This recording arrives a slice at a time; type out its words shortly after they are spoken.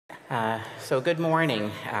So good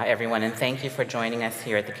morning, everyone, and thank you for joining us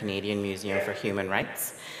here at the Canadian Museum for Human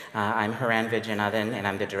Rights. I'm Haran Vijayanathan, and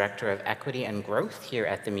I'm the Director of Equity and Growth here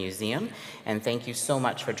at the museum, and thank you so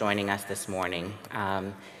much for joining us this morning,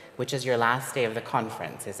 which is your last day of the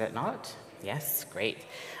conference, is it not? Yes, great.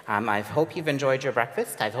 I hope you've enjoyed your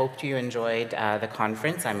breakfast. I've hoped you enjoyed the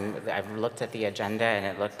conference. I've looked at the agenda and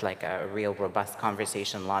it looked like a real robust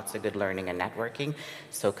conversation, lots of good learning and networking.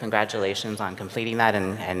 So congratulations on completing that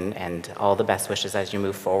and all the best wishes as you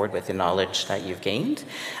move forward with the knowledge that you've gained.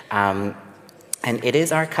 And it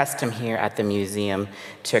is our custom here at the museum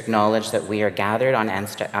to acknowledge that we are gathered on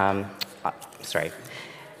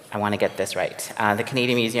I want to get this right. The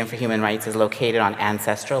Canadian Museum for Human Rights is located on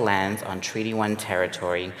ancestral lands on Treaty 1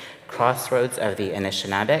 territory, crossroads of the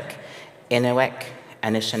Anishinaabe, Innuit,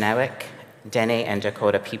 Anishinaabeg, Dene, and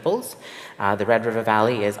Dakota peoples. The Red River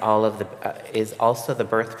Valley is also the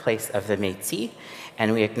birthplace of the Métis,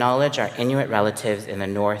 and we acknowledge our Inuit relatives in the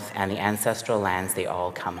north and the ancestral lands they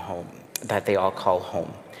all call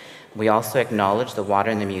home. We also acknowledge the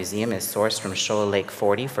water in the museum is sourced from Shoal Lake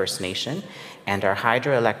 40 First Nation, and our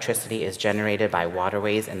hydroelectricity is generated by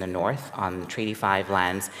waterways in the north on Treaty 5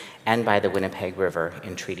 lands and by the Winnipeg River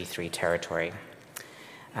in Treaty 3 territory.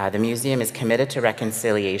 The museum is committed to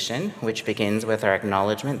reconciliation, which begins with our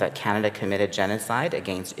acknowledgement that Canada committed genocide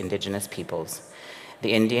against Indigenous peoples.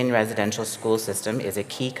 The Indian residential school system is a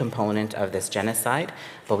key component of this genocide,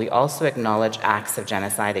 but we also acknowledge acts of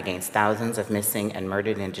genocide against thousands of missing and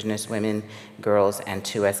murdered Indigenous women, girls, and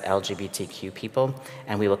 2SLGBTQ people,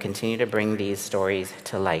 and we will continue to bring these stories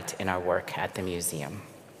to light in our work at the museum.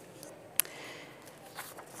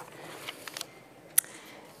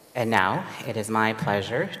 And now, it is my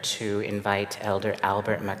pleasure to invite Elder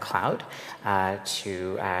Albert MacLeod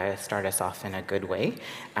to start us off in a good way.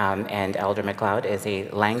 And Elder MacLeod is a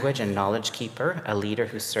language and knowledge keeper, a leader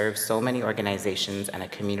who serves so many organizations, and a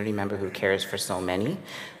community member who cares for so many.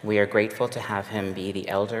 We are grateful to have him be the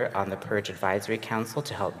elder on the Purge Advisory Council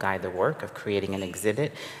to help guide the work of creating an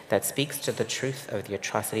exhibit that speaks to the truth of the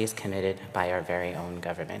atrocities committed by our very own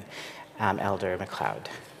government. Elder MacLeod.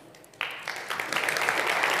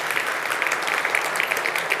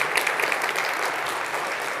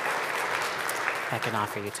 I can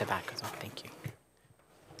offer you tobacco as well. Thank you.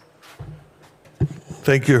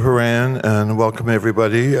 Thank you, Haran, and welcome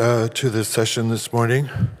everybody to this session this morning.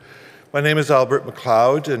 My name is Albert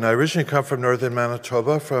MacLeod, and I originally come from northern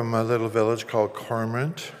Manitoba, from a little village called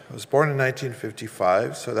Cormorant. I was born in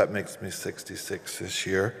 1955, so that makes me 66 this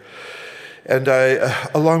year. And I,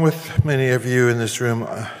 along with many of you in this room,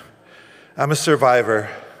 I'm a survivor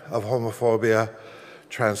of homophobia,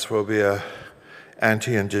 transphobia,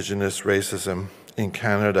 anti-Indigenous racism in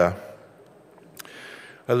Canada.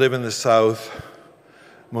 I live in the South,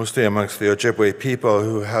 mostly amongst the Ojibwe people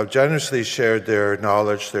who have generously shared their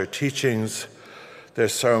knowledge, their teachings, their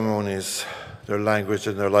ceremonies, their language,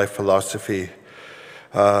 and their life philosophy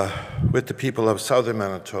with the people of southern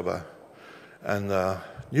Manitoba and the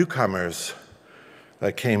newcomers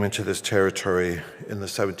that came into this territory in the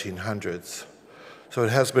 1700s. So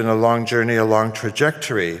it has been a long journey, a long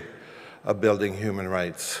trajectory of building human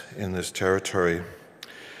rights in this territory.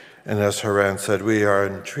 And as Haran said, we are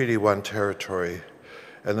in Treaty 1 territory,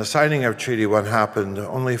 and the signing of Treaty 1 happened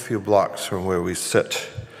only a few blocks from where we sit.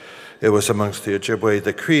 It was amongst the Ojibwe,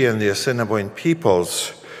 the Cree, and the Assiniboine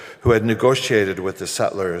peoples who had negotiated with the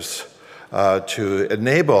settlers to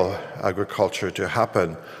enable agriculture to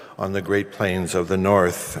happen on the Great Plains of the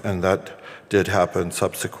North, and that did happen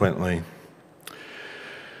subsequently.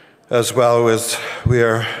 As well as we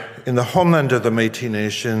are in the homeland of the Métis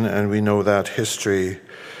Nation, and we know that history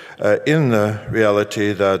in the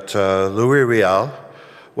reality that Louis Riel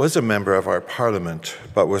was a member of our parliament,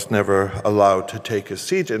 but was never allowed to take a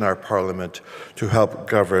seat in our parliament to help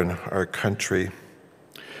govern our country.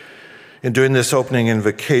 In doing this opening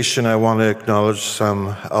invocation, I want to acknowledge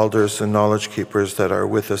some elders and knowledge keepers that are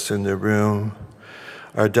with us in the room.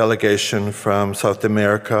 Our delegation from South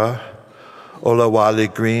America,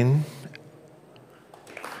 Olawale Green.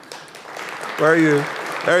 Where are you?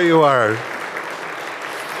 There you are.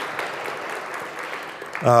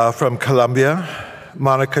 From Colombia,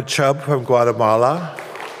 Monica Chubb from Guatemala.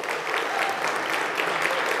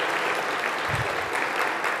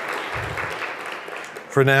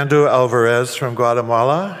 Fernando Alvarez from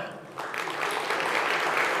Guatemala.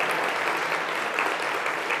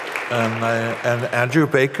 And Andrew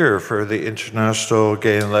Baker for the International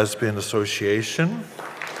Gay and Lesbian Association.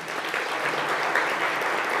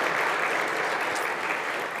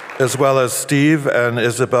 As well as Steve and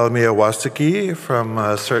Isabel Miyawasaki from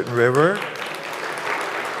Certain River.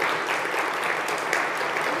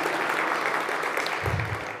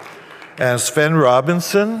 and Sven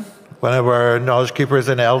Robinson, one of our knowledge keepers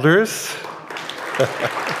and elders,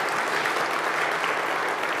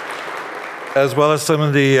 as well as some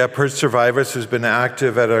of the Purge survivors who's been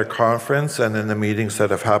active at our conference and in the meetings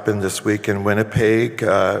that have happened this week in Winnipeg.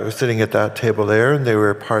 We're sitting at that table there, and they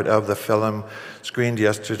were part of the film screened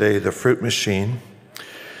yesterday, The Fruit Machine.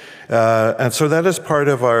 And so that is part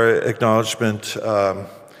of our acknowledgement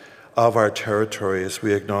of our territories.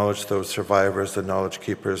 We acknowledge those survivors, the knowledge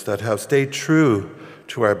keepers that have stayed true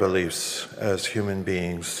to our beliefs as human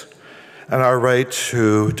beings and our right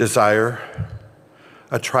to desire,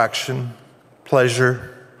 attraction,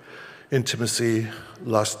 pleasure, intimacy,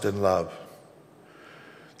 lust, and love.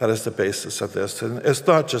 That is the basis of this. And it's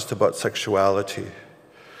not just about sexuality.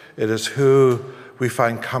 It is who we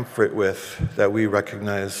find comfort with that we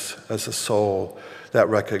recognize as a soul that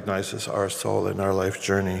recognizes our soul in our life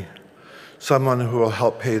journey. Someone who will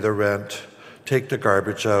help pay the rent, take the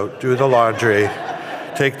garbage out, do the laundry,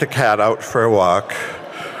 take the cat out for a walk,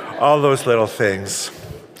 all those little things.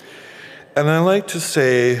 And I like to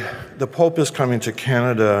say the Pope is coming to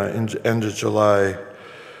Canada in the end of July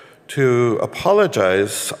to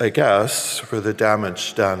apologize, I guess, for the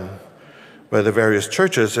damage done by the various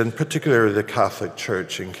churches, and particularly the Catholic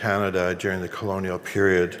Church in Canada during the colonial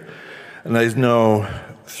period. And I know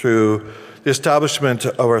through the establishment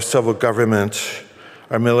of our civil government,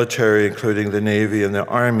 our military, including the Navy and the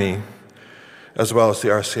Army, as well as the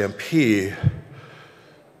RCMP,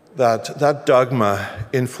 that dogma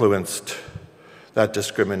influenced that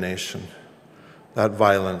discrimination, that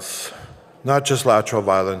violence, not just lateral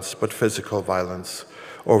violence, but physical violence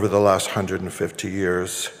over the last 150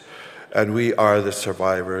 years. And we are the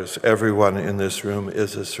survivors. Everyone in this room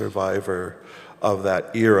is a survivor of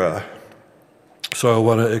that era. So I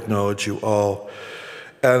want to acknowledge you all.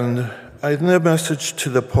 And the message to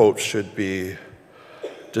the Pope should be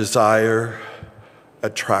desire,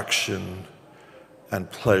 attraction,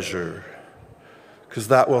 and pleasure, because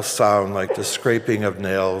that will sound like the scraping of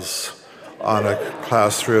nails on a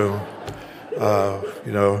classroom,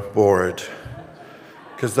 board,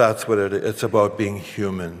 because that's what it's about, being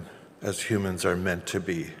human, as humans are meant to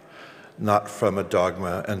be, not from a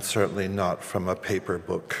dogma and certainly not from a paper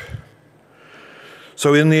book.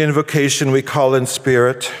 So in the invocation, we call in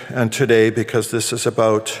spirit, and today, because this is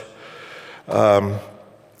about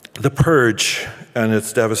the Purge and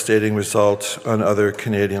its devastating result on other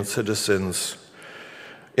Canadian citizens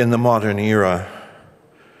in the modern era,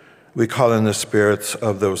 we call in the spirits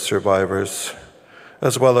of those survivors,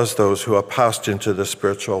 as well as those who have passed into the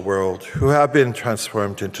spiritual world, who have been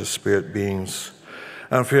transformed into spirit beings.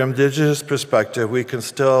 And from an Indigenous perspective, we can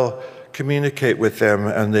still communicate with them,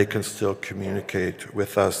 and they can still communicate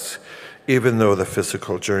with us, even though the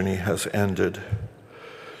physical journey has ended.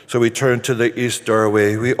 So we turn to the east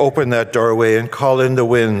doorway. We open that doorway and call in the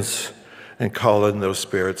winds and call in those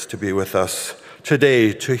spirits to be with us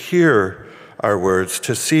today, to hear our words,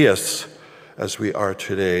 to see us as we are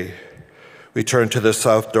today. We turn to the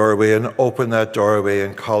south doorway and open that doorway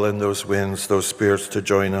and call in those winds, those spirits to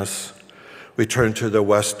join us. We turn to the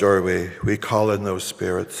west doorway. We call in those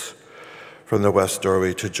spirits from the west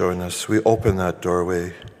doorway to join us. We open that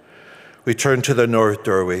doorway. We turn to the north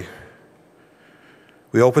doorway.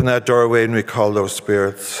 We open that doorway and we call those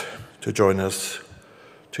spirits to join us,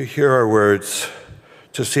 to hear our words,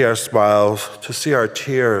 to see our smiles, to see our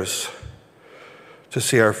tears, to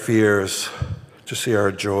see our fears, to see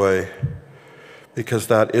our joy, because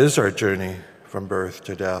that is our journey from birth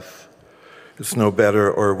to death. It's no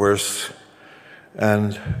better or worse.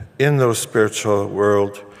 And in those spiritual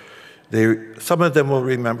world, some of them will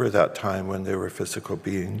remember that time when they were physical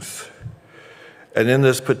beings. And in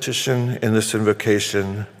this petition, in this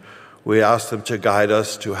invocation, we ask them to guide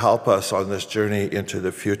us, to help us on this journey into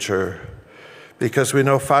the future, because we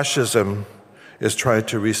know fascism is trying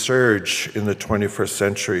to resurge in the 21st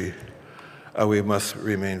century, and we must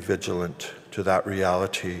remain vigilant to that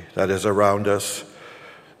reality that is around us,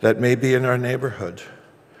 that may be in our neighborhood,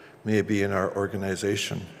 may be in our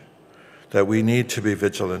organization, that we need to be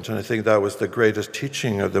vigilant. And I think that was the greatest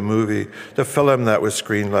teaching of the movie, the film that was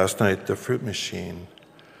screened last night, The Fruit Machine,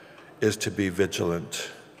 is to be vigilant.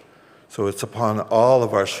 So it's upon all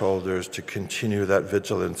of our shoulders to continue that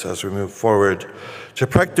vigilance as we move forward to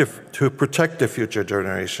protect the future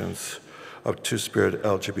generations of Two-Spirit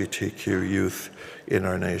LGBTQ youth in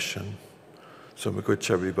our nation. So good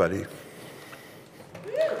to everybody.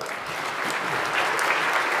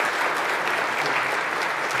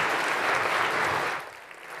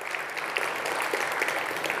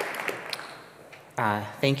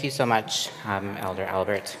 Thank you so much, Elder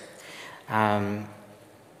Albert.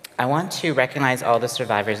 I want to recognize all the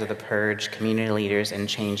survivors of the Purge, community leaders and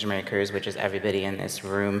change makers, which is everybody in this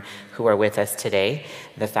room who are with us today.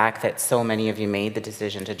 The fact that so many of you made the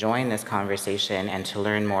decision to join this conversation and to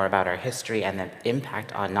learn more about our history and the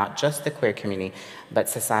impact on not just the queer community, but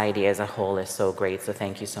society as a whole is so great. So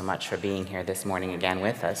thank you so much for being here this morning again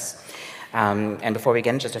with us. And before we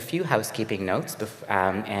get into just a few housekeeping notes,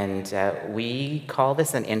 we call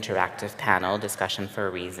this an interactive panel discussion for a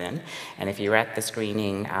reason. And if you were at the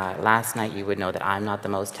screening last night, you would know that I'm not the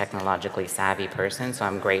most technologically savvy person, so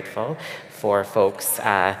I'm grateful for folks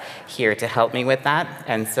here to help me with that.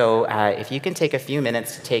 And so if you can take a few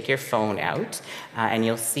minutes to take your phone out, and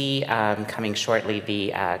you'll see coming shortly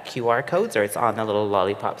the QR codes, or it's on the little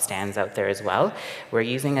lollipop stands out there as well. We're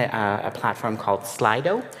using a platform called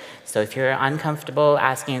Slido. So if you're uncomfortable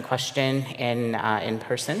asking a question in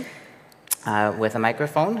person with a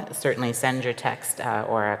microphone, certainly send your text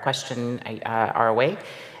or a question our way.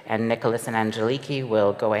 And Nicholas and Angeliki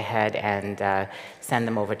will go ahead and send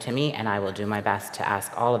them over to me, and I will do my best to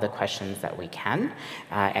ask all of the questions that we can,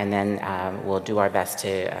 and then we'll do our best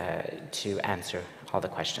to answer all the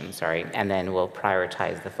questions, and then we'll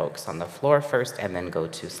prioritize the folks on the floor first, and then go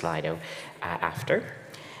to Slido after.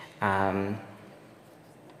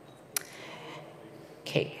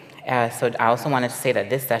 Okay. So I also wanted to say that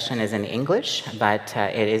this session is in English, but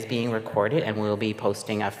it is being recorded, and we'll be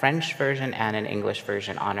posting a French version and an English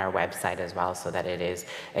version on our website as well, so that it is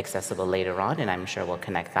accessible later on, and I'm sure we'll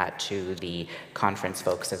connect that to the conference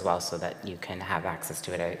folks as well, so that you can have access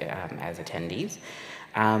to it as attendees.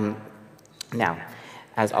 Now,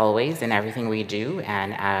 as always, in everything we do,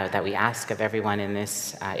 and that we ask of everyone in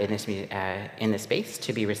this space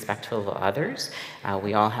to be respectful of others.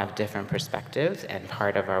 We all have different perspectives, and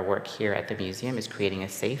part of our work here at the museum is creating a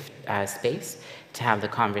safe space to have the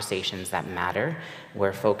conversations that matter,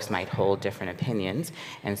 where folks might hold different opinions.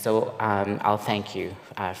 And so I'll thank you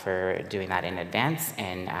for doing that in advance,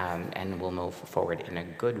 and we'll move forward in a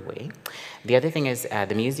good way. The other thing is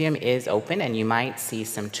the museum is open, and you might see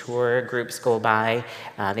some tour groups go by.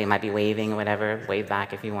 They might be waving or whatever. Wave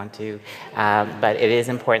back if you want to. But it is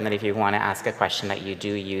important that if you want to ask a question that you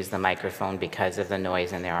do use the microphone because of the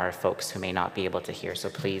noise, and there are folks who may not be able to hear. So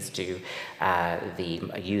please do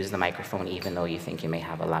use the microphone even though you think you may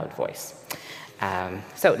have a loud voice.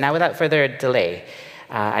 So now, without further delay,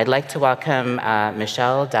 I'd like to welcome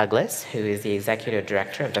Michelle Douglas, who is the Executive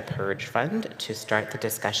Director of the Purge Fund, to start the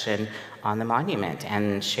discussion on the monument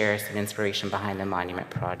and share some inspiration behind the monument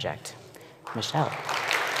project. Michelle.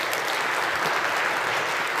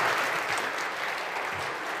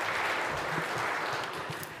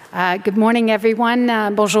 Good morning, everyone.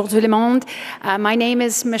 Bonjour tout le monde. My name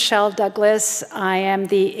is Michelle Douglas. I am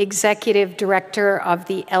the Executive Director of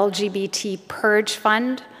the LGBT Purge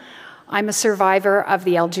Fund. I'm a survivor of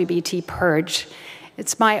the LGBT Purge.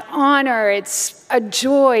 It's my honor, it's a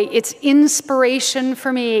joy, it's inspiration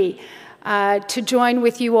for me to join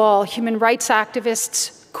with you all, human rights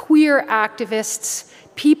activists, queer activists,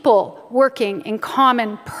 people working in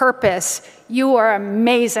common purpose. You are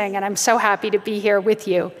amazing, and I'm so happy to be here with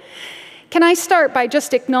you. Can I start by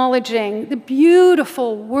just acknowledging the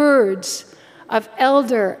beautiful words of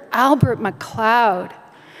Elder Albert McLeod.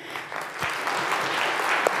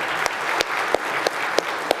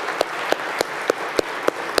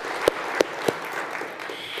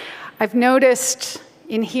 I've noticed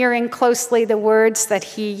in hearing closely the words that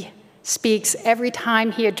he speaks every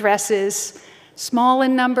time he addresses small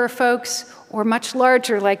in number folks or much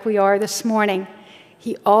larger like we are this morning.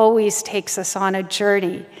 He always takes us on a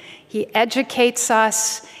journey. He educates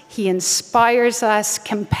us, he inspires us,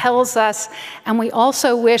 compels us, and we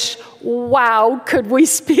also wish, wow, could we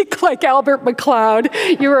speak like Albert McLeod?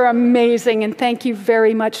 You are amazing, and thank you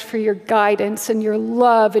very much for your guidance and your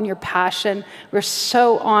love and your passion. We're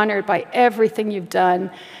so honored by everything you've done,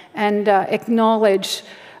 and acknowledge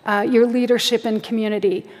your leadership in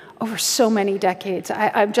community over so many decades.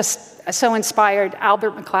 I'm just so inspired.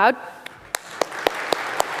 Albert McLeod.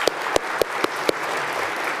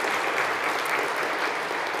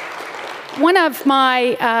 One of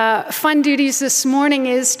my fun duties this morning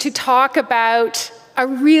is to talk about a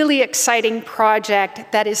really exciting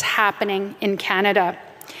project that is happening in Canada.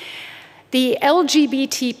 The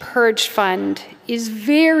LGBT Purge Fund is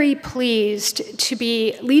very pleased to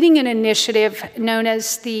be leading an initiative known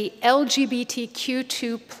as the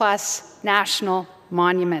LGBTQ2+ National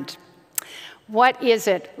Monument. What is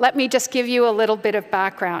it? Let me just give you a little bit of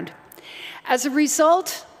background. As a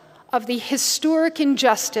result of the historic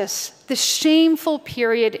injustice, the shameful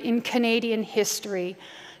period in Canadian history,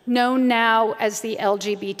 known now as the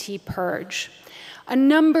LGBT Purge, a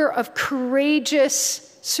number of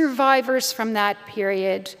courageous survivors from that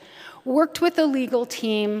period worked with a legal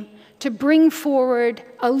team to bring forward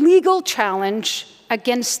a legal challenge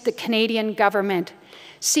against the Canadian government,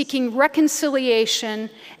 seeking reconciliation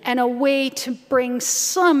and a way to bring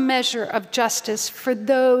some measure of justice for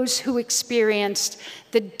those who experienced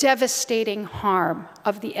the devastating harm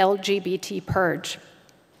of the LGBT purge.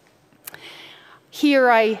 Here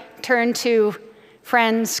I turn to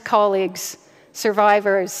friends, colleagues,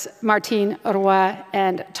 survivors, Martine Roy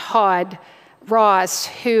and Todd Ross,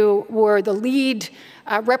 who were the lead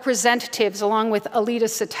representatives, along with Alita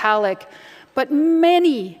Satalik, but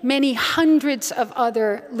many, many hundreds of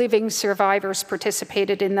other living survivors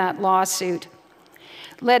participated in that lawsuit,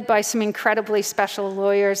 led by some incredibly special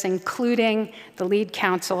lawyers, including the lead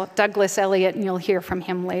counsel, Douglas Elliott, and you'll hear from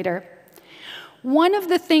him later. One of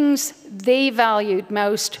the things they valued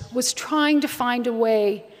most was trying to find a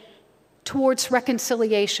way towards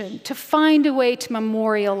reconciliation, to find a way to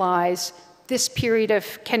memorialize this period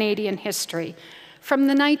of Canadian history. From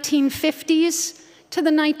the 1950s to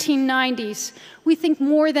the 1990s, we think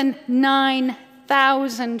more than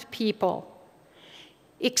 9,000 people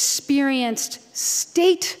experienced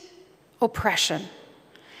state oppression.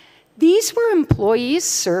 These were employees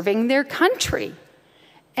serving their country,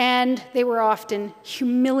 and they were often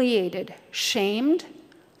humiliated, shamed,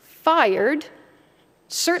 fired,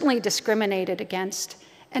 certainly discriminated against,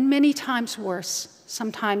 and many times worse,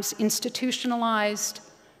 sometimes institutionalized,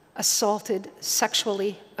 assaulted,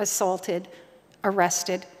 sexually assaulted,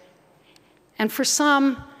 arrested. And for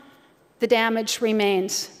some, the damage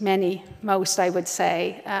remains, most I would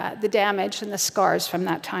say, the damage and the scars from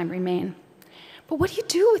that time remain. But what do you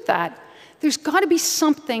do with that? There's got to be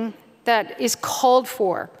something that is called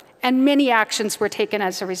for, and many actions were taken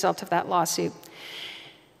as a result of that lawsuit.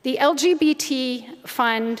 The LGBT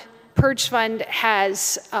fund, Purge Fund,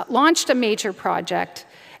 has launched a major project.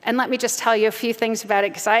 And let me just tell you a few things about it,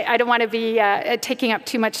 because I don't want to be taking up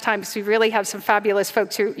too much time, because we really have some fabulous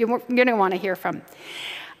folks who you're going to want to hear from.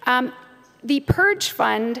 The Purge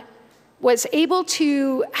Fund was able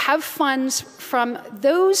to have funds from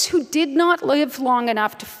those who did not live long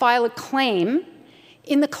enough to file a claim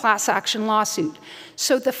in the class action lawsuit.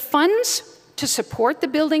 So the funds to support the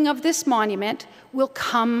building of this monument will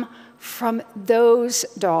come from those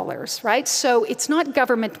dollars, right? So it's not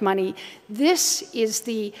government money. This is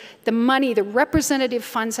the money, the representative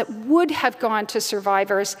funds that would have gone to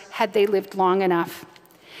survivors had they lived long enough.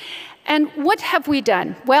 And what have we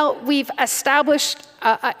done? Well, we've established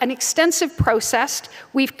an extensive process.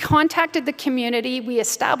 We've contacted the community. We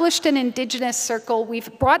established an Indigenous circle. We've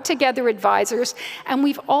brought together advisors. And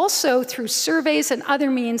we've also, through surveys and other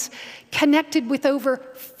means, connected with over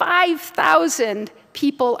 5,000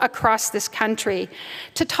 people across this country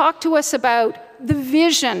to talk to us about the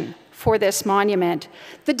vision for this monument,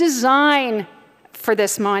 the design for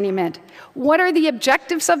this monument. What are the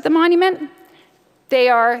objectives of the monument? They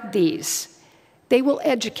are these. They will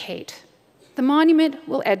educate. The monument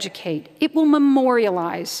will educate. It will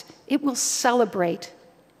memorialize. It will celebrate.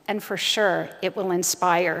 And for sure, it will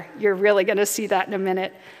inspire. You're really going to see that in a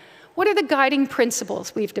minute. What are the guiding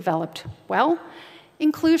principles we've developed? Well,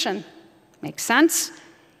 inclusion. Makes sense?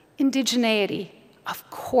 Indigeneity. Of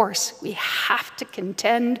course, we have to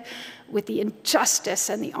contend with the injustice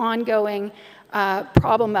and the ongoing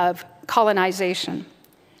problem of colonization.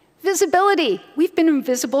 Visibility. We've been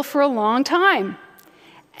invisible for a long time.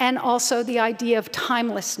 And also the idea of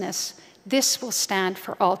timelessness. This will stand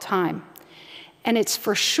for all time. And it's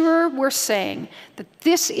for sure we're saying that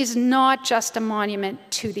this is not just a monument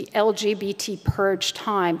to the LGBT purge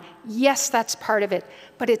time. Yes, that's part of it,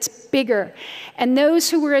 but it's bigger. And those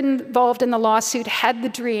who were involved in the lawsuit had the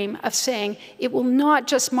dream of saying it will not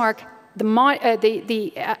just mark the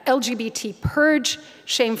LGBT purge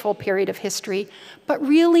shameful period of history, but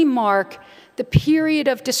really mark the period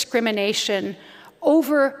of discrimination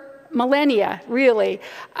over millennia, really,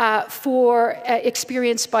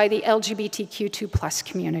 experienced by the LGBTQ2+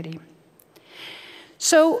 community.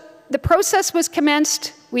 So the process was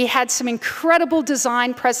commenced. We had some incredible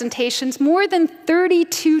design presentations. More than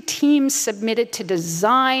 32 teams submitted to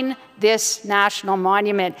design this national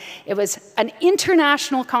monument. It was an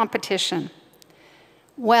international competition.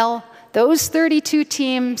 Well, those 32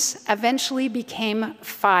 teams eventually became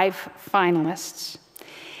 5 finalists.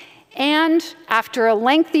 And after a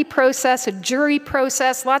lengthy process, a jury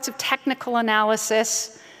process, lots of technical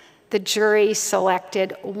analysis, the jury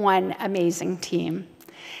selected one amazing team.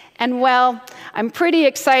 And well, I'm pretty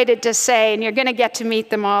excited to say, and you're going to get to meet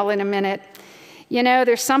them all in a minute, you know,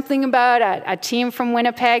 there's something about a team from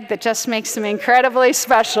Winnipeg that just makes them incredibly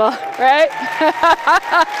special, right?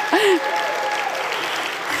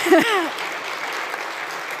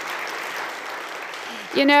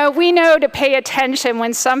 You know, we know to pay attention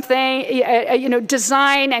when something,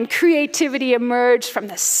 design and creativity emerge from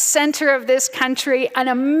the center of this country, an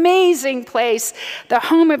amazing place, the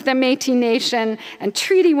home of the Métis Nation and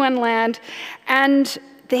Treaty 1 land, and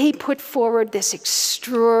they put forward this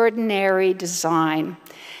extraordinary design.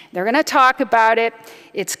 They're going to talk about it.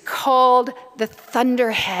 It's called the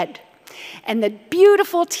Thunderhead. And the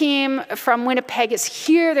beautiful team from Winnipeg is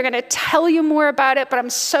here. They're going to tell you more about it, but I'm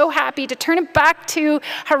so happy to turn it back to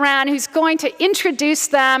Haran, who's going to introduce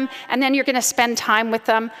them, and then you're going to spend time with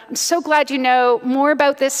them. I'm so glad you know more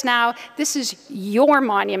about this now. This is your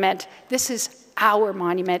monument. This is our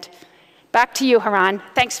monument. Back to you, Haran.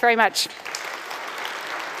 Thanks very much.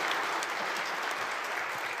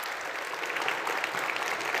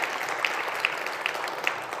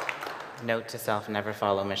 Note to self, never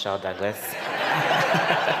follow Michelle Douglas.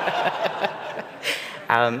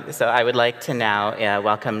 So I would like to now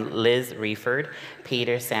welcome Liz Reiford,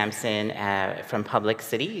 Peter Sampson from Public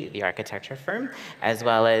City, the architecture firm, as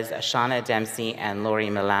well as Shauna Dempsey and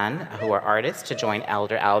Lori Milan, who are artists, to join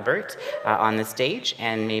Elder Albert on the stage.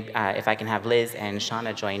 And maybe, if I can have Liz and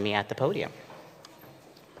Shauna join me at the podium.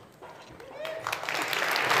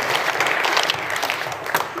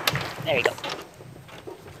 There you go.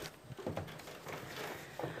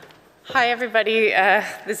 Hi, everybody.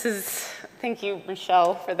 Thank you,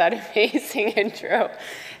 Michelle, for that amazing intro,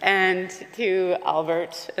 and to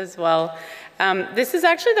Albert as well. This is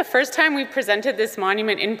actually the first time we've presented this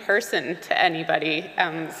monument in person to anybody.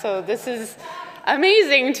 So this is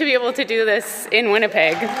amazing to be able to do this in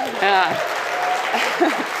Winnipeg.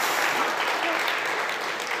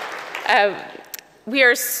 We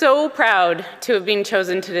are so proud to have been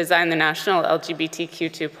chosen to design the National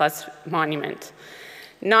LGBTQ2+ Monument.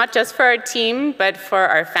 Not just for our team, but for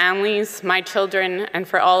our families, my children, and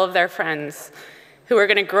for all of their friends who are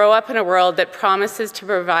going to grow up in a world that promises to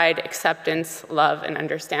provide acceptance, love, and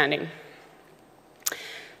understanding.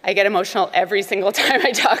 I get emotional every single time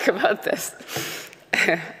I talk about this.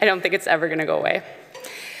 I don't think it's ever going to go away.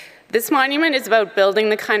 This monument is about building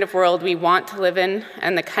the kind of world we want to live in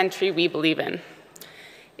and the country we believe in.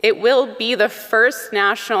 It will be the first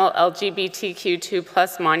national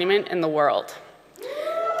LGBTQ2+ monument in the world.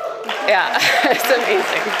 Yeah, it's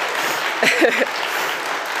amazing.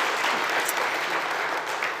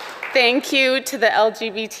 Thank you to the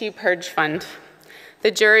LGBT Purge Fund,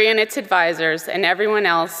 the jury and its advisors, and everyone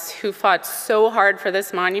else who fought so hard for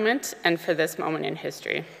this monument and for this moment in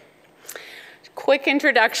history. Quick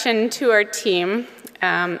introduction to our team.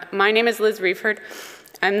 My name is Liz Reiford.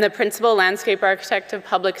 I'm the principal landscape architect of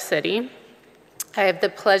Public City. I have the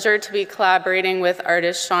pleasure to be collaborating with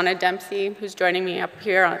artist Shauna Dempsey, who's joining me up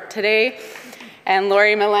here today, and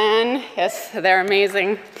Lori Milan. Yes, they're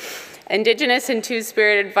amazing. Indigenous and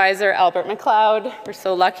Two-Spirit advisor Albert McLeod. We're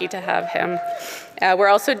so lucky to have him. We're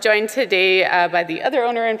also joined today by the other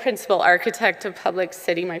owner and principal architect of Public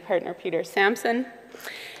City, my partner Peter Sampson.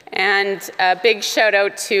 And a big shout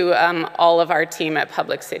out to all of our team at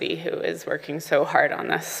Public City who is working so hard on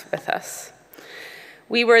this with us.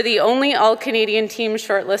 We were the only all-Canadian team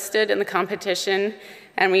shortlisted in the competition,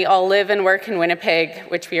 and we all live and work in Winnipeg,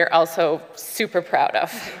 which we are also super proud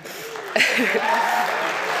of.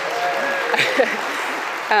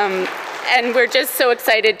 And we're just so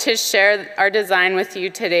excited to share our design with you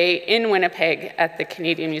today in Winnipeg at the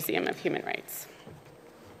Canadian Museum of Human Rights.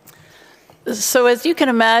 So as you can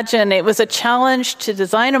imagine, it was a challenge to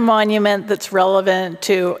design a monument that's relevant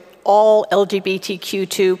to all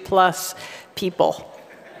LGBTQ2+ people.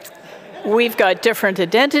 We've got different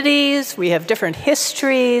identities, we have different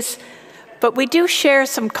histories, but we do share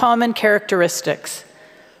some common characteristics.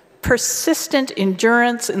 Persistent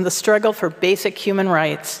endurance in the struggle for basic human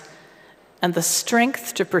rights, and the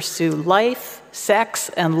strength to pursue life, sex,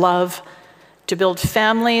 and love, to build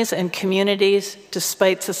families and communities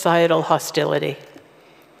despite societal hostility.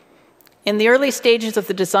 In the early stages of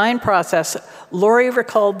the design process, Lori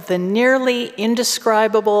recalled the nearly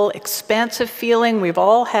indescribable, expansive feeling we've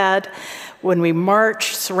all had when we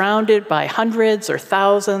marched surrounded by hundreds or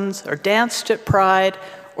thousands, or danced at Pride,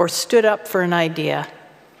 or stood up for an idea.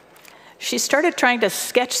 She started trying to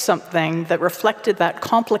sketch something that reflected that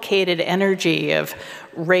complicated energy of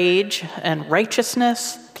rage and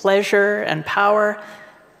righteousness, pleasure and power,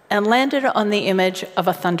 and landed on the image of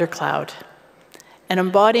a thundercloud, an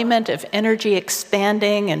embodiment of energy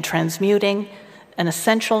expanding and transmuting, an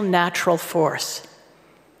essential natural force.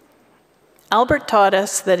 Albert taught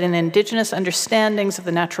us that in Indigenous understandings of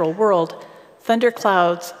the natural world,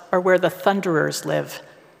 thunderclouds are where the thunderers live.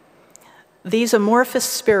 These amorphous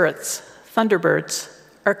spirits, thunderbirds,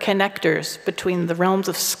 are connectors between the realms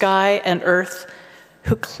of sky and earth,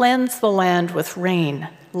 who cleanse the land with rain,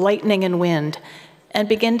 lightning, and wind, and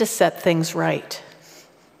begin to set things right.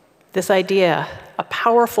 This idea, a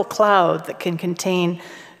powerful cloud that can contain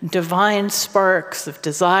divine sparks of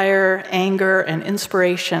desire, anger, and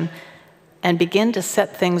inspiration, and begin to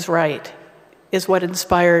set things right, is what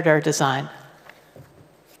inspired our design.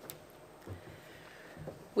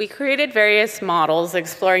 We created various models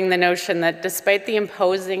exploring the notion that despite the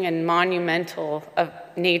imposing and monumental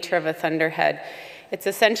nature of a thunderhead, it's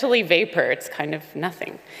essentially vapor. It's kind of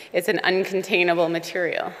nothing. It's an uncontainable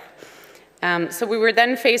material. So we were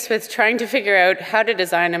then faced with trying to figure out how to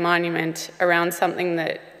design a monument around something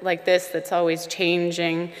like this that's always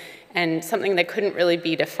changing and something that couldn't really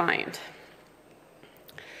be defined.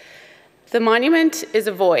 The monument is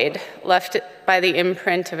a void left by the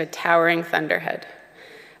imprint of a towering thunderhead.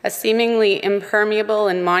 A seemingly impermeable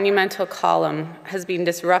and monumental column has been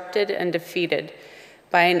disrupted and defeated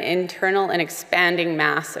by an internal and expanding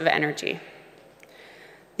mass of energy.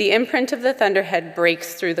 The imprint of the thunderhead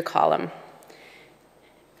breaks through the column.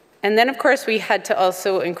 And then, of course, we had to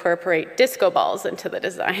also incorporate disco balls into the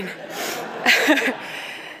design.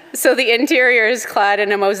 So the interior is clad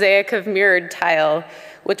in a mosaic of mirrored tile,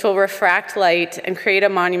 which will refract light and create a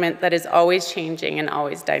monument that is always changing and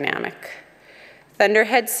always dynamic.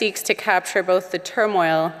 Thunderhead seeks to capture both the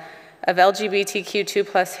turmoil of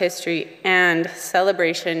LGBTQ2+ history and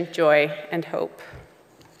celebration, joy, and hope.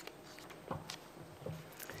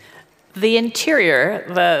 The interior,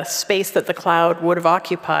 the space that the cloud would have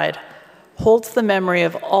occupied, holds the memory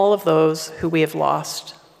of all of those who we have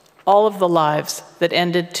lost, all of the lives that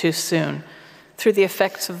ended too soon through the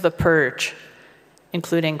effects of the purge,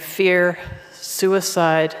 including fear,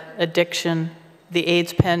 suicide, addiction, the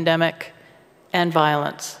AIDS pandemic, and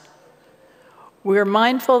violence. We are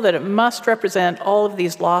mindful that it must represent all of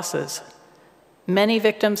these losses. Many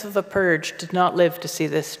victims of the purge did not live to see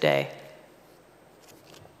this day.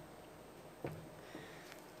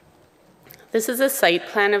 This is a site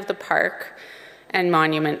plan of the park and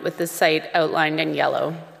monument with the site outlined in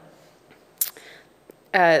yellow.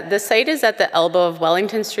 The site is at the elbow of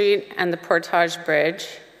Wellington Street and the Portage Bridge,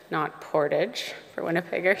 not Portage for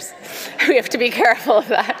Winnipeggers. We have to be careful of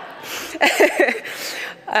that.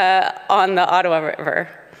 On the Ottawa River.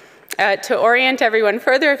 To orient everyone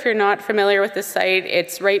further, if you're not familiar with the site,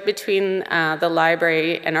 it's right between the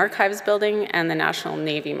Library and Archives building and the National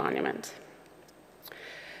Navy Monument.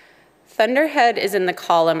 Thunderhead is in the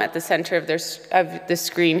column at the center of the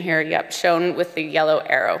screen here, yep, shown with the yellow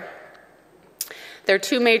arrow. There are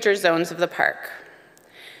two major zones of the park.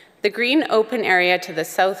 The green open area to the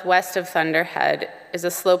southwest of Thunderhead is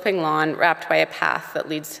a sloping lawn wrapped by a path that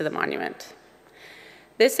leads to the monument.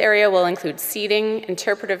 This area will include seating,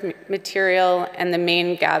 interpretive material, and the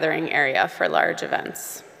main gathering area for large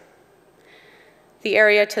events. The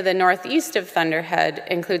area to the northeast of Thunderhead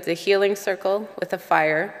includes a healing circle with a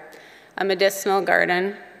fire, a medicinal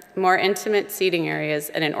garden, more intimate seating areas,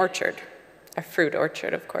 and an orchard, a fruit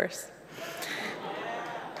orchard, of course.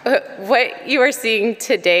 What you are seeing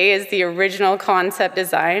today is the original concept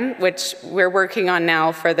design, which we're working on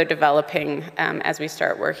now, further developing as we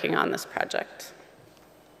start working on this project.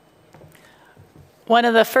 One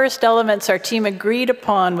of the first elements our team agreed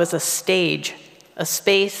upon was a stage, a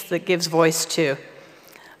space that gives voice to.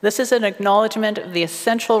 This is an acknowledgement of the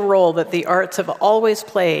essential role that the arts have always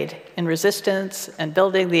played in resistance and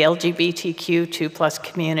building the LGBTQ2+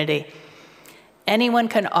 community. Anyone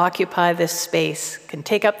can occupy this space, can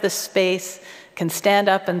take up this space, can stand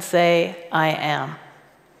up and say, I am.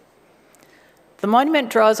 The monument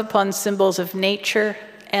draws upon symbols of nature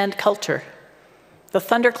and culture. The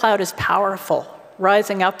thundercloud is powerful,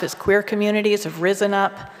 rising up as queer communities have risen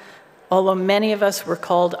up. Although many of us were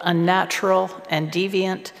called unnatural and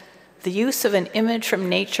deviant, the use of an image from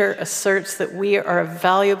nature asserts that we are a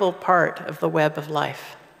valuable part of the web of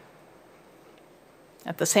life.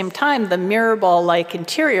 At the same time, the mirror ball-like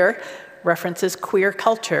interior references queer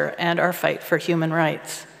culture and our fight for human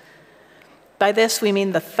rights. By this, we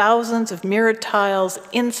mean the thousands of mirrored tiles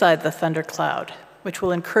inside the thundercloud, which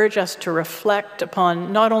will encourage us to reflect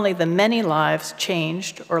upon not only the many lives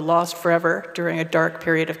changed or lost forever during a dark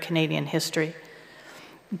period of Canadian history,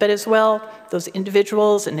 but as well those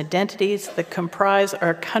individuals and identities that comprise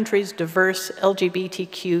our country's diverse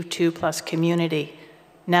LGBTQ2+ community,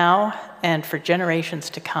 now and for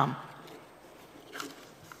generations to come.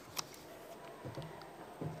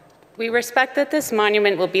 We respect that this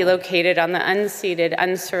monument will be located on the unceded,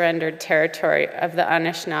 unsurrendered territory of the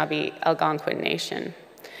Anishinaabe Algonquin Nation.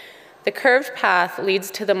 The curved path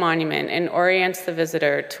leads to the monument and orients the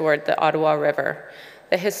visitor toward the Ottawa River,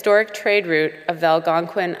 the historic trade route of the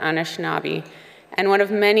Algonquin Anishinaabe, and one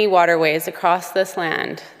of many waterways across this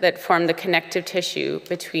land that form the connective tissue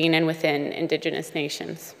between and within Indigenous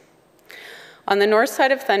nations. On the north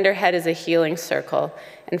side of Thunderhead is a healing circle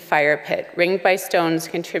and fire pit, ringed by stones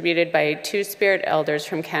contributed by two-spirit elders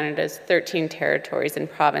from Canada's 13 territories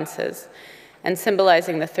and provinces, and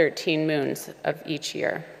symbolizing the 13 moons of each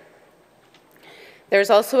year. There's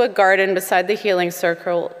also a garden beside the healing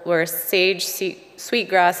circle where sage,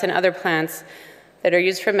 sweetgrass, and other plants that are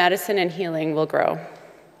used for medicine and healing will grow.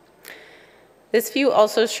 This view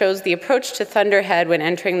also shows the approach to Thunderhead when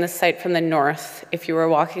entering the site from the north, if you were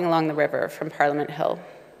walking along the river from Parliament Hill.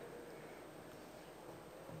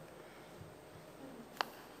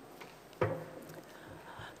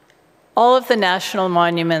 All of the national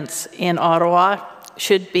monuments in Ottawa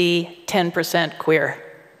should be 10% queer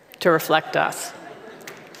to reflect us.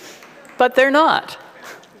 But they're not.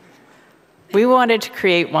 We wanted to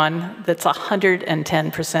create one that's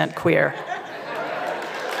 110% queer.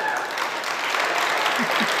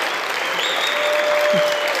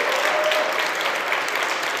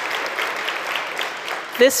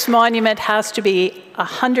 This monument has to be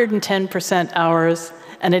 110% ours,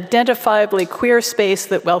 an identifiably queer space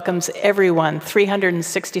that welcomes everyone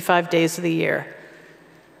 365 days of the year.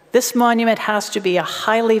 This monument has to be a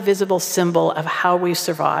highly visible symbol of how we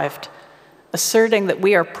survived, asserting that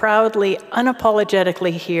we are proudly,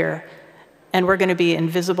 unapologetically here, and we're going to be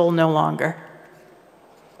invisible no longer.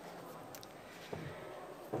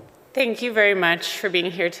 Thank you very much for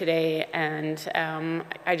being here today, and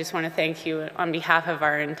I just want to thank you on behalf of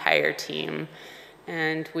our entire team,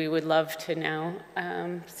 and we would love to now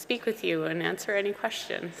speak with you and answer any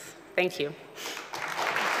questions. Thank you.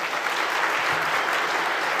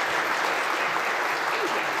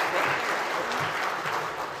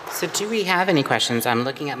 So do we have any questions? I'm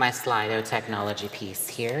looking at my Slido technology piece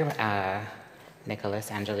here. Nicholas,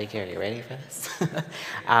 Angelique, are you ready for this?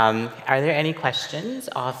 Are there any questions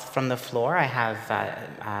off from the floor? I have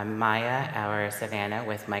Maya or Savannah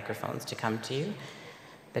with microphones to come to you.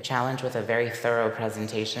 The challenge with a very thorough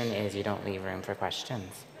presentation is you don't leave room for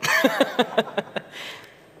questions.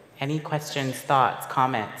 Any questions, thoughts,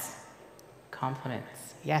 comments,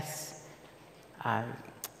 compliments? Yes.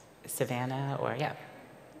 Savannah or, yeah.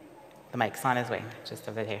 The mic's on his way, just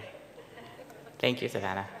over here. Thank you,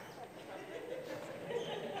 Savannah.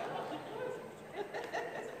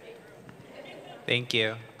 Thank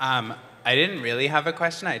you. I didn't really have a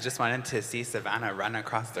question. I just wanted to see Savannah run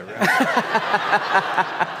across the room.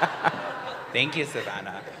 Thank you,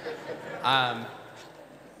 Savannah.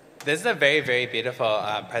 This is a very, very beautiful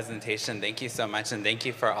presentation. Thank you so much, and thank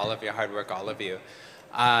you for all of your hard work, all of you.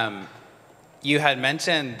 You had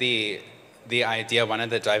mentioned the idea, one of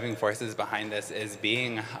the driving forces behind this is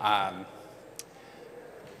being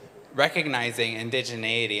recognizing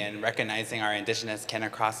indigeneity and recognizing our Indigenous kin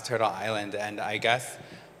across Turtle Island. And I guess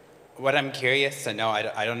what I'm curious to know,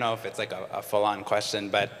 I don't know if it's like a full-on question,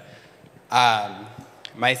 but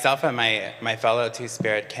myself and my fellow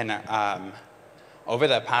Two-Spirit kin over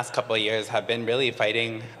the past couple of years have been really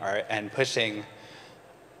fighting and pushing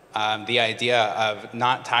the idea of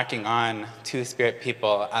not tacking on Two-Spirit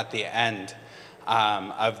people at the end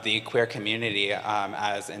of the queer community,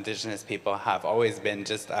 as Indigenous people have always been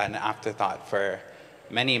just an afterthought for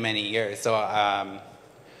many, many years. So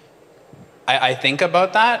I think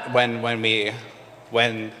about that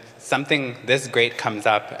when something this great comes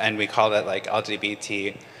up and we call it like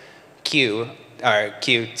LGBTQ or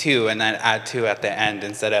Q2 and then add 2 at the end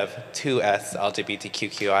instead of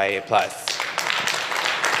 2SLGBTQIA+.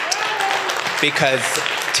 Because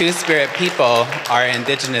Two-Spirit people are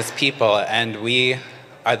Indigenous people, and we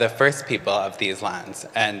are the first people of these lands,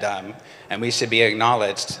 and we should be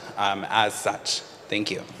acknowledged as such. Thank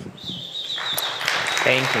you.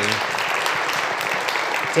 Thank you.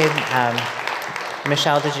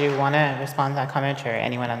 Michelle, did you want to respond to that comment, or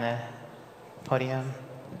anyone on the podium?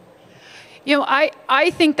 You know,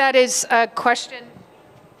 I think that is a question.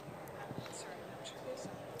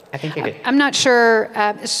 I think you're good. I'm not sure.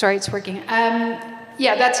 Sorry, it's working.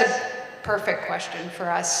 Yeah, that's a perfect question for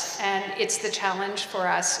us, and it's the challenge for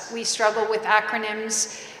us. We struggle with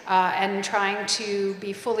acronyms and trying to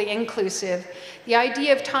be fully inclusive. The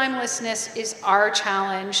idea of timelessness is our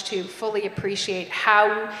challenge to fully appreciate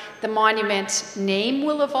how the monument's name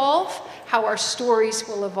will evolve, how our stories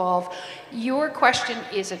will evolve. Your question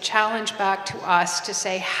is a challenge back to us to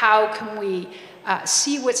say, how can we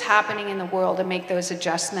see what's happening in the world and make those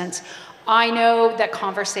adjustments? I know that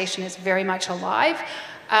conversation is very much alive.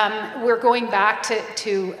 We're going back to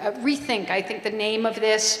rethink, I think, the name of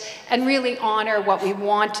this and really honor what we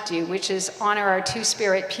want to do, which is honor our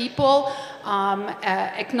two-spirit people,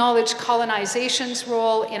 acknowledge colonization's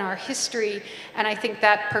role in our history, and I think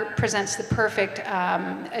that presents the perfect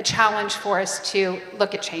challenge for us to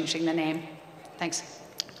look at changing the name. Thanks.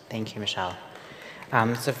 Thank you, Michelle.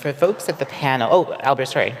 So for folks at the panel, oh, Albert,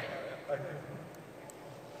 sorry.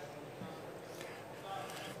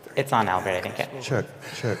 It's on, Albert, I think. Check.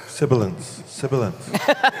 Sibilance.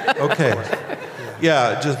 Okay.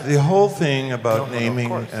 Yeah, just the whole thing about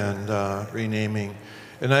naming and renaming.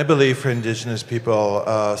 And I believe for Indigenous people,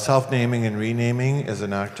 self-naming and renaming is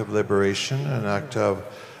an act of liberation, an act of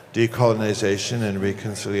decolonization and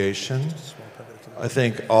reconciliation. I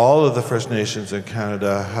think all of the First Nations in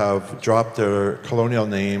Canada have dropped their colonial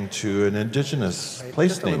name to an Indigenous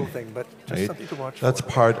place name. Right? That's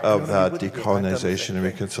part of that decolonization and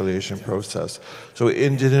reconciliation process. So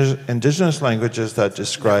Indigenous languages that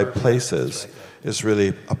describe places is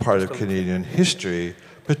really a part of Canadian history,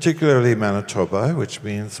 particularly Manitoba, which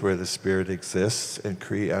means where the spirit exists in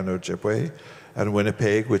Cree and Ojibwe, and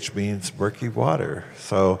Winnipeg, which means murky water.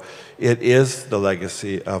 So it is the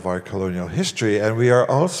legacy of our colonial history, and we are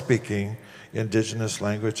all speaking Indigenous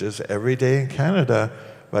languages every day in Canada,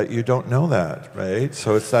 but you don't know that, right?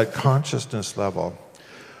 So it's that consciousness level.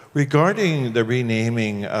 Regarding the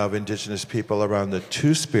renaming of Indigenous people around the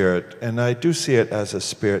Two-Spirit, and I do see it as a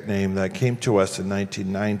spirit name that came to us in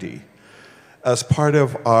 1990, as part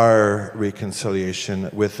of our reconciliation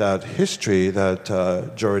with that history that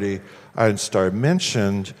Jordy Ironstar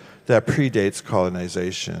mentioned, that predates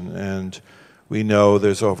colonization. And we know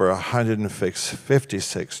there's over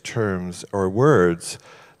 156 terms or words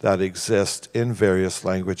that exist in various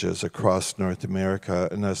languages across North America,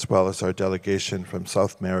 and as well as our delegation from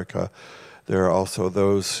South America, there are also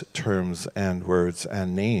those terms and words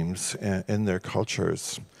and names in their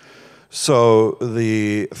cultures. So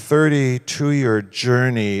the 32-year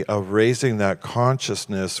journey of raising that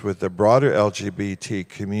consciousness with the broader LGBT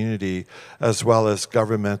community, as well as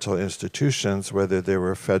governmental institutions, whether they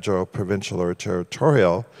were federal, provincial, or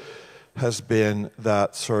territorial, has been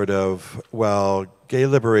that sort of, well, gay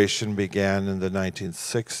liberation began in the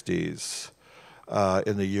 1960s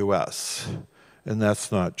in the US, and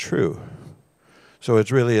that's not true. So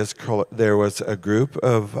it really is, there was a group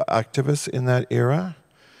of activists in that era,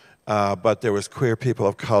 but there was queer people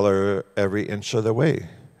of color every inch of the way,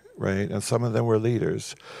 right? And some of them were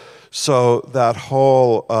leaders. So that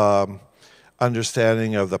whole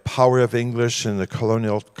understanding of the power of English in the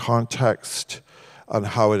colonial context, on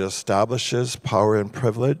how it establishes power and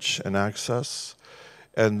privilege and access.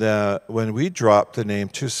 And when we dropped the name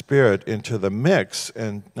Two-Spirit into the mix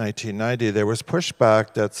in 1990, there was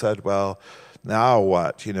pushback that said, well, now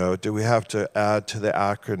what? You know, do we have to add to the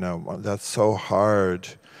acronym? That's so hard.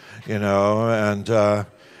 You know, and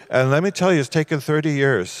let me tell you, it's taken 30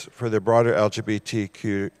 years for the broader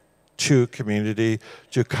LGBTQ2 community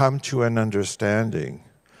to come to an understanding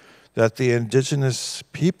that the Indigenous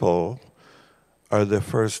people are the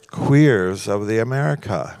first queers of the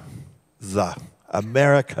Americas,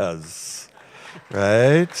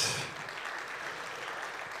 right?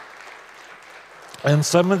 And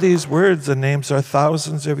some of these words and names are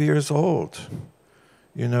thousands of years old.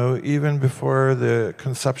 You know, even before the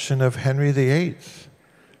conception of Henry VIII.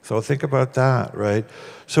 So think about that, right?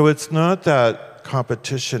 So it's not that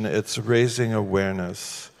competition, it's raising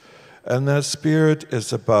awareness. And that spirit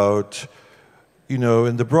is about, you know,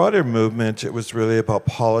 in the broader movement, it was really about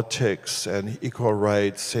politics and equal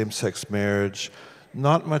rights, same-sex marriage,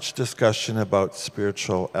 not much discussion about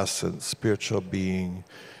spiritual essence, spiritual being.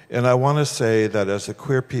 And I want to say that as a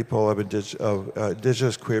queer people, of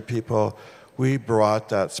Indigenous queer people, we brought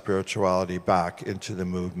that spirituality back into the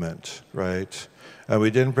movement, right? And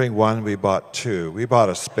we didn't bring one, we bought two. We bought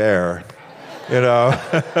a spare, you know?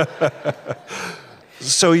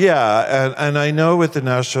 So yeah, and I know with the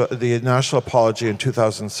national apology in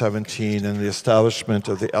 2017 and the establishment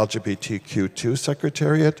of the LGBTQ2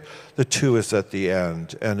 Secretariat, the 2 is at the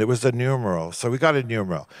end, and it was a numeral, so we got a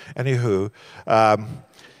numeral. Anywho,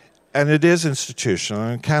 and it is institutional,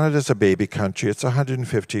 and Canada's a baby country. It's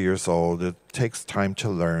 150 years old. It takes time to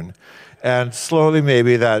learn. And slowly,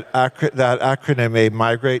 maybe that acronym may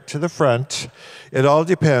migrate to the front. It all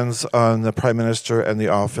depends on the Prime Minister and the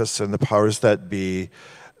office and the powers that be.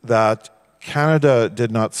 That Canada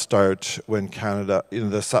did not start when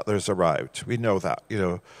the settlers arrived. We know that. You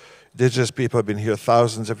know, Indigenous people have been here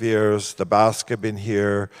thousands of years. The Basque have been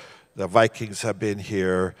here. The Vikings have been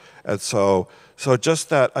here. And so just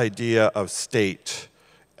that idea of state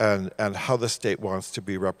and how the state wants to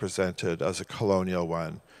be represented as a colonial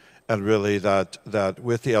one. And really that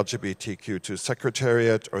with the LGBTQ2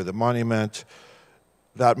 Secretariat or the monument,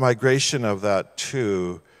 that migration of that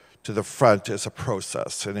to the front is a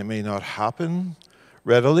process. And it may not happen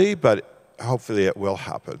readily, but hopefully it will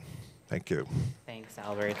happen. Thank you. Thanks,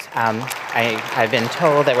 Albert. I've been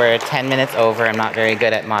told that we're 10 minutes over. I'm not very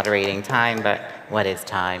good at moderating time, but what is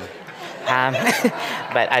time?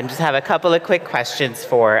 But I just have a couple of quick questions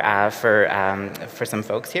for some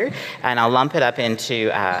folks here, and I'll lump it up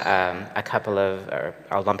into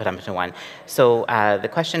I'll lump it up into one. So the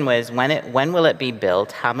question was, when will it be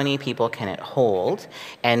built? How many people can it hold?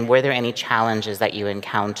 And were there any challenges that you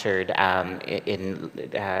encountered in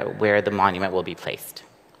where the monument will be placed,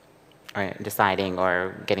 or deciding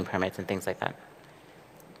or getting permits and things like that?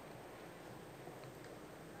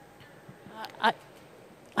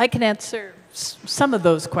 I can answer some of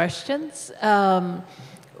those questions.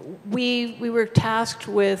 We were tasked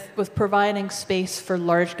with providing space for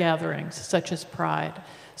large gatherings, such as Pride.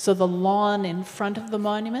 So the lawn in front of the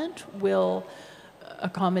monument will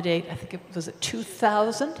accommodate, I think it was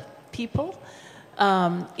 2,000 people.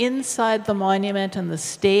 Inside the monument and the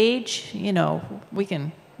stage, you know, we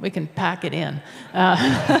can pack it in.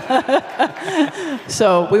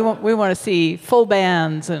 So we want to see full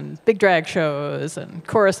bands and big drag shows and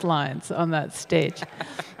chorus lines on that stage.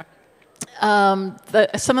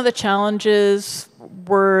 Some of the challenges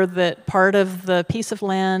were that part of the piece of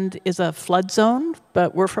land is a flood zone,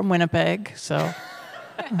 but we're from Winnipeg, so.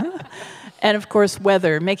 And of course,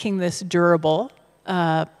 weather, making this durable.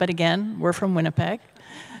 But again, we're from Winnipeg.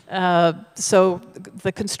 So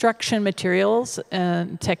the construction materials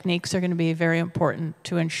and techniques are going to be very important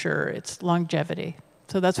to ensure its longevity.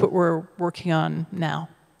 So that's what we're working on now.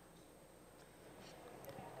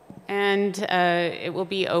 And it will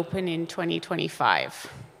be open in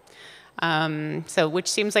 2025. So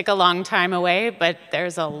which seems like a long time away, but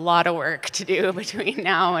there's a lot of work to do between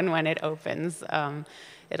now and when it opens.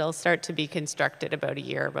 It'll start to be constructed about a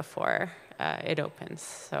year before it opens.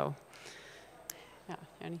 So.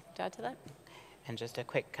 Anything to add to that? And just a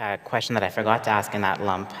quick question that I forgot to ask in that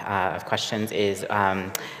lump of questions is,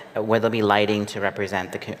 will there be lighting to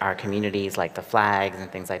represent our communities, like the flags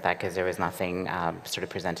and things like that, because there was nothing sort of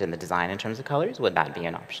presented in the design in terms of colors? Would that be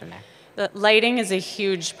an option there? The lighting is a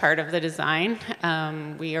huge part of the design.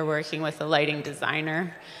 We are working with a lighting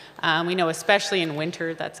designer. We know especially in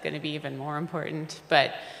winter that's going to be even more important,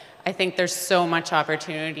 but I think there's so much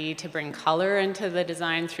opportunity to bring color into the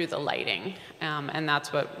design through the lighting, and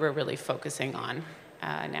that's what we're really focusing on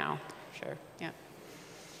now. Sure, yeah.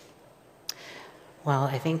 Well,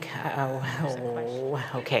 I think,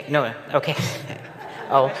 okay, no, okay.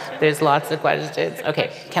 Oh, there's lots of questions.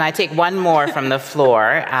 Okay, can I take one more from the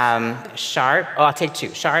floor? Sharp, I'll take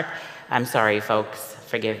two. Sharp, I'm sorry, folks,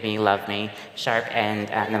 forgive me, love me. Sharp, and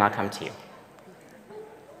then I'll come to you.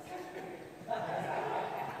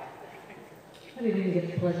 I didn't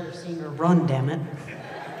get the pleasure of seeing her run, damn it.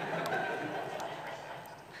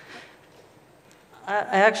 I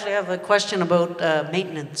actually have a question about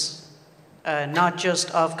maintenance, not just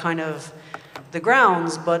of kind of the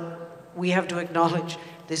grounds, but we have to acknowledge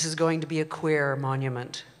this is going to be a queer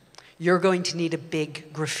monument. You're going to need a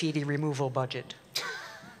big graffiti removal budget.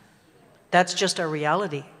 That's just our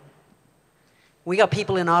reality. We got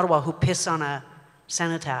people in Ottawa who piss on a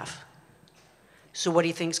cenotaph. So what do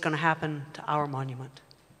you think is going to happen to our monument?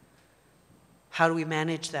 How do we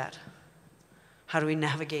manage that? How do we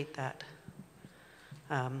navigate that?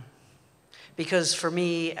 Because for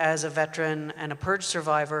me, as a veteran and a Purge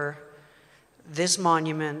survivor, this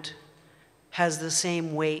monument has the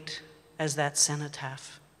same weight as that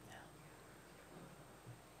cenotaph.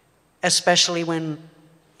 Especially when,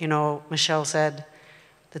 you know, Michelle said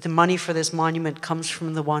that the money for this monument comes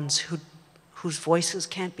from the ones whose voices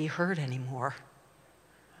can't be heard anymore.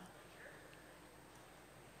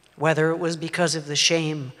 Whether it was because of the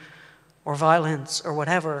shame or violence or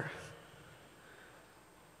whatever.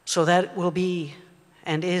 So that will be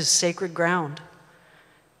and is sacred ground.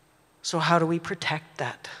 So how do we protect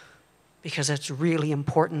that? Because that's really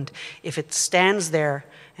important. If it stands there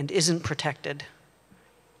and isn't protected,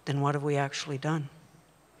 then what have we actually done?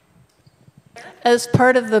 As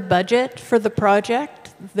part of the budget for the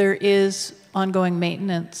project, there is ongoing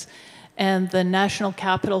maintenance, and the National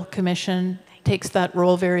Capital Commission takes that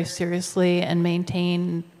role very seriously and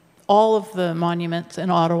maintain all of the monuments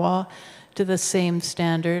in Ottawa to the same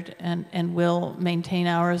standard, and will maintain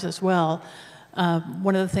ours as well.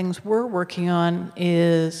 One of the things we're working on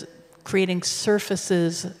is creating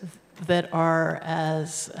surfaces that are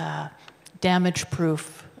as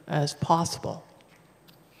damage-proof as possible.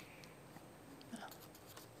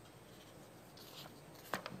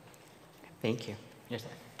 Thank you.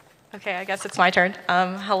 Okay, I guess it's my turn.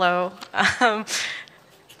 Hello.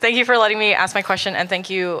 Thank you for letting me ask my question, and thank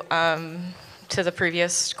you to the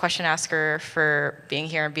previous question asker for being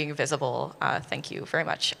here and being visible. Thank you very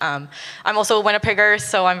much. I'm also a Winnipegger,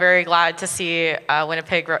 so I'm very glad to see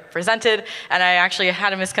Winnipeg represented. And I actually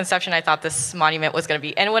had a misconception. I thought this monument was going to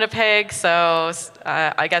be in Winnipeg, so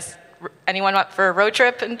I guess anyone up for a road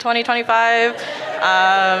trip in 2025?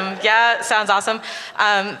 Yeah, sounds awesome.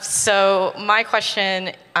 So my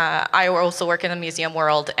question, I also work in the museum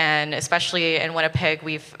world, and especially in Winnipeg,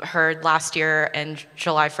 we've heard last year in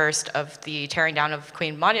July 1st of the tearing down of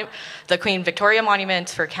the Queen Victoria Monument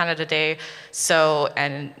for Canada Day. So,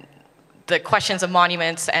 and the questions of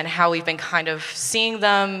monuments and how we've been kind of seeing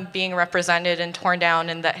them being represented and torn down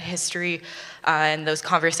in that history and those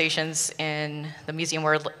conversations in the museum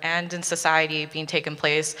world and in society being taken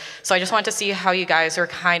place. So I just want to see how you guys are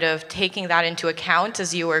kind of taking that into account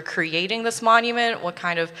as you were creating this monument, what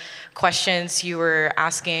kind of questions you were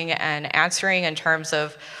asking and answering in terms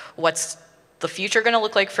of what's the future going to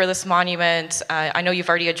look like for this monument. I know you've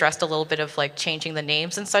already addressed a little bit of like changing the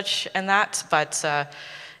names and such and that, but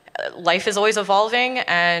life is always evolving,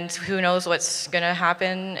 and who knows what's going to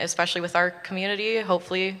happen, especially with our community.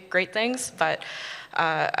 Hopefully great things, but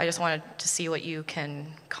I just wanted to see what you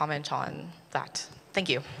can comment on that. Thank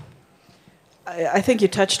you. I think you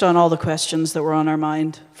touched on all the questions that were on our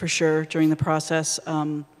mind, for sure, during the process.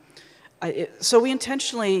 So we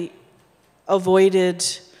intentionally avoided,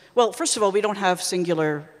 well, first of all, we don't have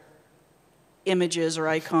singular images or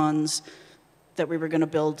icons that we were going to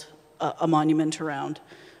build a monument around.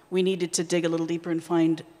 We needed to dig a little deeper and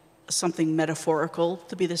find something metaphorical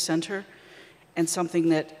to be the center, and something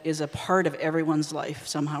that is a part of everyone's life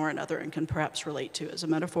somehow or another and can perhaps relate to as a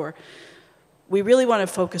metaphor. We really want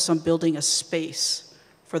to focus on building a space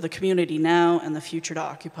for the community now and the future to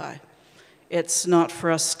occupy. It's not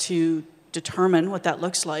for us to determine what that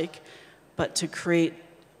looks like, but to create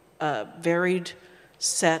a varied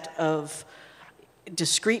set of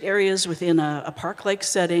discrete areas within a park-like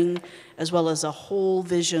setting, as well as a whole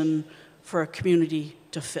vision for a community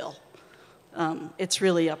to fill. It's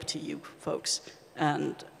really up to you folks,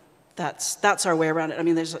 and that's our way around it. I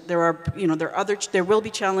mean, there will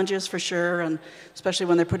be challenges for sure, and especially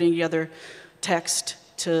when they're putting together text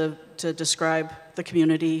to describe the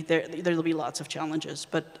community, there'll be lots of challenges.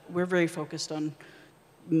 But we're very focused on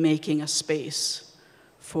making a space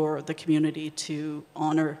for the community to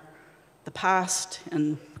honor the past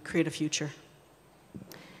and create a future.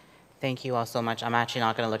 Thank you all so much. I'm actually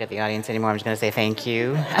not going to look at the audience anymore. I'm just going to say thank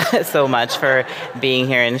you so much for being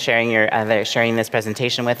here and sharing this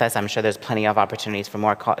presentation with us. I'm sure there's plenty of opportunities for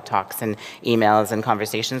more talks and emails and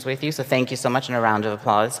conversations with you. So thank you so much, and a round of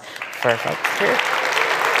applause for folks here.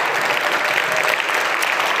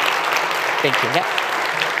 Thank you. Yeah.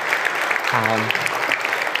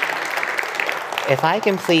 If I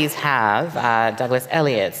can please have Douglas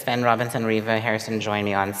Elliott, Sven Robinson, Reva Harrison join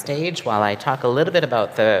me on stage while I talk a little bit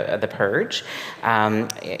about the Purge.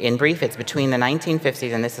 In brief, it's between the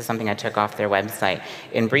 1950s, and this is something I took off their website.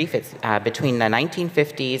 In brief, it's between the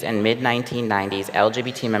 1950s and mid-1990s,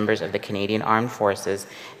 LGBT members of the Canadian Armed Forces,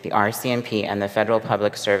 the RCMP, and the Federal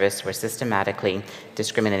Public Service were systematically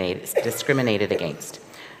discriminated against,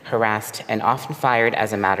 harassed, and often fired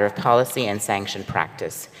as a matter of policy and sanctioned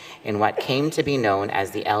practice in what came to be known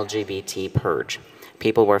as the LGBT Purge.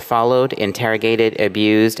 People were followed, interrogated,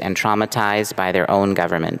 abused, and traumatized by their own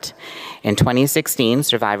government. In 2016,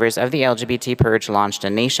 survivors of the LGBT Purge launched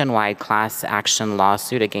a nationwide class action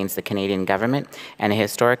lawsuit against the Canadian government, and a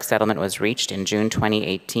historic settlement was reached in June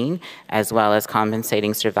 2018, as well as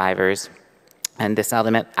compensating survivors. And this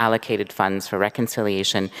settlement allocated funds for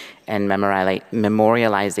reconciliation and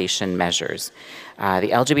memorialization measures. The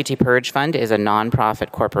LGBT Purge Fund is a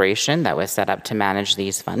nonprofit corporation that was set up to manage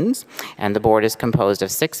these funds, and the board is composed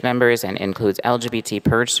of 6 members and includes LGBT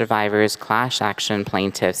Purge survivors, class action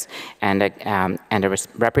plaintiffs, and a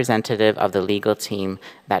representative of the legal team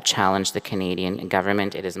that challenged the Canadian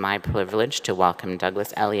government. It is my privilege to welcome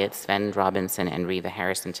Douglas Elliott, Sven Robinson, and Reva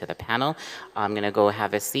Harrison to the panel. I'm going to go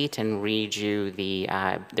have a seat and read you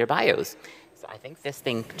their bios. I think this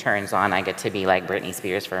thing turns on. I get to be like Britney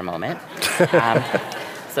Spears for a moment.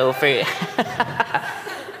 So for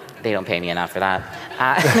they don't pay me enough for that.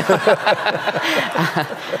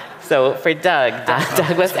 So for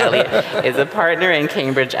Douglas Elliott is a partner in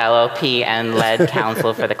Cambridge LLP and led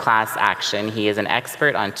counsel for the class action. He is an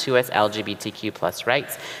expert on 2SLGBTQ+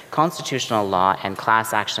 rights, constitutional law, and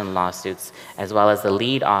class action lawsuits, as well as the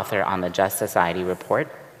lead author on the Just Society report.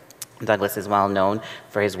 Douglas is well known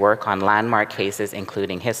for his work on landmark cases,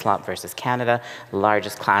 including Hislop versus Canada, the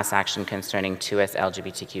largest class action concerning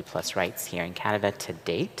 2SLGBTQ+ rights here in Canada to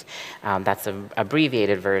date. That's an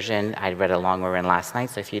abbreviated version. I read a longer one last night,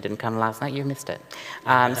 so if you didn't come last night, you missed it.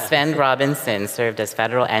 Sven Robinson served as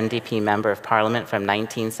federal NDP Member of Parliament from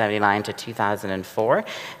 1979 to 2004.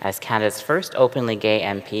 As Canada's first openly gay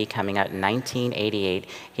MP coming out in 1988,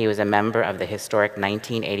 he was a member of the historic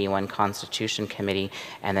 1981 Constitution Committee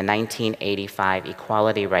and the 1985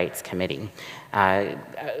 Equality Rights Committee.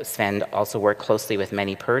 Sven also worked closely with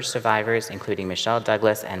many Purge survivors, including Michelle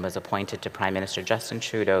Douglas, and was appointed to Prime Minister Justin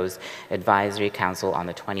Trudeau's Advisory Council on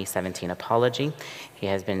the 2017 apology. He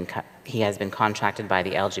has been contracted by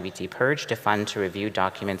the LGBT Purge to fund to review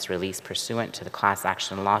documents released pursuant to the class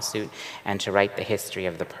action lawsuit and to write the history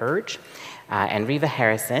of the Purge. And Riva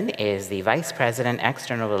Harrison is the Vice President,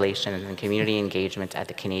 External Relations and Community Engagement at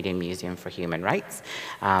the Canadian Museum for Human Rights.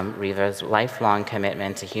 Riva's lifelong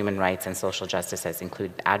commitment to human rights and social justice has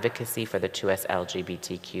included advocacy for the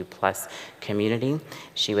 2SLGBTQ+ community.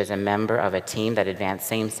 She was a member of a team that advanced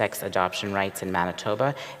same-sex adoption rights in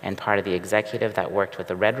Manitoba and part of the executive that worked with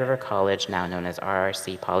the Red River College, now known as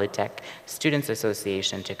RRC Polytech Students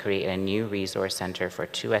Association, to create a new resource center for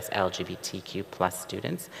 2SLGBTQ+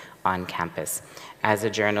 students on campus. As a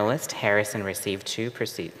journalist, Riva received two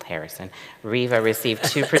prestigious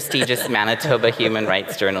Manitoba Human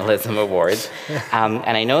Rights Journalism Awards.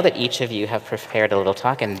 And I know that each of you have prepared a little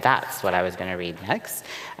talk, and that's what I was going to read next.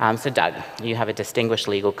 So Doug, you have a distinguished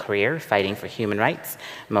legal career fighting for human rights,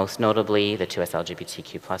 most notably the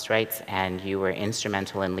 2SLGBTQ+ rights, and you were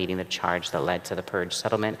instrumental in leading the charge that led to the Purge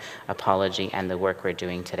settlement, apology, and the work we're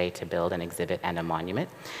doing today to build an exhibit and a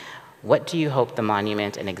monument. What do you hope the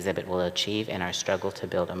monument and exhibit will achieve in our struggle to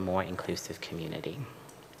build a more inclusive community?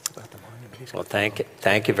 Well,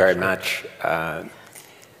 thank you very much.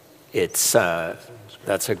 That's a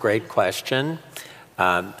great question.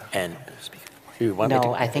 And you want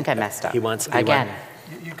No, I think I messed up. You got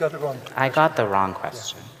the wrong. I got the wrong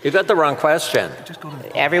question. You got the wrong question.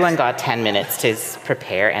 Everyone got 10 minutes to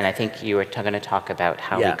prepare, and I think you were going to talk about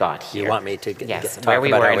how we got here. You want me to talk where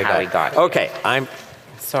we were and how we got here. Okay,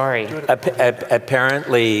 Sorry.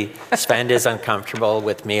 Apparently, Sven is uncomfortable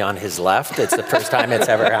with me on his left. It's the first time it's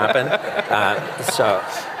ever happened.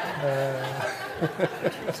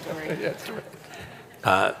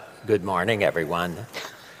 Good morning, everyone.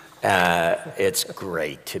 It's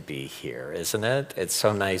great to be here, isn't it? It's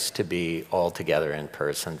so nice to be all together in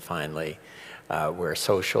person finally. We're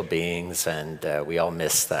social beings, and we all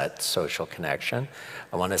miss that social connection.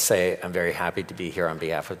 I want to say I'm very happy to be here on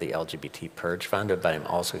behalf of the LGBT Purge Fund, but I'm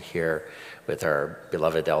also here with our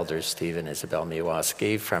beloved elders, Steve and Isabel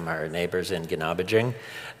Miwaski, from our neighbors in Ginabajing,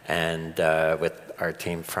 and with our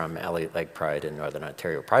team from Elliott Lake Pride and Northern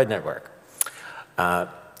Ontario Pride Network. How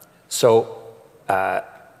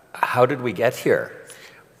did we get here?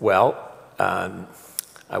 Well,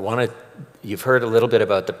 you've heard a little bit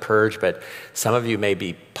about the Purge, but some of you may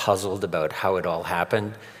be puzzled about how it all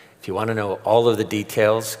happened. If you want to know all of the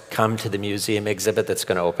details, come to the museum exhibit that's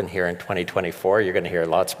going to open here in 2024. You're going to hear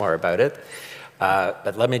lots more about it.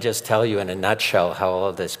 But let me just tell you in a nutshell how all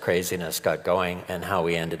of this craziness got going and how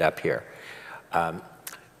we ended up here.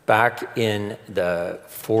 Back in the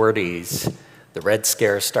 40s, the Red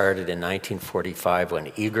Scare started in 1945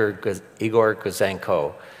 when Igor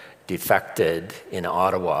Guzenko defected in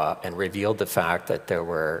Ottawa and revealed the fact that there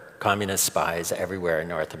were communist spies everywhere in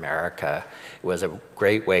North America. It was a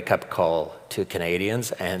great wake-up call to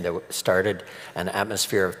Canadians, and it started an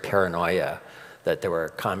atmosphere of paranoia that there were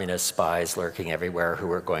communist spies lurking everywhere who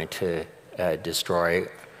were going to destroy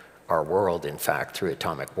our world, in fact, through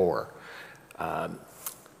atomic war.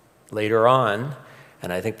 Later on,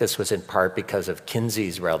 and I think this was in part because of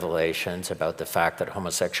Kinsey's revelations about the fact that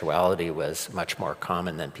homosexuality was much more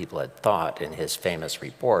common than people had thought in his famous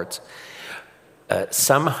reports.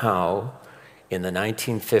 Somehow, in the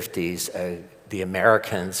 1950s, the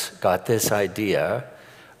Americans got this idea,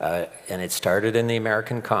 and it started in the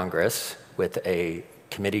American Congress with a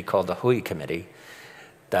committee called the Hui Committee,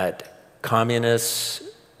 that communists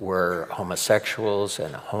were homosexuals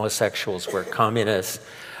and homosexuals were communists,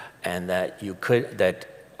 and that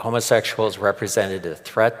homosexuals represented a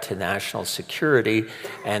threat to national security,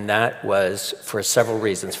 and that was for several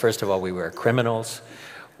reasons. First of all, we were criminals,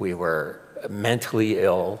 we were mentally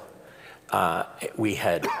ill, we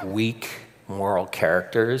had weak moral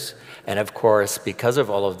characters, and of course, because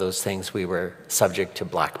of all of those things, we were subject to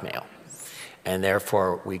blackmail. And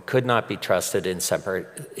therefore, we could not be trusted in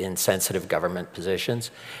sensitive government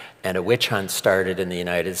positions, and a witch hunt started in the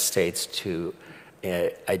United States to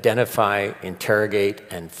identify, interrogate,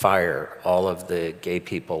 and fire all of the gay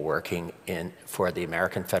people working for the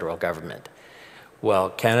American federal government.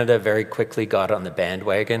 Well, Canada very quickly got on the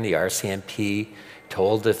bandwagon. The RCMP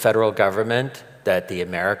told the federal government that the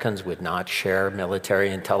Americans would not share military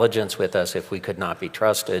intelligence with us if we could not be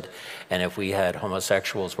trusted, and if we had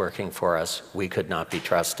homosexuals working for us, we could not be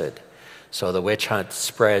trusted. So the witch hunt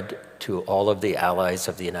spread to all of the allies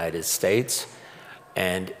of the United States,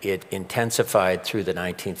 and it intensified through the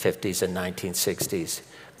 1950s and 1960s.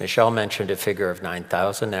 Michelle mentioned a figure of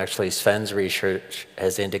 9,000. Actually, Sven's research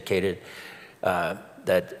has indicated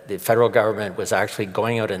that the federal government was actually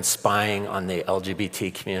going out and spying on the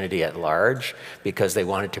LGBT community at large because they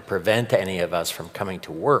wanted to prevent any of us from coming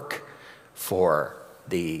to work for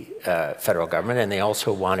the federal government, and they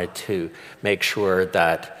also wanted to make sure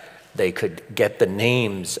that they could get the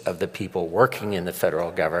names of the people working in the federal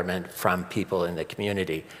government from people in the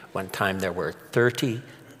community. One time there were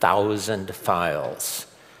 30,000 files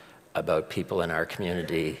about people in our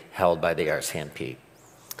community held by the RCMP.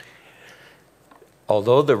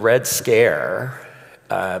 Although the Red Scare,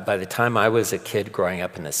 by the time I was a kid growing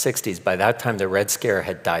up in the 60s, by that time the Red Scare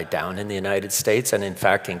had died down in the United States, and in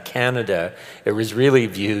fact in Canada, it was really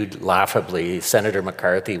viewed laughably. Senator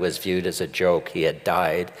McCarthy was viewed as a joke. He had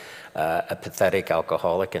died, a pathetic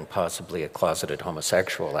alcoholic and possibly a closeted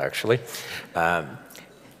homosexual, actually.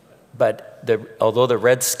 But although the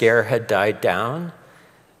Red Scare had died down,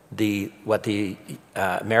 what the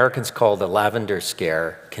Americans call the Lavender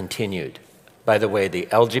Scare continued. By the way, the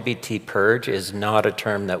LGBT purge is not a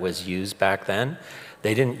term that was used back then.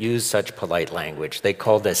 They didn't use such polite language. They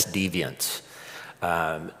called us deviants.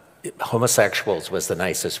 Homosexuals was the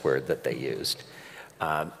nicest word that they used.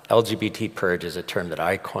 LGBT purge is a term that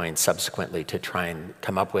I coined subsequently to try and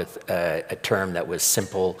come up with a term that was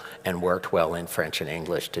simple and worked well in French and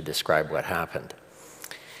English to describe what happened.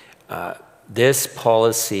 This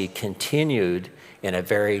policy continued in a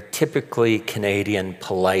very typically Canadian,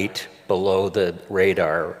 polite, below the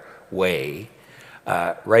radar way,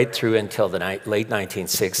 right through until the late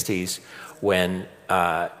 1960s, when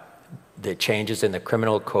the changes in the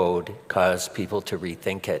criminal code caused people to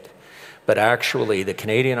rethink it. But actually, the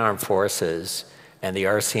Canadian Armed Forces and the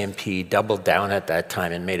RCMP doubled down at that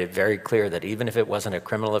time and made it very clear that even if it wasn't a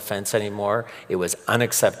criminal offense anymore, it was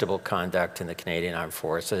unacceptable conduct in the Canadian Armed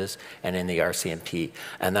Forces and in the RCMP.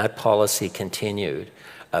 And that policy continued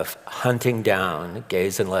of hunting down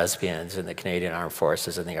gays and lesbians in the Canadian Armed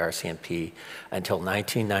Forces and the RCMP until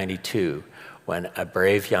 1992, when a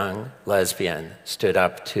brave young lesbian stood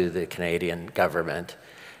up to the Canadian government,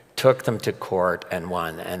 took them to court and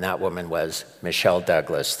won, and that woman was Michelle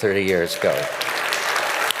Douglas 30 years ago.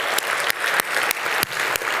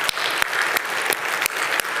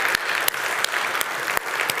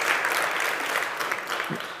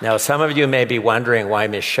 Now, some of you may be wondering why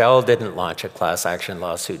Michelle didn't launch a class action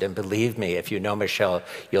lawsuit, and believe me, if you know Michelle,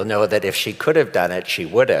 you'll know that if she could have done it, she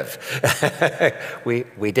would have.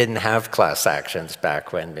 We didn't have class actions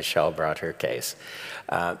back when Michelle brought her case.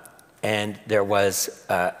 And there was,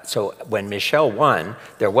 so when Michelle won,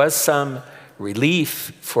 there was some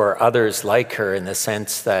relief for others like her in the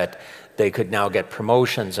sense that they could now get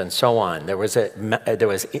promotions and so on. There was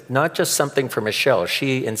not just something for Michelle.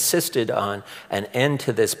 She insisted on an end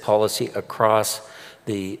to this policy across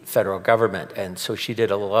the federal government. And so she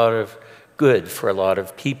did a lot of good for a lot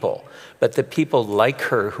of people. But the people like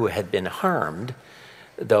her who had been harmed,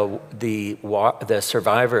 the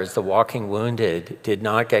survivors, the walking wounded, did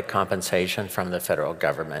not get compensation from the federal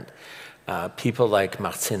government. People like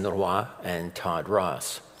Martine Roy and Todd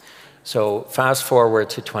Ross. So fast forward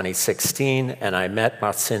to 2016, and I met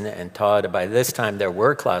Martine and Todd. By this time, there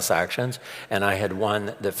were class actions, and I had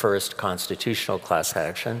won the first constitutional class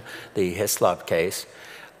action, the Hislop case.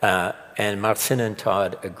 And Martine and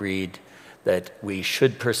Todd agreed that we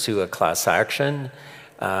should pursue a class action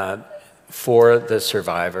for the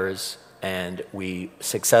survivors, and we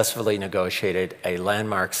successfully negotiated a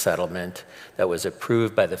landmark settlement that was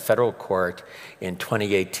approved by the federal court in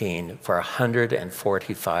 2018 for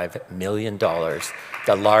 $145 million,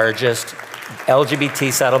 the largest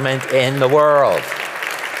LGBT settlement in the world.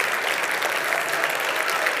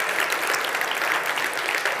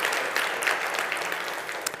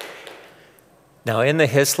 Now, in the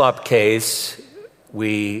Hislop case,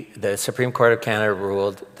 the Supreme Court of Canada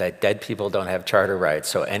ruled that dead people don't have charter rights,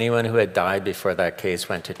 so anyone who had died before that case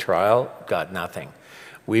went to trial got nothing.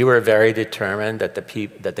 We were very determined that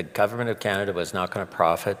the government of Canada was not going to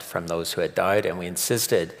profit from those who had died, and we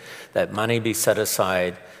insisted that money be set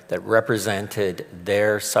aside that represented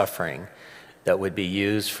their suffering that would be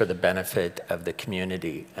used for the benefit of the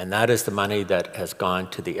community. And that is the money that has gone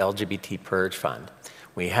to the LGBT Purge Fund.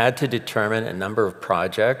 We had to determine a number of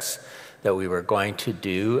projects that we were going to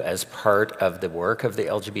do as part of the work of the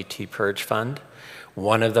LGBT Purge Fund.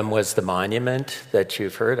 One of them was the monument that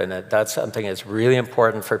you've heard, and that's something that's really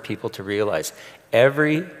important for people to realize.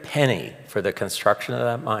 Every penny for the construction of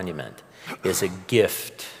that monument is a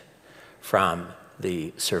gift from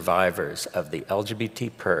the survivors of the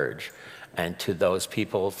LGBT Purge and to those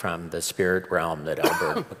people from the spirit realm that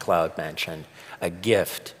Albert McLeod mentioned, a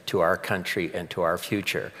gift to our country and to our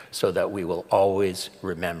future so that we will always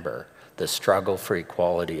remember the struggle for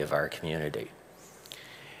equality of our community.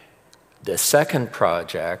 The second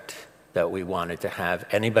project that we wanted to have,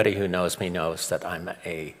 anybody who knows me knows that I'm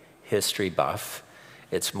a history buff.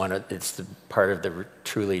 It's the part of the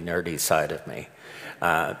truly nerdy side of me.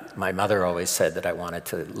 My mother always said that I wanted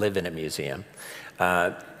to live in a museum.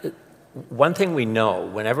 One thing we know,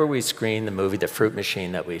 whenever we screen the movie The Fruit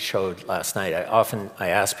Machine that we showed last night, I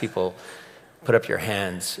ask people, put up your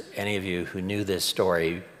hands, any of you who knew this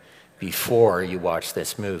story before you watched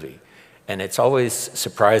this movie. And it's always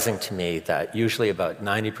surprising to me that usually about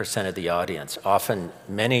 90% of the audience, often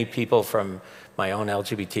many people from my own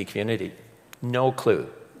LGBT community, no clue,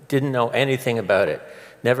 didn't know anything about it,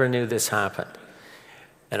 never knew this happened.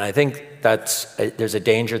 And I think there's a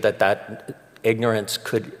danger that ignorance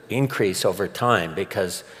could increase over time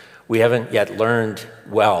because we haven't yet learned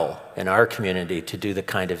well in our community to do the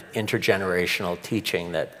kind of intergenerational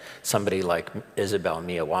teaching that somebody like Isabel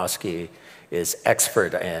Miyawski is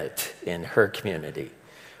expert at in her community.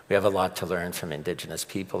 We have a lot to learn from Indigenous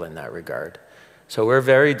people in that regard. So we're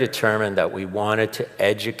very determined that we wanted to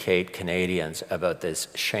educate Canadians about this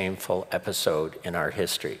shameful episode in our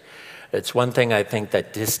history. It's one thing I think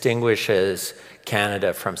that distinguishes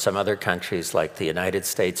Canada from some other countries like the United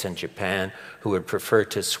States and Japan, who would prefer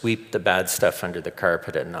to sweep the bad stuff under the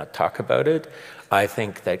carpet and not talk about it. I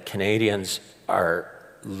think that Canadians are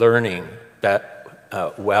learning that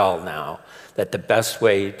well now, that the best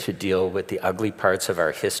way to deal with the ugly parts of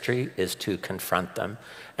our history is to confront them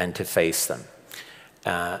and to face them.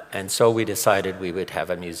 And so we decided we would have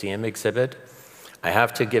a museum exhibit. I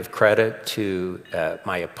have to give credit to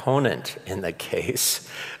my opponent in the case,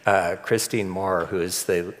 Christine Moore, who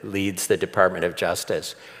leads the Department of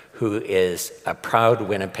Justice, who is a proud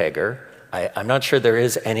Winnipegger. I'm not sure there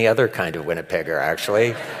is any other kind of Winnipegger,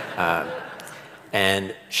 actually.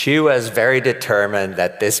 And she was very determined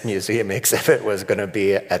that this museum exhibit was going to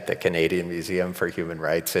be at the Canadian Museum for Human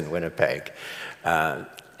Rights in Winnipeg.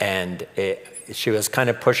 She was kind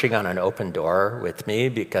of pushing on an open door with me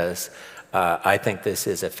because I think this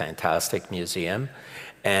is a fantastic museum.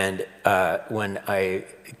 And when I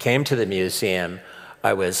came to the museum,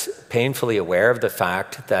 I was painfully aware of the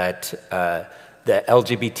fact that the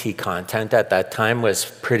LGBT content at that time was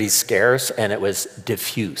pretty scarce and it was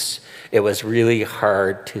diffuse. It was really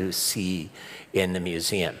hard to see in the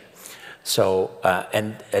museum. So,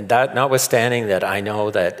 and that notwithstanding that I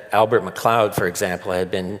know that Albert McLeod, for example,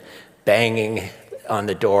 had been banging on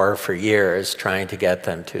the door for years trying to get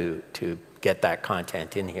them to get that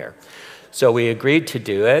content in here. So we agreed to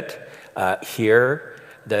do it here.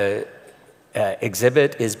 The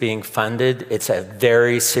exhibit is being funded. It's a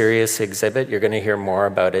very serious exhibit. You're going to hear more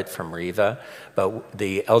about it from Riva. But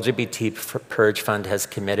the LGBT Purge Fund has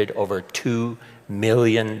committed over $2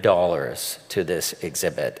 million to this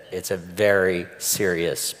exhibit. It's a very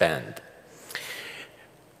serious spend.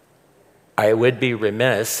 I would be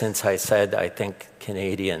remiss, since I said I think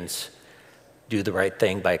Canadians do the right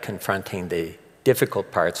thing by confronting the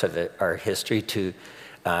difficult parts of our history,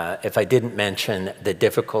 if I didn't mention the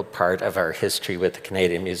difficult part of our history with the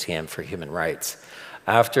Canadian Museum for Human Rights.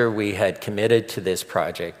 After we had committed to this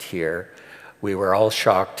project here, we were all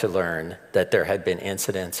shocked to learn that there had been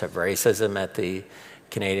incidents of racism at the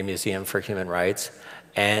Canadian Museum for Human Rights,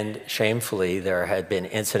 and shamefully, there had been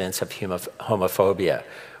incidents of homophobia,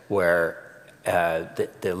 where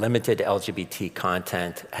the limited LGBT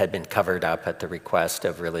content had been covered up at the request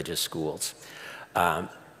of religious schools.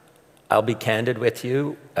 I'll be candid with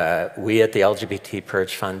you, we at the LGBT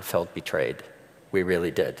Purge Fund felt betrayed. We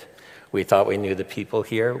really did. We thought we knew the people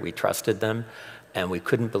here, we trusted them, and we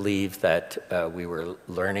couldn't believe that we were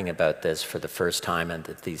learning about this for the first time and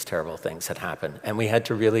that these terrible things had happened. And we had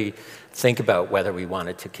to really think about whether we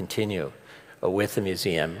wanted to continue with the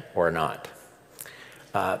museum or not.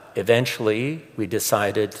 Eventually, we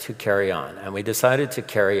decided to carry on, and we decided to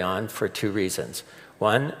carry on for two reasons.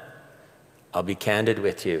 One, I'll be candid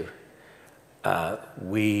with you,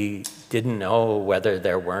 we didn't know whether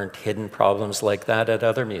there weren't hidden problems like that at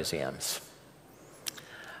other museums.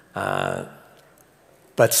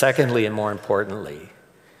 But secondly, and more importantly,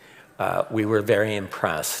 we were very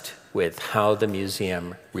impressed with how the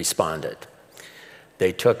museum responded.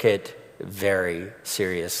 They took it very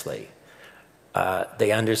seriously.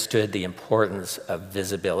 They understood the importance of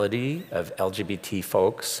visibility of LGBT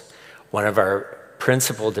folks. One of our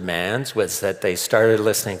principal demands was that they started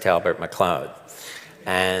listening to Albert McLeod.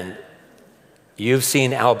 And you've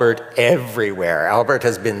seen Albert everywhere. Albert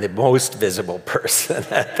has been the most visible person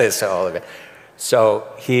at this whole event. So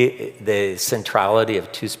the centrality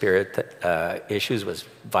of Two-Spirit issues was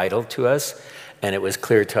vital to us, and it was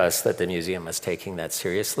clear to us that the museum was taking that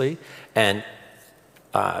seriously. And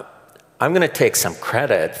I'm going to take some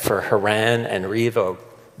credit for Haran and Riva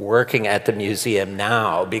working at the museum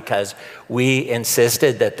now, because we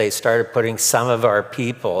insisted that they started putting some of our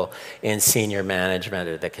people in senior management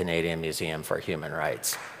at the Canadian Museum for Human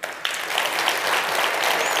Rights.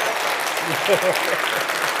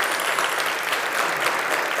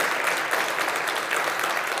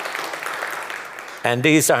 And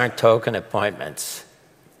these aren't token appointments,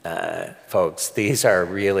 folks. These are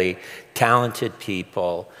really talented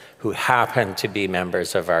people who happen to be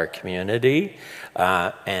members of our community,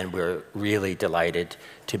 and we're really delighted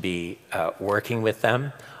to be working with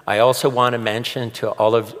them. I also want to mention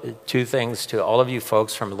two things to all of you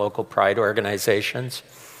folks from local pride organizations.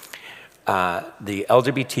 The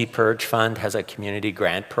LGBT Purge Fund has a community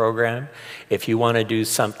grant program. If you want to do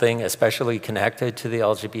something especially connected to the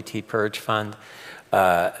LGBT Purge Fund,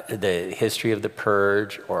 the history of the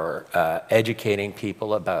Purge, or educating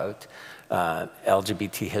people about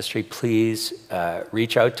LGBT history, please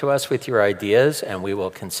reach out to us with your ideas and we will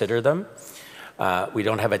consider them. We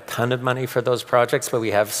don't have a ton of money for those projects, but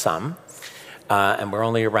we have some, and we're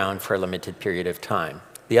only around for a limited period of time.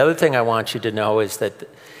 The other thing I want you to know is that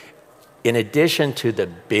in addition to the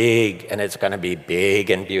big, and it's going to be big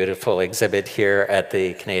and beautiful exhibit here at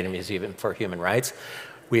the Canadian Museum for Human Rights,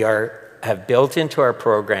 we have built into our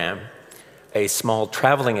program a small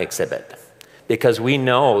traveling exhibit, because we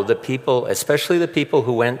know the people, especially the people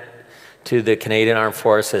who went to the Canadian Armed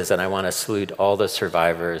Forces, and I want to salute all the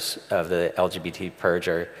survivors of the LGBT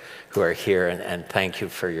Purge who are here, and thank you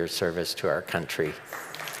for your service to our country.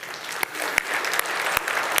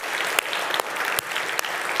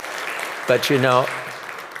 But you know,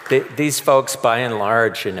 these folks, by and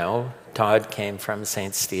large, you know, Todd came from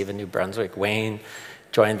St. Stephen, New Brunswick. Wayne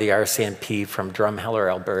joined the RCMP from Drumheller,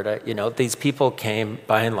 Alberta. You know, these people came,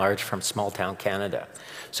 by and large, from small-town Canada.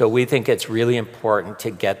 So we think it's really important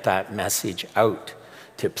to get that message out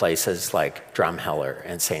to places like Drumheller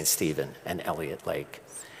and St. Stephen and Elliott Lake,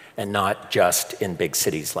 and not just in big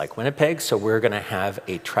cities like Winnipeg. So we're going to have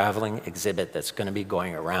a traveling exhibit that's going to be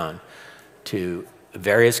going around to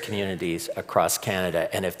various communities across Canada.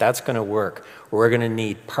 And if that's going to work, we're going to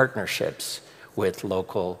need partnerships with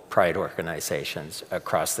local pride organizations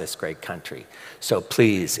across this great country. So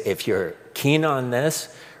please, if you're keen on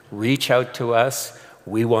this, reach out to us.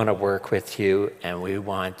 We want to work with you, and we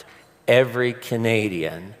want every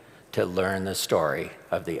Canadian to learn the story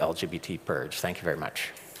of the LGBT Purge. Thank you very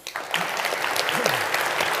much.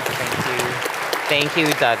 Thank you,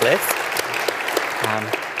 Douglas.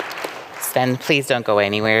 Sven, please don't go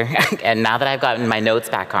anywhere. And now that I've gotten my notes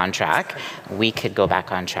back on track, we could go back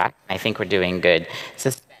on track. I think we're doing good.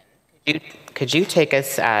 So Sven, could you take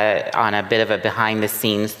us on a bit of a behind the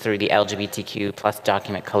scenes through the LGBTQ plus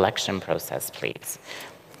document collection process, please?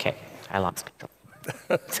 Okay, I lost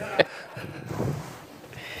control.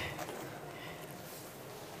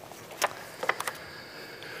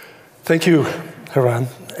 Thank you, Haran.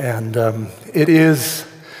 And it is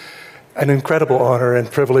an incredible honor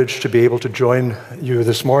and privilege to be able to join you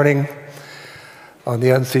this morning on the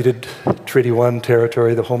unceded Treaty 1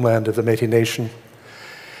 territory, the homeland of the Métis Nation.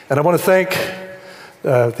 And I want to thank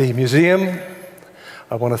the museum.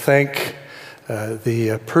 I want to thank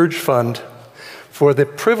the Purge Fund for the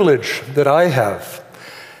privilege that I have,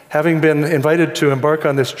 having been invited to embark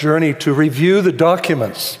on this journey to review the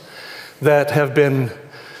documents that have been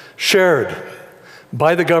shared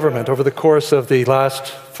by the government over the course of the last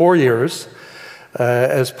 4 years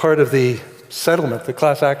as part of the settlement, the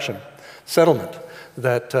class action settlement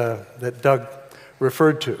that Doug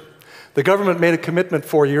referred to. The government made a commitment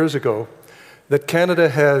 4 years ago that Canada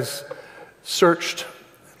has searched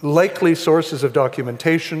likely sources of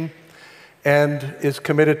documentation and is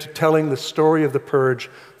committed to telling the story of the Purge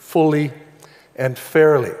fully and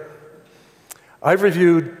fairly. I've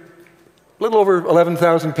reviewed a little over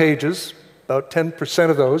 11,000 pages. About 10%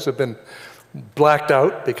 of those have been blacked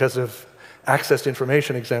out because of access to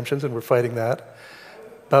information exemptions, and we're fighting that.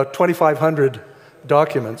 About 2,500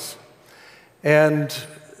 documents. And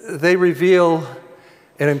they reveal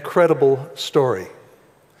an incredible story.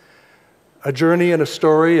 A journey and a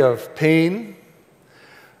story of pain,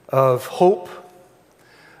 of hope,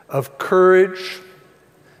 of courage,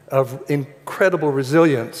 of incredible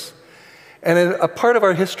resilience, and a part of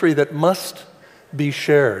our history that must be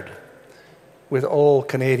shared with all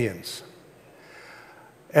Canadians.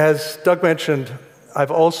 As Doug mentioned,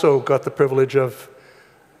 I've also got the privilege of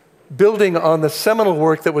building on the seminal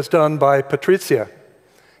work that was done by Patricia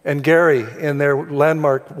and Gary in their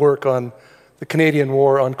landmark work on the Canadian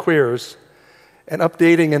War on Queers, and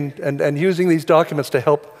updating and using these documents to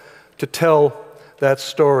help to tell that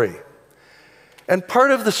story. And part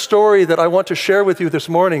of the story that I want to share with you this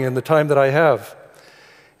morning in the time that I have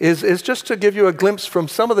is just to give you a glimpse from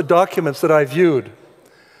some of the documents that I viewed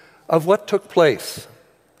of what took place.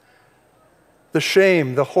 The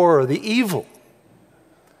shame, the horror, the evil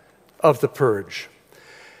of the Purge.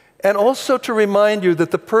 And also to remind you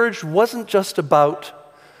that the Purge wasn't just about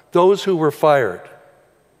those who were fired.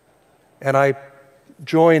 And I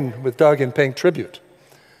join with Doug in paying tribute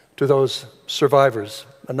to those survivors,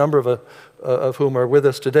 a number of whom are with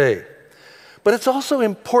us today. But it's also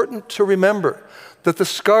important to remember that the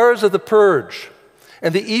scars of the Purge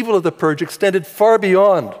and the evil of the Purge extended far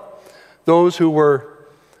beyond those who were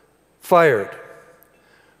fired.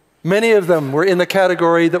 Many of them were in the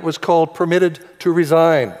category that was called permitted to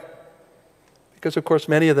resign, because of course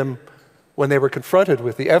many of them, when they were confronted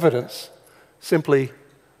with the evidence, simply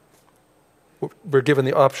were given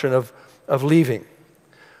the option of leaving.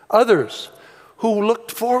 Others who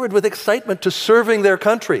looked forward with excitement to serving their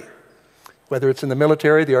country, whether it's in the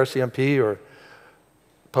military, the RCMP, or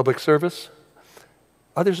public service,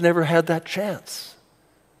 others never had that chance.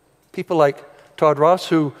 People like Todd Ross,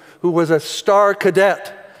 who was a star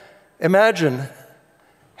cadet. Imagine,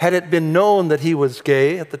 had it been known that he was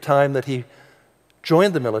gay at the time that he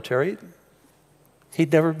joined the military,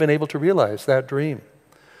 he'd never been able to realize that dream.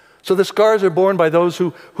 So the scars are borne by those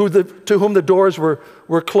to whom the doors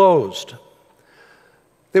were closed.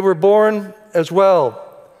 They were borne as well,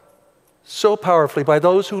 so powerfully, by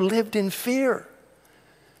those who lived in fear.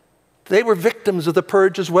 They were victims of the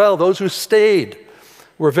Purge as well. Those who stayed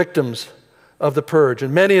were victims of the Purge.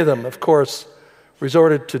 And many of them, of course,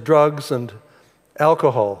 resorted to drugs and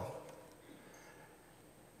alcohol.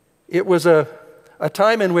 It was a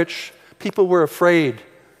time in which people were afraid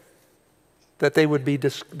that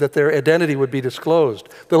their identity would be disclosed.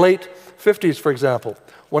 The late 50s, for example,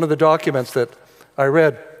 one of the documents that I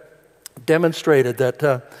read demonstrated that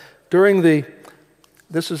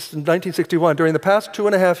this is in 1961, during the past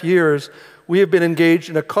 2.5 years, we have been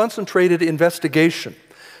engaged in a concentrated investigation,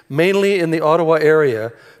 mainly in the Ottawa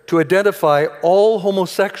area, to identify all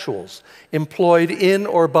homosexuals employed in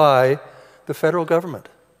or by the federal government.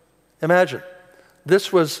 Imagine,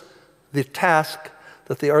 this was the task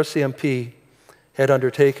that the RCMP had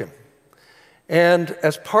undertaken. And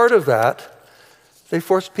as part of that, they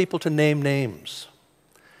forced people to name names.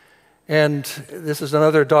 And this is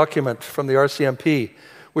another document from the RCMP,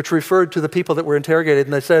 which referred to the people that were interrogated,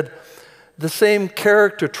 and they said, the same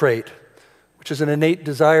character trait, which is an innate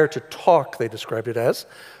desire to talk, they described it as.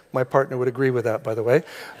 My partner would agree with that, by the way.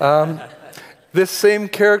 This same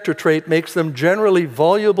character trait makes them generally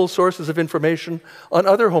valuable sources of information on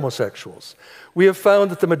other homosexuals. We have found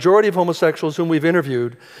that the majority of homosexuals whom we've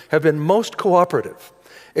interviewed have been most cooperative,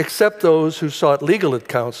 except those who sought legal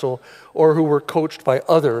counsel or who were coached by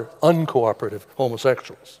other uncooperative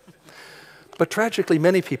homosexuals. But tragically,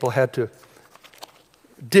 many people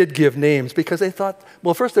did give names because they thought,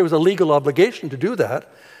 well, first there was a legal obligation to do that,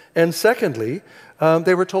 and secondly,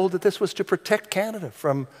 they were told that this was to protect Canada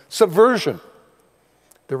from subversion.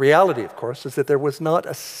 The reality, of course, is that there was not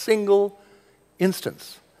a single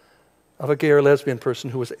instance of a gay or lesbian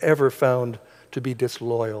person who was ever found to be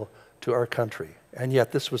disloyal to our country. And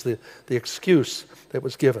yet this was the excuse that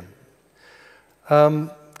was given.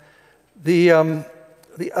 The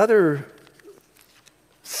other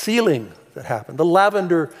sealing that happened, the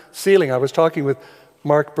lavender sealing, I was talking with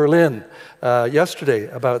Mark Berlin yesterday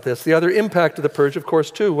about this. The other impact of the Purge, of course,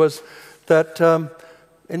 too, was that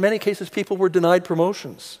in many cases people were denied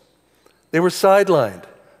promotions. They were sidelined,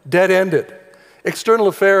 dead-ended. External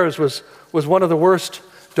Affairs was one of the worst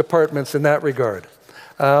departments in that regard.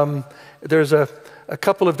 There's a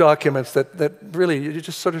couple of documents that really, you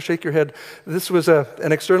just sort of shake your head. This was an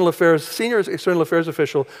senior external affairs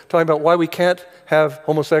official talking about why we can't have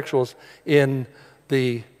homosexuals in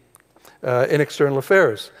external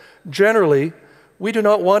affairs. Generally, we do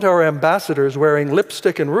not want our ambassadors wearing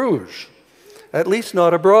lipstick and rouge, at least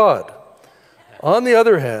not abroad. On the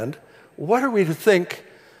other hand, what are we to think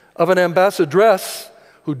of an ambassadress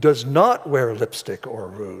who does not wear lipstick or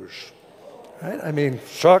rouge. Right? I mean,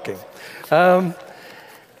 shocking. And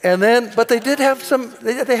then, but they did have some,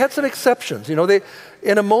 they had some exceptions. You know,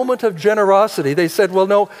 in a moment of generosity, they said, well,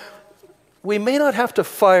 no, we may not have to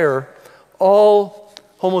fire all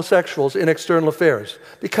homosexuals in external affairs,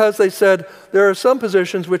 because they said there are some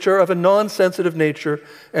positions which are of a non-sensitive nature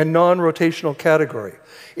and non-rotational category.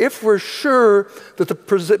 If we're sure that the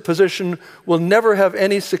position will never have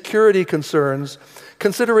any security concerns,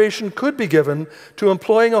 consideration could be given to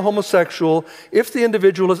employing a homosexual if the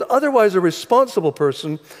individual is otherwise a responsible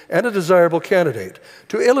person and a desirable candidate.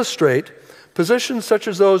 To illustrate, positions such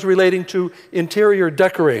as those relating to interior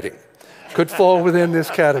decorating could fall within this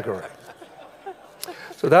category.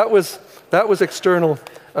 So that was external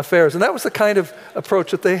affairs, and that was the kind of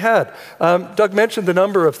approach that they had. Doug mentioned the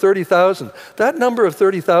number of 30,000. That number of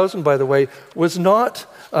 30,000, by the way, was not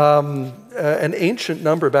an ancient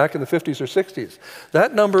number back in the 50s or 60s.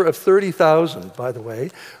 That number of 30,000, by the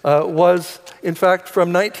way, was in fact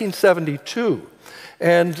from 1972.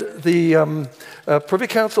 And the Privy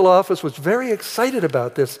Council office was very excited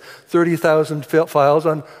about this 30,000 files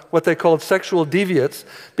on what they called sexual deviates,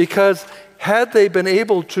 because had they been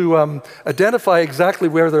able to identify exactly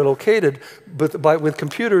where they're located with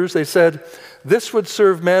computers, they said this would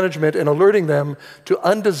serve management in alerting them to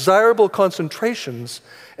undesirable concentrations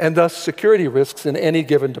and thus security risks in any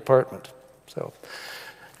given department. So,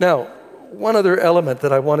 now, one other element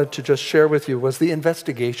that I wanted to just share with you was the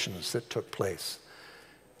investigations that took place.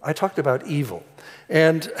 I talked about evil,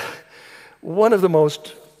 and one of the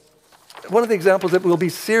examples that will be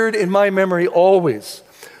seared in my memory always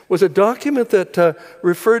was a document that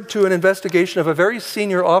referred to an investigation of a very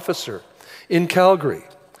senior officer in Calgary.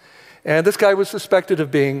 And this guy was suspected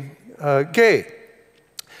of being gay.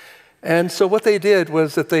 And so what they did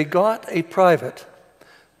was that they got a private,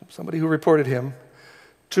 somebody who reported him,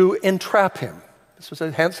 to entrap him. This was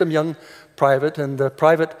a handsome young private, and the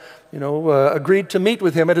private, agreed to meet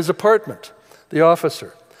with him at his apartment, the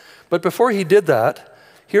officer. But before he did that,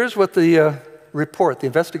 here's what the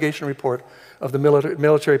investigation report of the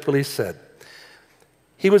military police said.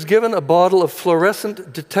 He was given a bottle of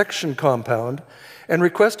fluorescent detection compound and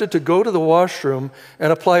requested to go to the washroom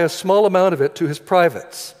and apply a small amount of it to his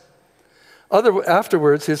privates.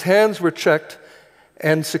 Afterwards, his hands were checked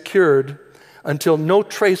and secured until no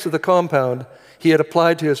trace of the compound he had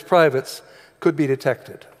applied to his privates could be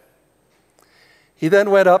detected. He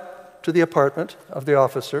then went up to the apartment of the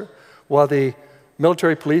officer while the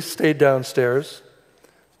military police stayed downstairs,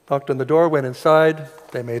 knocked on the door, went inside,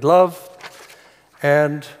 they made love,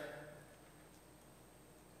 and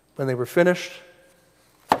when they were finished,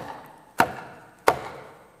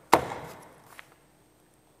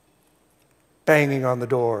 banging on the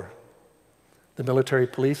door, the military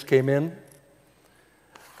police came in.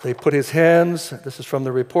 They put his hands, this is from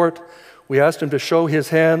the report, we asked him to show his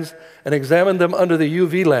hands and examined them under the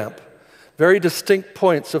UV lamp. Very distinct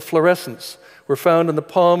points of fluorescence were found in the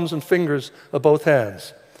palms and fingers of both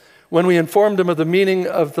hands. When we informed him of the meaning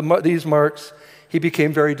of these marks, he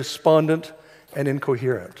became very despondent and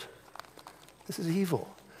incoherent. This is evil.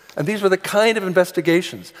 And these were the kind of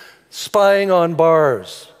investigations, spying on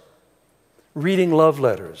bars, reading love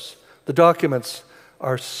letters. The documents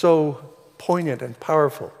are so poignant and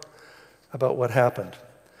powerful about what happened.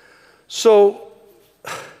 So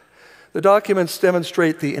the documents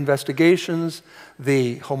demonstrate the investigations,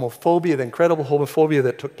 the homophobia, the incredible homophobia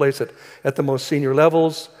that took place at the most senior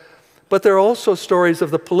levels, but there are also stories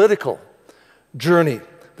of the political journey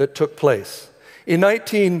that took place. In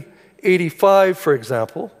 1985, for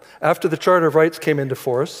example, after the Charter of Rights came into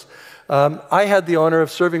force, I had the honor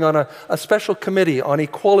of serving on a special committee on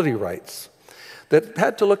equality rights that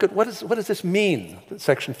had to look at what does this mean,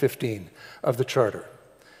 Section 15 of the Charter.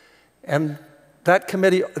 And that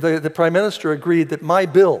committee, the Prime Minister agreed that my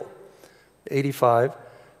bill, 85,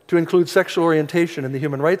 to include sexual orientation in the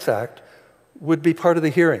Human Rights Act would be part of the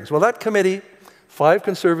hearings. Well, that committee, 5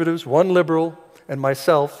 Conservatives, 1 Liberal, and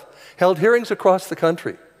myself, held hearings across the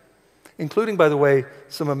country, including, by the way,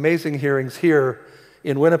 some amazing hearings here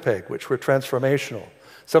in Winnipeg, which were transformational.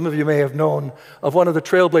 Some of you may have known of one of the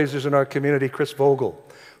trailblazers in our community, Chris Vogel,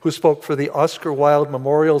 who spoke for the Oscar Wilde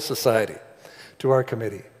Memorial Society to our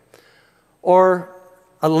committee. Or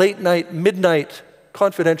a late-night, midnight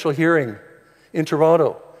confidential hearing in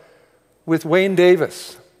Toronto with Wayne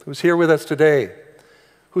Davis, who's here with us today,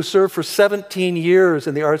 who served for 17 years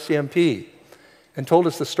in the RCMP and told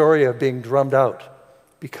us the story of being drummed out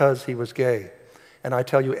because he was gay. And I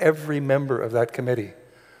tell you, every member of that committee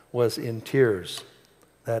was in tears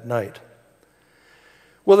that night.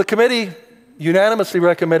 Well, the committee unanimously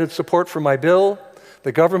recommended support for my bill.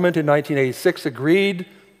 The government in 1986 agreed,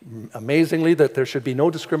 amazingly, that there should be no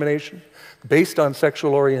discrimination based on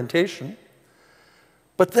sexual orientation.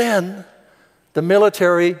 But then the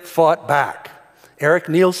military fought back. Eric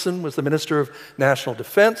Nielsen was the Minister of National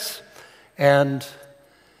Defense, and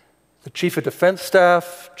the Chief of Defense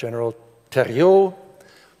Staff, General Thériault,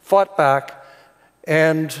 fought back,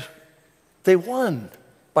 and they won.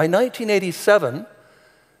 By 1987,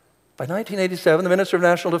 the Minister of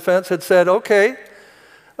National Defense had said, okay,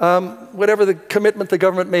 whatever the commitment the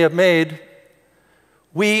government may have made,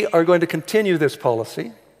 we are going to continue this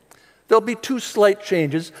policy. There'll be two slight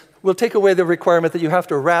changes. We'll take away the requirement that you have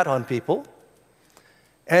to rat on people,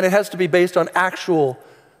 and it has to be based on actual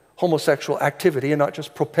homosexual activity and not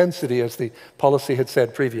just propensity, as the policy had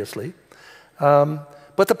said previously.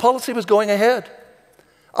 But the policy was going ahead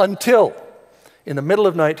until, in the middle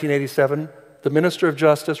of 1987, the Minister of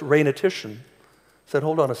Justice, réunissant, said,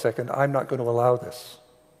 hold on a second, I'm not going to allow this.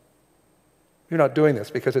 You're not doing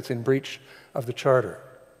this because it's in breach of the Charter.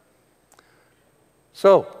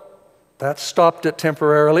 So that stopped it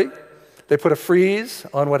temporarily. They put a freeze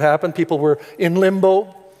on what happened. People were in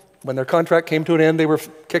limbo. When their contract came to an end, they were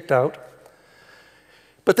kicked out.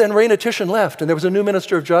 But then réunissant left, and there was a new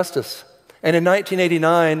Minister of Justice. And in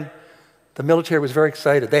 1989, the military was very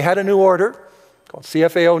excited. They had a new order called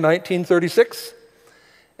CFAO 1936,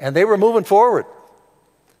 and they were moving forward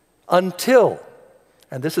until,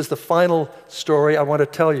 and this is the final story I want to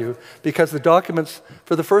tell you, because the documents,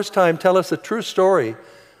 for the first time, tell us the true story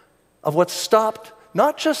of what stopped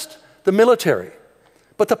not just the military,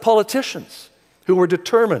 but the politicians who were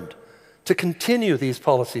determined to continue these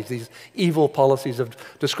policies, these evil policies of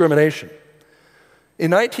discrimination.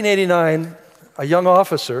 In 1989, a young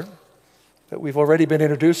officer that we've already been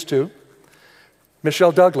introduced to,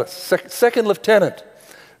 Michelle Douglas, Second Lieutenant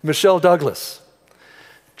Michelle Douglas,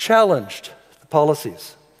 challenged the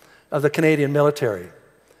policies of the Canadian military.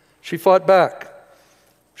 She fought back.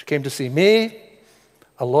 She came to see me,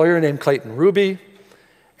 a lawyer named Clayton Ruby,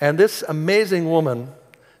 and this amazing woman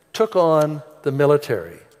took on the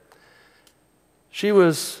military. She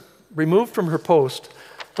was removed from her post,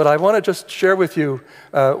 but I want to just share with you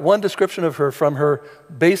one description of her from her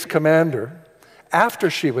base commander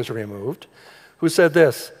after she was removed, who said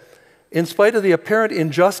this: in spite of the apparent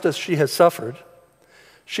injustice she has suffered,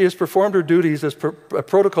 she has performed her duties as a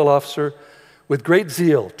protocol officer with great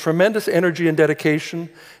zeal, tremendous energy and dedication,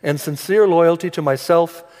 and sincere loyalty to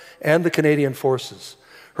myself and the Canadian Forces.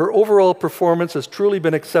 Her overall performance has truly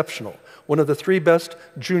been exceptional, one of the 3 best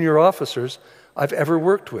junior officers I've ever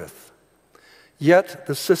worked with. Yet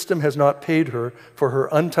the system has not paid her for her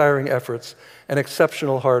untiring efforts and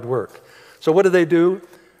exceptional hard work. So what did they do?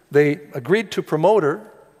 They agreed to promote her,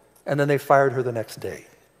 and then they fired her the next day.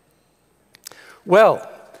 Well,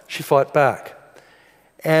 she fought back.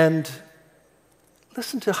 And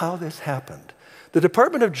listen to how this happened. The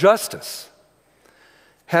Department of Justice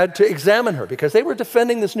had to examine her because they were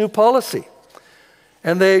defending this new policy.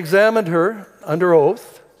 And they examined her under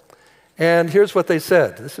oath. And here's what they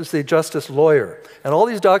said. This is the justice lawyer. And all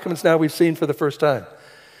these documents now we've seen for the first time.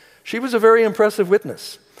 She was a very impressive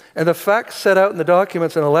witness. And the facts set out in the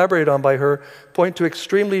documents and elaborated on by her point to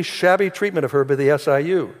extremely shabby treatment of her by the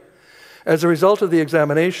SIU. As a result of the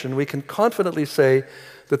examination, we can confidently say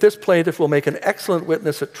that this plaintiff will make an excellent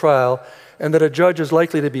witness at trial and that a judge is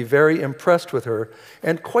likely to be very impressed with her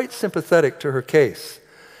and quite sympathetic to her case.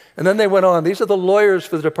 And then they went on. These are the lawyers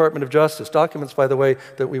for the Department of Justice, documents, by the way,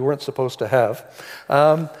 that we weren't supposed to have,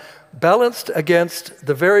 balanced against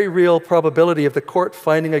the very real probability of the court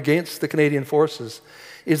finding against the Canadian Forces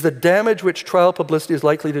is the damage which trial publicity is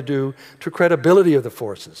likely to do to credibility of the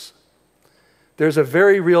forces. There's a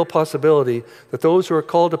very real possibility that those who are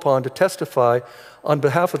called upon to testify on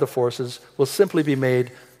behalf of the forces will simply be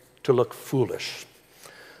made to look foolish.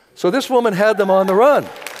 So this woman had them on the run,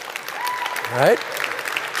 right?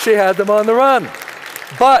 She had them on the run.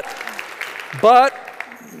 But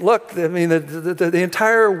look, I mean, the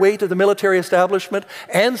entire weight of the military establishment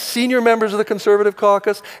and senior members of the Conservative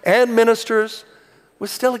caucus and ministers was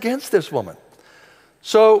still against this woman.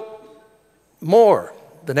 So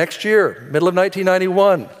the next year, middle of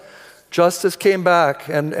 1991, Justice came back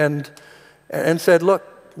and said, look,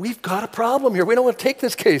 we've got a problem here. We don't want to take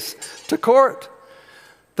this case to court.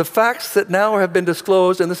 The facts that now have been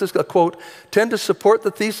disclosed, and this is a quote, tend to support the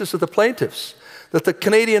thesis of the plaintiffs that the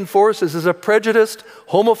Canadian Forces is a prejudiced,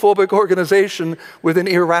 homophobic organization with an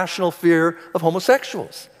irrational fear of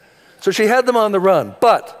homosexuals. So she had them on the run.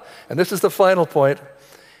 But, and this is the final point,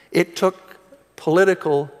 it took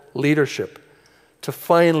political leadership to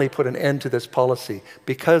finally put an end to this policy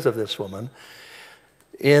because of this woman.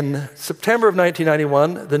 In September of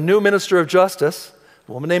 1991, the new Minister of Justice,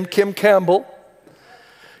 a woman named Kim Campbell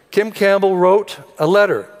wrote a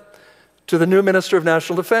letter to the new Minister of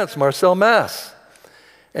National Defense, Marcel Mass.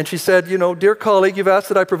 And she said, you know, dear colleague, you've asked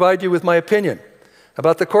that I provide you with my opinion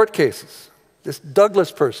about the court cases. This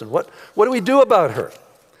Douglas person, what do we do about her?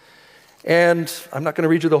 And I'm not going to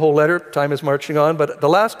read you the whole letter, time is marching on, but the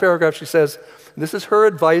last paragraph she says, and this is her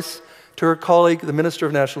advice to her colleague, the Minister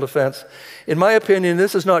of National Defense, in my opinion,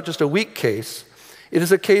 this is not just a weak case, it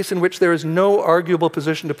is a case in which there is no arguable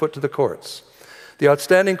position to put to the courts. The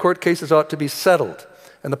outstanding court cases ought to be settled,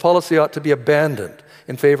 and the policy ought to be abandoned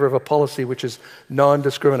in favor of a policy which is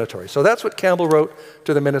non-discriminatory. So that's what Campbell wrote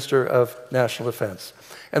to the Minister of National Defense.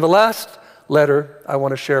 And the last letter I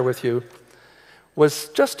want to share with you was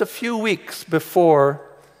just a few weeks before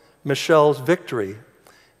Michelle's victory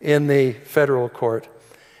in the federal court.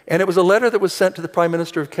 And it was a letter that was sent to the Prime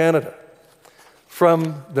Minister of Canada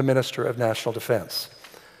from the Minister of National Defense.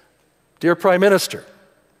 Dear Prime Minister,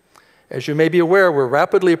 as you may be aware, we're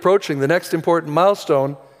rapidly approaching the next important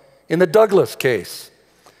milestone in the Douglas case,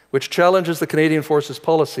 which challenges the Canadian Forces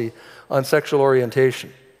policy on sexual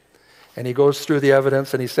orientation. And he goes through the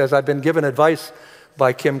evidence and he says, I've been given advice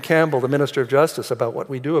by Kim Campbell, the Minister of Justice, about what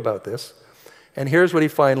we do about this. And here's what he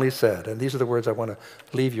finally said, and these are the words I want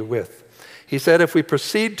to leave you with. He said, if we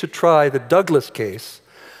proceed to try the Douglas case,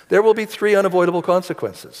 there will be 3 unavoidable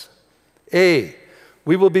consequences. A,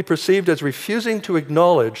 we will be perceived as refusing to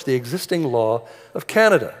acknowledge the existing law of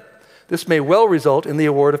Canada. This may well result in the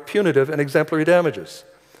award of punitive and exemplary damages.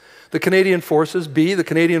 The Canadian Forces, B, the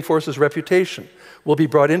Canadian Forces' reputation will be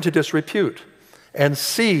brought into disrepute. And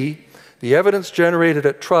C, the evidence generated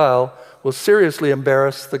at trial will seriously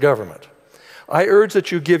embarrass the government. I urge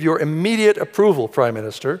that you give your immediate approval, Prime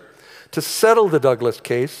Minister, to settle the Douglas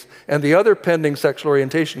case and the other pending sexual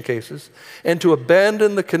orientation cases, and to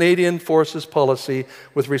abandon the Canadian Forces policy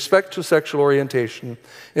with respect to sexual orientation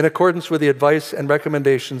in accordance with the advice and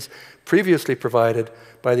recommendations previously provided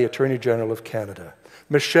by the Attorney General of Canada.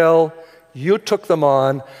 Michelle, you took them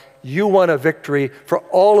on. You won a victory for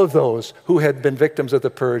all of those who had been victims of the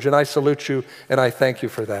purge, and I salute you and I thank you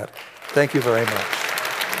for that. Thank you very much.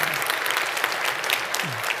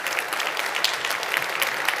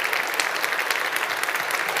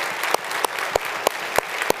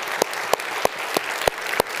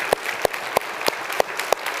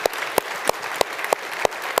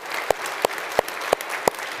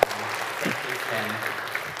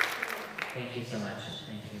 Thank you so much.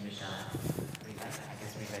 Thank you, Michelle. Reba, I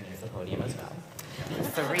guess Reba needs the podium as well.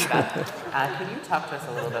 So Reba, could you talk to us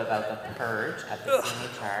a little bit about the Purge at the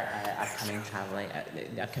CHR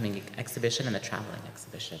upcoming exhibition and the traveling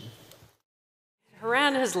exhibition?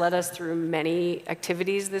 Haran has led us through many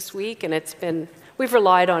activities this week, and we've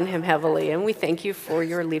relied on him heavily, and we thank you for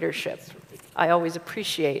your leadership. I always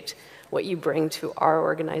appreciate what you bring to our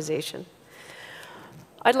organization.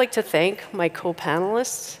 I'd like to thank my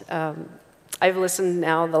co-panelists. I've listened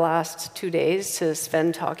now the last 2 days to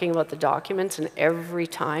Sven talking about the documents, and every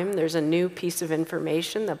time there's a new piece of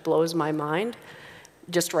information that blows my mind.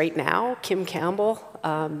 Just right now, Kim Campbell,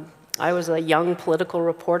 I was a young political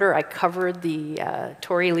reporter. I covered the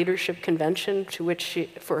Tory Leadership Convention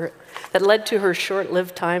that led to her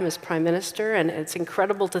short-lived time as Prime Minister, and it's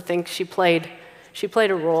incredible to think she played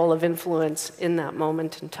a role of influence in that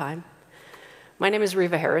moment in time. My name is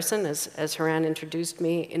Reva Harrison, as Haran introduced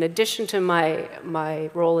me. In addition to my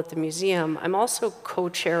role at the museum, I'm also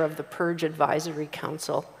co-chair of the Purge Advisory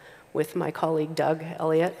Council with my colleague Doug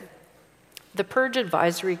Elliott. The Purge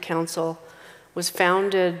Advisory Council was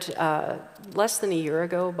founded less than a year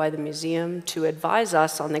ago by the museum to advise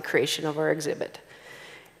us on the creation of our exhibit.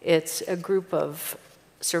 It's a group of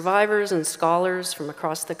survivors and scholars from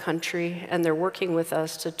across the country, and they're working with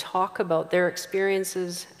us to talk about their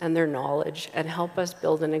experiences and their knowledge and help us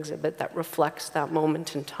build an exhibit that reflects that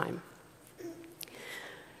moment in time.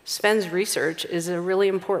 Sven's research is a really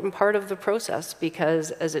important part of the process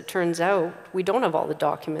because, as it turns out, we don't have all the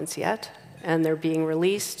documents yet, and they're being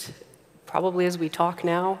released probably as we talk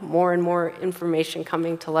now, more and more information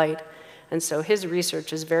coming to light. And so his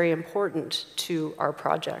research is very important to our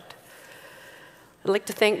project. I'd like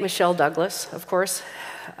to thank Michelle Douglas, of course,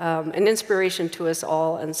 an inspiration to us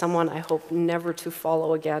all and someone I hope never to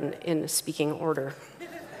follow again in speaking order.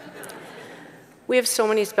 We have so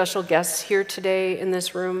many special guests here today in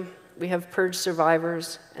this room. We have Purge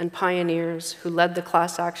survivors and pioneers who led the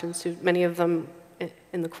class action suit, many of them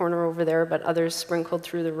in the corner over there, but others sprinkled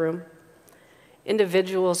through the room.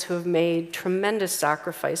 Individuals who have made tremendous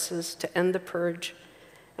sacrifices to end the purge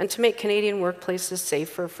and to make Canadian workplaces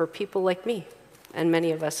safer for people like me and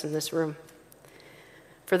many of us in this room.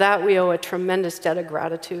 For that, we owe a tremendous debt of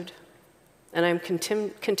gratitude, and I'm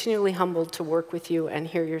continually humbled to work with you and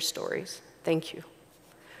hear your stories. Thank you.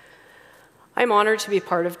 I'm honored to be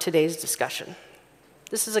part of today's discussion.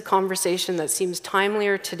 This is a conversation that seems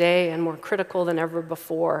timelier today and more critical than ever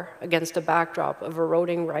before against a backdrop of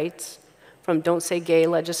eroding rights, from Don't Say Gay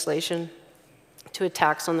legislation to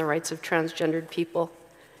attacks on the rights of transgendered people.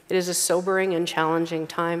 It is a sobering and challenging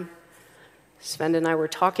time. Sven and I were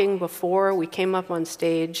talking before we came up on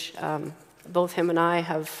stage. Both him and I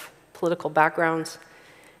have political backgrounds,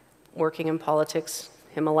 working in politics.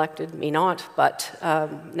 Him elected, me not, but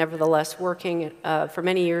nevertheless working for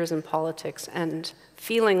many years in politics and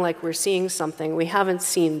feeling like we're seeing something we haven't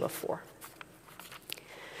seen before.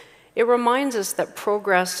 It reminds us that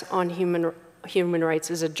progress on human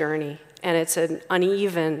rights is a journey, and it's an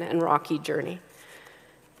uneven and rocky journey.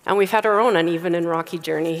 And we've had our own uneven and rocky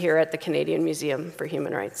journey here at the Canadian Museum for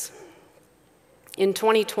Human Rights. In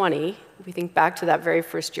 2020, we think back to that very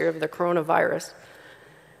first year of the coronavirus,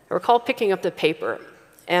 I recall picking up the paper,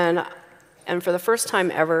 and for the first time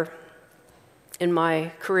ever in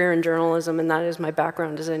my career in journalism, and that is my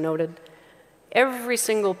background, as I noted, every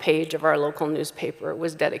single page of our local newspaper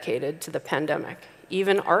was dedicated to the pandemic,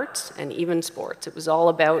 even arts and even sports. It was all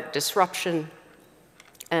about disruption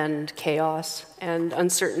and chaos and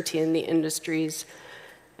uncertainty in the industries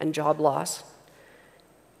and job loss.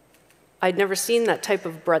 I'd never seen that type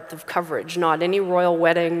of breadth of coverage, not any royal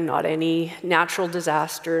wedding, not any natural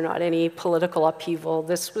disaster, not any political upheaval.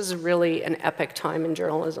 This was really an epic time in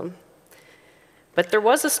journalism. But there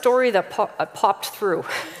was a story that popped through,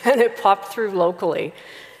 and it popped through locally,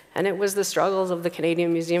 and it was the struggles of the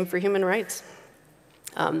Canadian Museum for Human Rights.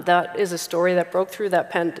 That is a story that broke through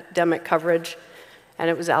that pandemic coverage, and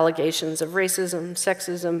it was allegations of racism,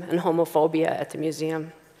 sexism, and homophobia at the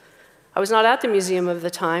museum. I was not at the museum at the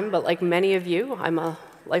time, but like many of you, I'm a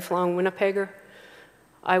lifelong Winnipegger.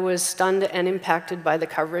 I was stunned and impacted by the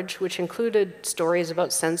coverage, which included stories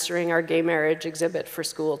about censoring our gay marriage exhibit for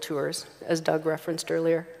school tours, as Doug referenced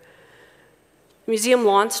earlier. The museum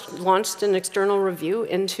launched an external review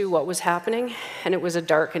into what was happening, and it was a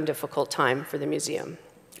dark and difficult time for the museum.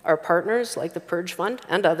 Our partners, like the Purge Fund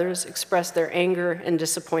and others, expressed their anger and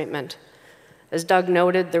disappointment. As Doug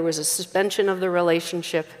noted, there was a suspension of the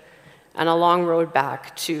relationship and a long road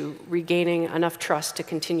back to regaining enough trust to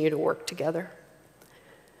continue to work together.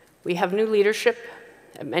 We have new leadership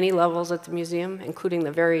at many levels at the museum, including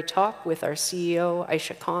the very top with our CEO,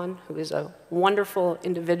 Aisha Khan, who is a wonderful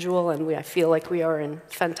individual, and I feel like we are in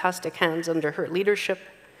fantastic hands under her leadership.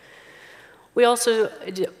 We also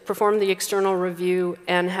performed the external review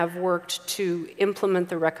and have worked to implement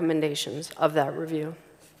the recommendations of that review.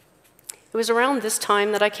 It was around this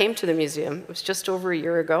time that I came to the museum. It was just over a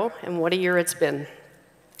year ago, and what a year it's been.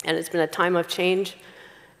 And it's been a time of change,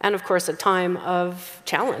 and of course a time of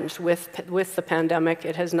challenge with the pandemic.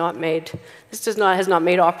 It has not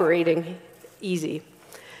made operating easy.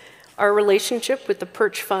 Our relationship with the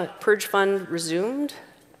Purge Fund resumed,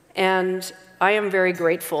 and I am very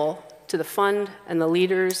grateful to the fund and the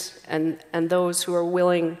leaders and those who are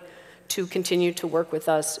willing to continue to work with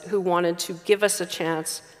us, who wanted to give us a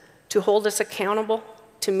chance to hold us accountable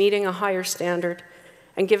to meeting a higher standard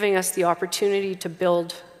and giving us the opportunity to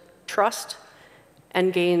build trust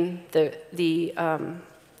and gain the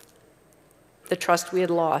trust we had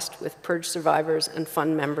lost with Purge survivors and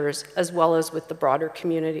fund members, as well as with the broader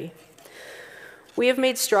community. We have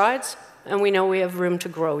made strides, and we know we have room to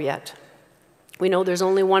grow yet. We know there's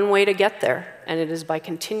only one way to get there, and it is by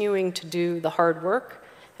continuing to do the hard work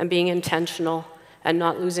and being intentional and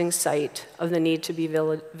not losing sight of the need to be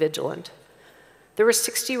vigilant. There were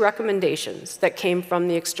 60 recommendations that came from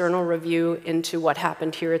the external review into what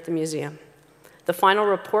happened here at the museum. The final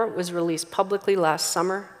report was released publicly last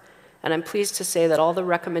summer, and I'm pleased to say that all the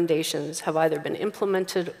recommendations have either been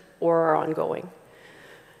implemented or are ongoing.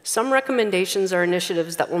 Some recommendations are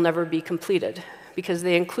initiatives that will never be completed because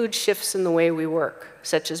they include shifts in the way we work,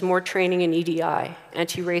 such as more training in EDI,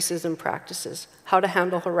 anti-racism practices, how to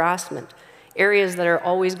handle harassment, areas that are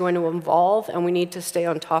always going to evolve and we need to stay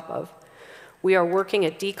on top of. We are working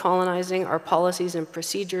at decolonizing our policies and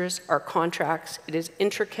procedures, our contracts. It is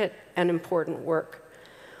intricate and important work.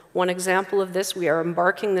 One example of this, we are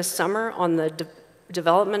embarking this summer on the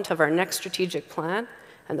development of our next strategic plan,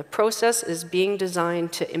 and the process is being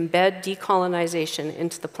designed to embed decolonization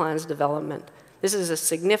into the plan's development. This is a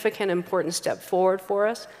significant, important step forward for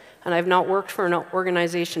us, and I've not worked for an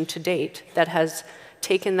organization to date that has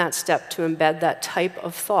taken that step to embed that type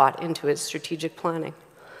of thought into its strategic planning.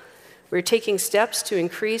 We're taking steps to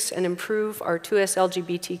increase and improve our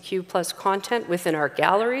 2SLGBTQ+ content within our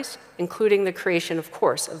galleries, including the creation, of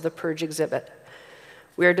course, of the Purge exhibit.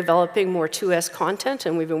 We are developing more 2S content,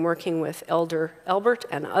 and we've been working with Elder Albert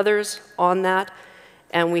and others on that,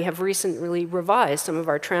 and we have recently revised some of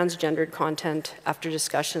our transgendered content after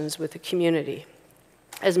discussions with the community.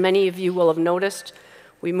 As many of you will have noticed,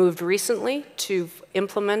 we moved recently to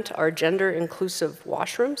implement our gender-inclusive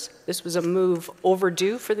washrooms. This was a move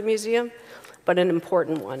overdue for the museum, but an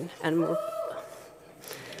important one. And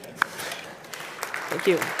thank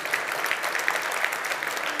you.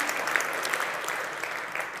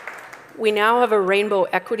 We now have a Rainbow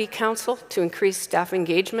Equity Council to increase staff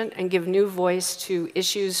engagement and give new voice to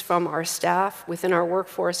issues from our staff within our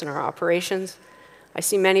workforce and our operations. I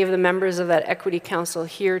see many of the members of that Equity Council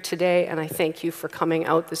here today, and I thank you for coming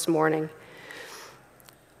out this morning.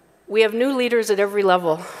 We have new leaders at every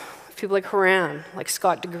level, people like Haran, like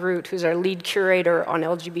Scott DeGroot, who's our lead curator on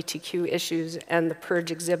LGBTQ issues and the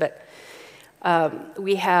Purge exhibit.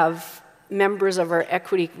 We have members of our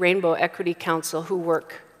Rainbow Equity Council who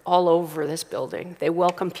work all over this building. They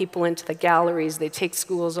welcome people into the galleries, they take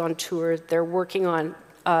schools on tour, they're working on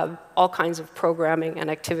all kinds of programming and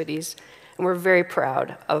activities, and we're very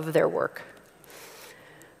proud of their work.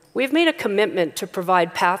 We've made a commitment to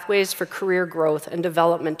provide pathways for career growth and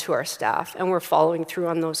development to our staff, and we're following through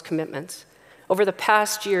on those commitments. Over the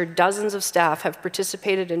past year, dozens of staff have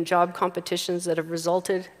participated in job competitions that have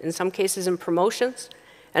resulted, in some cases, in promotions,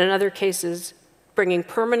 and in other cases, bringing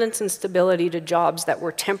permanence and stability to jobs that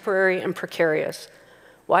were temporary and precarious.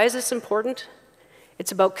 Why is this important?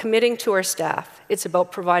 It's about committing to our staff. It's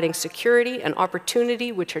about providing security and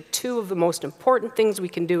opportunity, which are two of the most important things we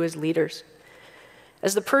can do as leaders.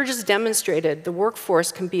 As the Purge has demonstrated, the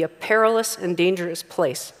workforce can be a perilous and dangerous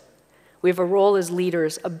place. We have a role as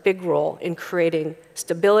leaders, a big role in creating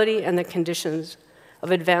stability and the conditions of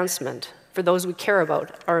advancement for those we care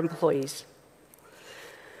about, our employees.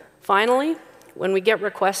 Finally, when we get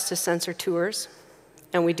requests to censor tours,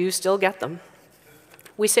 and we do still get them,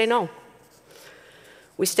 we say no.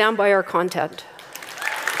 We stand by our content.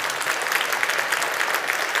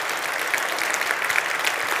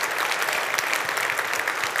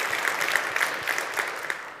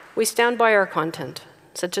 We stand by our content,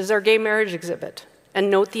 such as our gay marriage exhibit,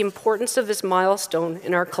 and note the importance of this milestone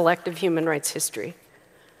in our collective human rights history.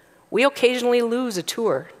 We occasionally lose a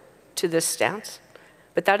tour to this stance,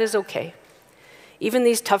 but that is okay. Even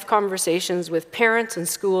these tough conversations with parents and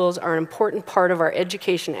schools are an important part of our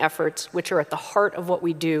education efforts, which are at the heart of what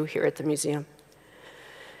we do here at the museum.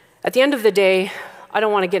 At the end of the day, I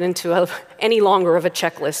don't want to get into any longer of a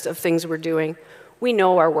checklist of things we're doing. We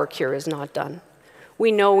know our work here is not done.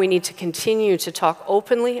 We know we need to continue to talk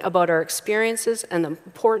openly about our experiences and the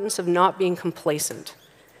importance of not being complacent.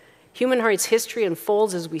 Human rights history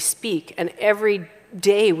unfolds as we speak, and every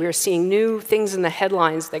day we're seeing new things in the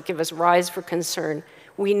headlines that give us rise for concern.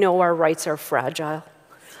 We know our rights are fragile.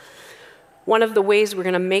 One of the ways we're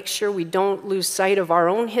going to make sure we don't lose sight of our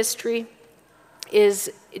own history is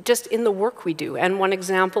just in the work we do. And one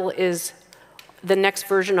example is the next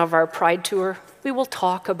version of our Pride Tour. We will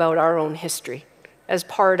talk about our own history as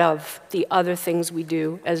part of the other things we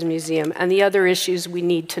do as a museum and the other issues we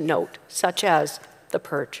need to note, such as the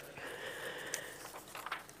Purge.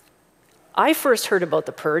 I first heard about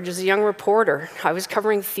the Purge as a young reporter. I was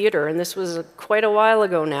covering theater, and this was quite a while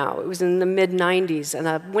ago now. It was in the mid-90s, and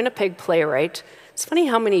a Winnipeg playwright. It's funny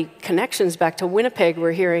how many connections back to Winnipeg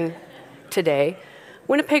we're hearing today.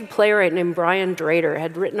 Winnipeg playwright named Brian Drader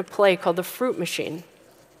had written a play called The Fruit Machine,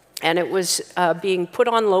 and it was being put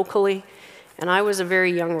on locally, and I was a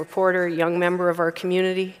very young reporter, young member of our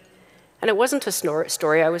community, and it wasn't a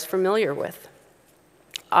story I was familiar with.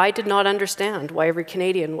 I did not understand why every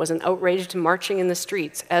Canadian wasn't outraged and marching in the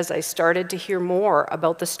streets as I started to hear more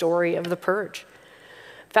about the story of the Purge.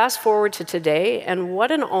 Fast forward to today, and what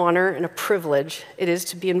an honor and a privilege it is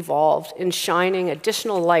to be involved in shining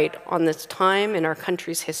additional light on this time in our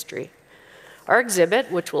country's history. Our exhibit,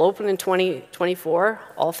 which will open in 2024,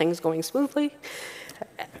 all things going smoothly,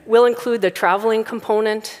 will include the traveling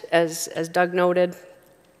component, as Doug noted,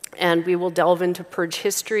 and we will delve into Purge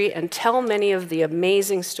history and tell many of the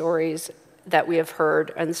amazing stories that we have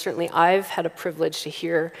heard, and certainly I've had a privilege to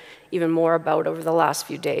hear even more about over the last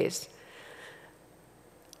few days.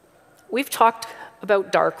 We've talked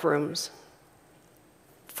about dark rooms.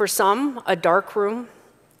 For some, a dark room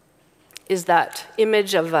is that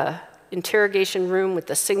image of an interrogation room with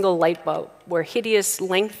a single light bulb where hideous,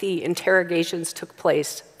 lengthy interrogations took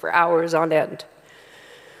place for hours on end.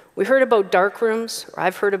 We heard about dark rooms, or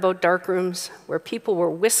I've heard about dark rooms, where people were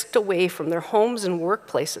whisked away from their homes and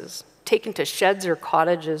workplaces taken to sheds or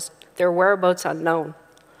cottages, their whereabouts unknown.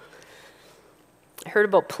 I heard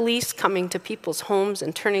about police coming to people's homes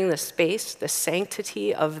and turning the space, the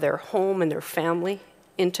sanctity of their home and their family,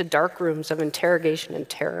 into dark rooms of interrogation and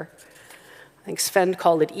terror. I think Sven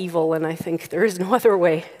called it evil, and I think there is no other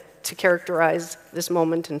way to characterize this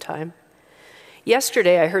moment in time.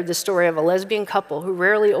 Yesterday, I heard the story of a lesbian couple who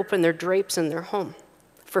rarely opened their drapes in their home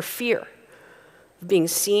for fear of being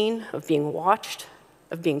seen, of being watched,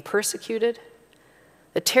 of being persecuted.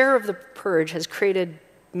 The terror of the purge has created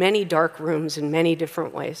many dark rooms in many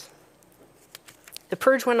different ways. The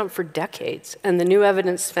purge went on for decades, and the new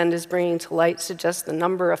evidence Sven is bringing to light suggests the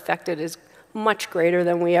number affected is much greater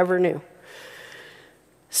than we ever knew.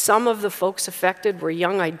 Some of the folks affected were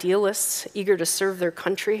young idealists, eager to serve their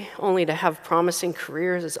country, only to have promising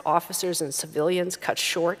careers as officers and civilians cut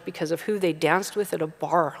short because of who they danced with at a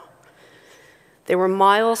bar. They were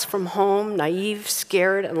miles from home, naive,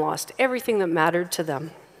 scared, and lost everything that mattered to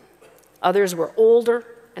them. Others were older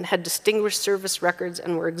and had distinguished service records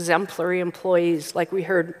and were exemplary employees, like we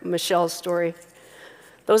heard Michelle's story.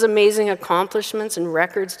 Those amazing accomplishments and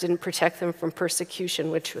records didn't protect them from persecution,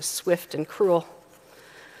 which was swift and cruel.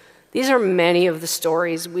 These are many of the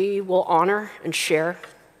stories we will honor and share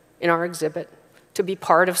in our exhibit to be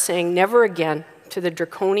part of saying never again to the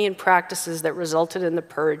draconian practices that resulted in the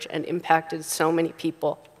purge and impacted so many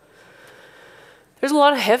people. There's a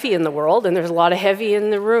lot of heavy in the world, and there's a lot of heavy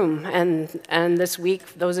in the room. And this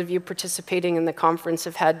week, those of you participating in the conference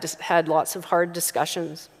have had lots of hard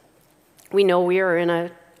discussions. We know we are in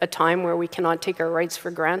a time where we cannot take our rights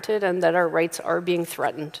for granted and that our rights are being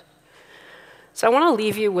threatened. So I want to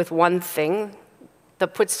leave you with one thing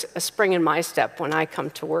that puts a spring in my step when I come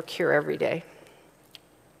to work here every day.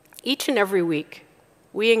 Each and every week,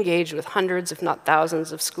 we engage with hundreds, if not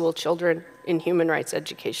thousands, of school children in human rights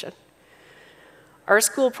education. Our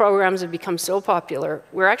school programs have become so popular,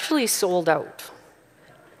 we're actually sold out.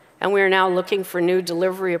 And we are now looking for new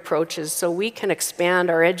delivery approaches so we can expand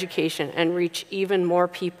our education and reach even more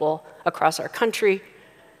people across our country,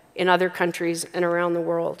 in other countries, and around the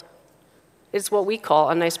world. It's what we call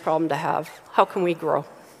a nice problem to have. How can we grow?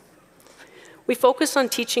 We focus on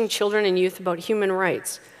teaching children and youth about human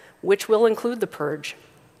rights, which will include the purge,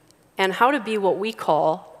 and how to be what we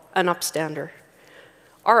call an upstander.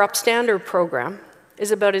 Our upstander program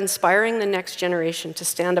is about inspiring the next generation to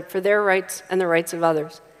stand up for their rights and the rights of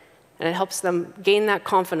others, and it helps them gain that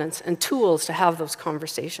confidence and tools to have those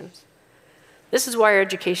conversations. This is why our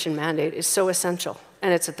education mandate is so essential,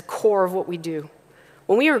 and it's at the core of what we do.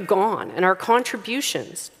 When we are gone and our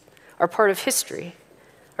contributions are part of history,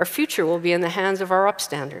 our future will be in the hands of our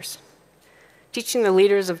upstanders. Teaching the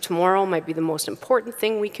leaders of tomorrow might be the most important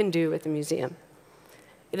thing we can do at the museum.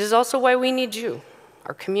 It is also why we need you,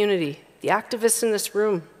 our community, the activists in this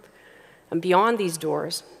room, and beyond these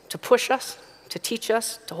doors, to push us, to teach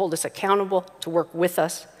us, to hold us accountable, to work with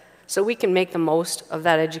us, so we can make the most of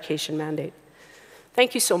that education mandate.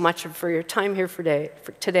 Thank you so much for your time here for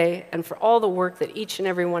today, and for all the work that each and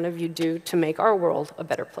every one of you do to make our world a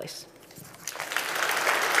better place.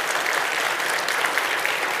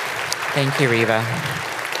 Thank you, Riva.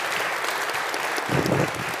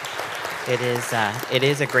 It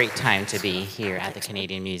is a great time to be here at the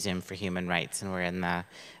Canadian Museum for Human Rights, and we're in a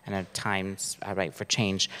time right for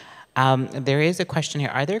change. There is a question here.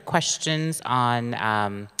 Are there questions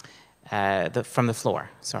on from the floor?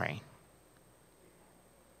 Sorry.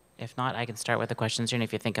 If not, I can start with the questions here, and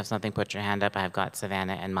if you think of something, put your hand up. I've got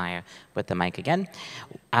Savannah and Maya with the mic again.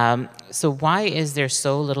 So why is there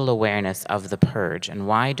so little awareness of the purge, and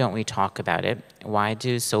why don't we talk about it? Why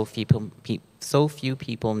do so few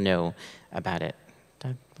people know about it?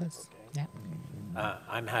 Yeah.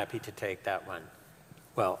 I'm happy to take that one.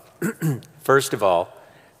 Well, first of all,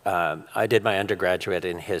 I did my undergraduate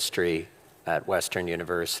in history at Western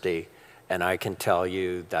University, and I can tell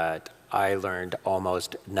you that I learned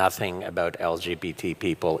almost nothing about LGBT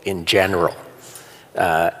people in general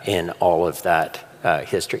in all of that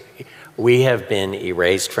history. We have been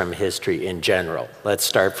erased from history in general. Let's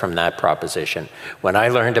start from that proposition. When I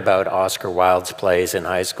learned about Oscar Wilde's plays in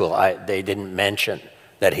high school, they didn't mention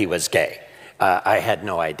that he was gay. I had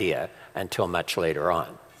no idea until much later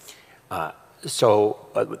on. So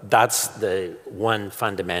that's the one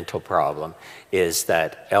fundamental problem, is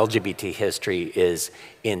that LGBT history is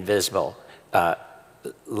invisible.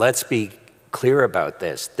 Let's be clear about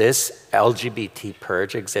this. This LGBT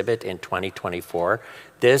Purge exhibit in 2024,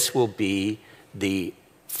 this will be the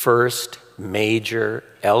first major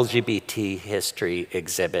LGBT history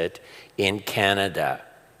exhibit in Canada,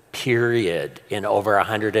 period, in over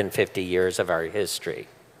 150 years of our history.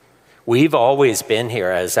 We've always been here,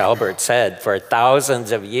 as Albert said, for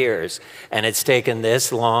thousands of years, and it's taken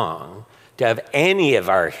this long to have any of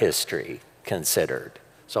our history considered.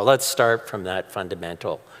 So let's start from that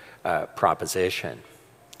fundamental proposition.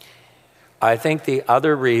 I think the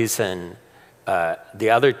other reason, the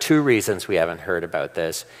other two reasons we haven't heard about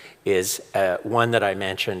this is one that I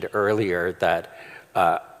mentioned earlier, that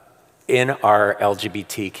in our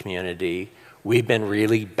LGBT community, we've been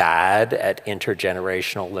really bad at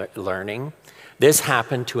intergenerational learning. This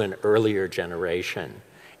happened to an earlier generation.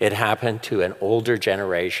 It happened to an older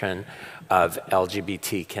generation of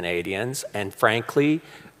LGBT Canadians, and frankly,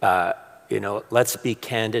 let's be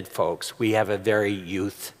candid, folks. We have a very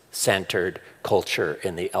youth-centered culture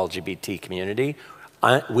in the LGBT community.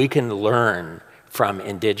 We can learn from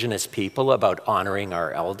Indigenous people about honoring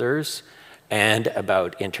our elders and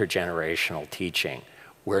about intergenerational teaching.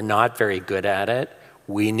 We're not very good at it.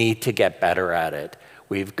 We need to get better at it.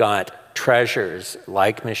 We've got treasures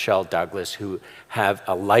like Michelle Douglas who have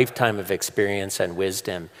a lifetime of experience and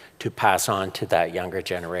wisdom to pass on to that younger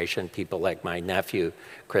generation. People like my nephew,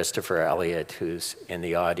 Christopher Elliott, who's in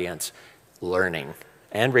the audience, learning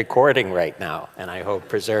and recording right now, and I hope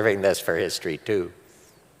preserving this for history too.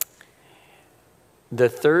 The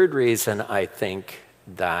third reason I think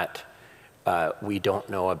that we don't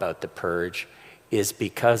know about the Purge is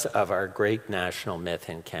because of our great national myth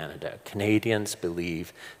in Canada. Canadians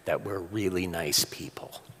believe that we're really nice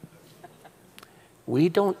people. We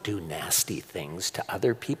don't do nasty things to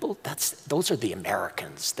other people. Those are the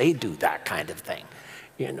Americans. They do that kind of thing,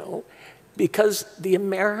 because the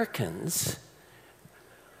Americans,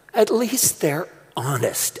 at least they're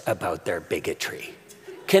honest about their bigotry.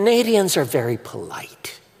 Canadians are very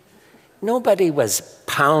polite. Nobody was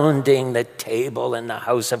pounding the table in the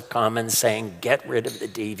House of Commons saying, get rid of the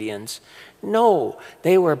deviants. No,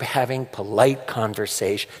 they were having polite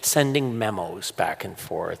conversation, sending memos back and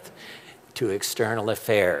forth to external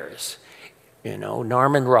affairs.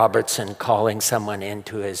 Norman Robertson calling someone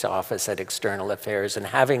into his office at external affairs and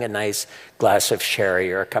having a nice glass of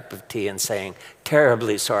sherry or a cup of tea and saying,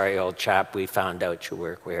 terribly sorry, old chap, we found out you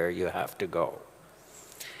work where you have to go.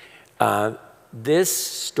 This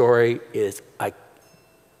story is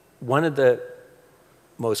one of the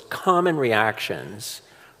most common reactions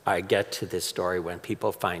I get to this story when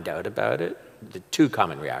people find out about it. The two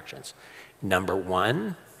common reactions. Number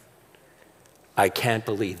one, I can't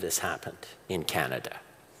believe this happened in Canada.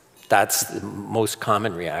 That's the most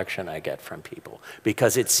common reaction I get from people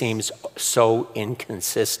because it seems so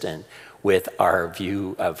inconsistent with our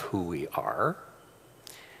view of who we are.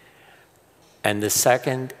 And the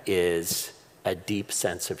second is a deep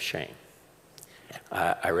sense of shame.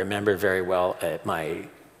 I remember very well my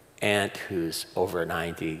aunt, who's over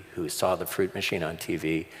 90, who saw the fruit machine on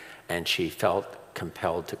TV, and she felt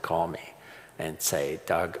compelled to call me and say,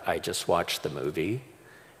 Doug, I just watched the movie,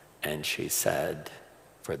 and she said,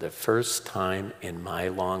 for the first time in my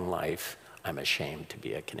long life, I'm ashamed to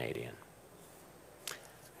be a Canadian.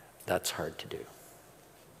 That's hard to do.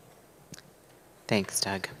 Thanks,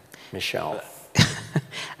 Doug. Michelle.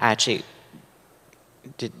 Actually,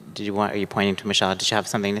 are you pointing to Michelle? Did you have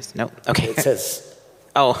something to say? No? Okay. It says.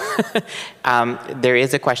 Oh, there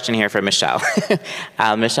is a question here for Michelle.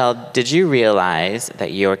 Michelle, did you realize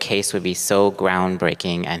that your case would be so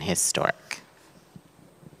groundbreaking and historic?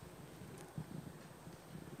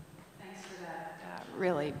 Thanks for that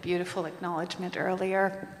really beautiful acknowledgement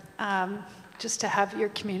earlier. Just to have your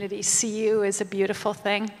community see you is a beautiful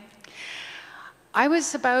thing. I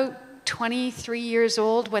was about 23 years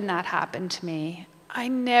old when that happened to me. I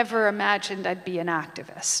never imagined I'd be an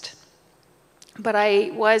activist. But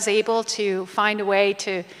I was able to find a way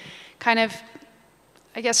to kind of,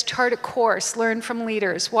 I guess, chart a course, learn from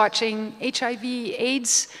leaders, watching HIV,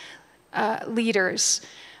 AIDS leaders,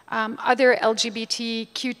 other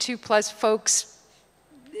LGBTQ2+ folks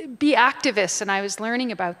be activists, and I was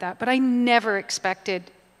learning about that. But I never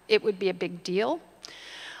expected it would be a big deal.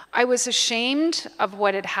 I was ashamed of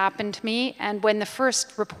what had happened to me, and when the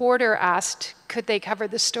first reporter asked, could they cover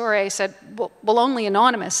the story, I said, well, only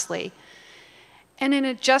anonymously. And in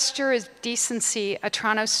a gesture of decency, a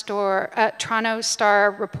Toronto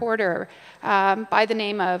Star reporter by the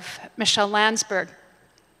name of Michelle Landsberg,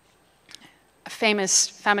 a famous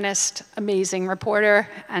feminist, amazing reporter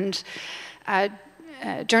and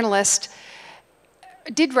journalist,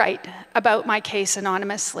 did write about my case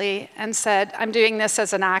anonymously and said, I'm doing this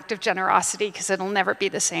as an act of generosity because it'll never be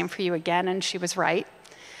the same for you again, and she was right.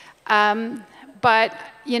 But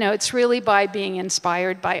it's really by being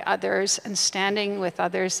inspired by others and standing with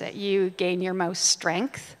others that you gain your most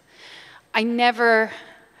strength. I never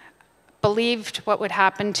believed what would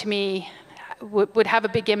happen to me would have a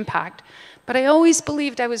big impact. But I always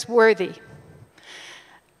believed I was worthy.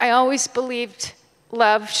 I always believed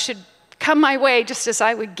love should come my way just as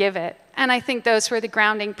I would give it. And I think those were the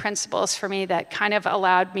grounding principles for me that kind of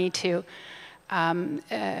allowed me to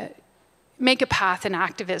make a path in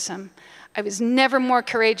activism. I was never more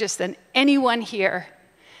courageous than anyone here,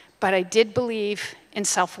 but I did believe in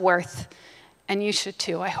self-worth, and you should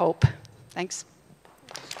too, I hope. Thanks.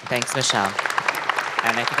 Thanks, Michelle.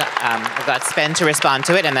 And I think I've got Sven to respond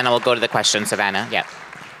to it, and then we'll go to the question, Savannah. Yeah.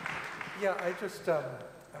 Yeah, I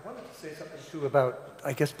wanted to say something too about,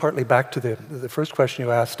 I guess partly back to the first question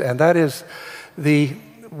you asked, and that is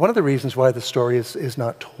one of the reasons why the story is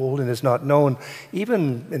not told and is not known,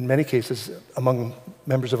 even in many cases among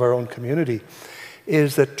members of our own community,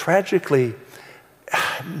 is that tragically,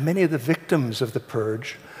 many of the victims of the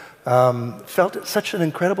Purge felt such an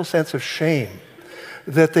incredible sense of shame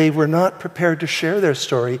that they were not prepared to share their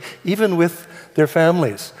story, even with their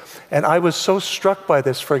families. And I was so struck by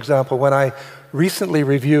this, for example, when I recently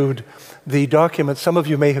reviewed the document. Some of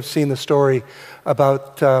you may have seen the story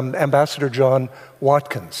about Ambassador John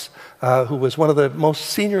Watkins, who was one of the most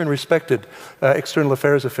senior and respected external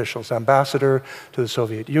affairs officials, ambassador to the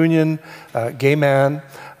Soviet Union, gay man.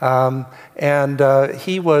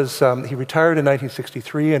 He retired in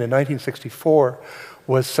 1963, and in 1964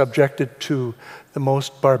 was subjected to the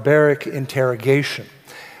most barbaric interrogation.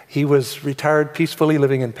 He was retired peacefully,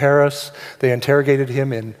 living in Paris. They interrogated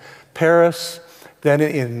him in Paris, then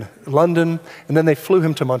in London, and then they flew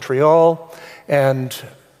him to Montreal, and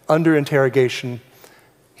under interrogation,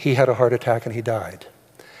 he had a heart attack and he died.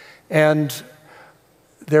 And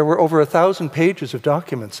there were over 1,000 pages of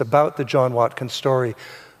documents about the John Watkins story,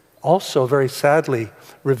 also very sadly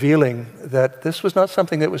revealing that this was not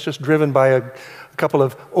something that was just driven by a couple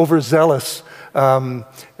of overzealous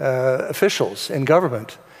officials in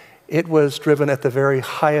government. It was driven at the very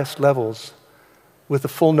highest levels with the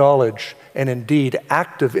full knowledge and indeed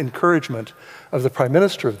active encouragement of the Prime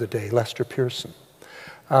Minister of the day, Lester Pearson.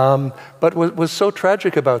 But what was so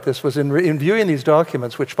tragic about this was in viewing these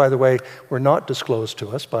documents, which, by the way, were not disclosed to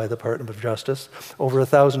us by the Department of Justice, over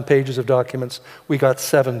 1,000 pages of documents, we got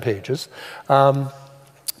 7 pages.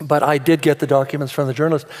 But I did get the documents from the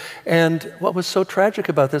journalist. And what was so tragic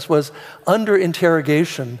about this was, under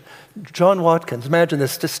interrogation, John Watkins, imagine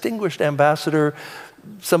this distinguished ambassador,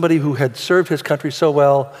 somebody who had served his country so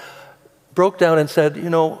well, broke down and said,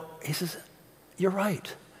 he says, "You're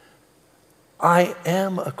right. I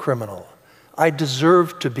am a criminal. I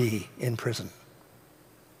deserve to be in prison."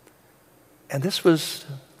 And this was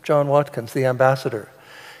John Watkins, the ambassador.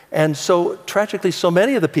 And so, tragically, so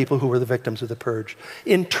many of the people who were the victims of the Purge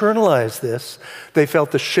internalized this. They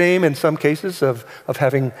felt the shame, in some cases, of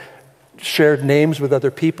having shared names with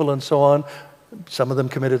other people and so on. Some of them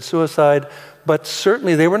committed suicide. But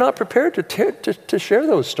certainly, they were not prepared to share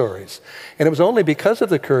those stories. And it was only because of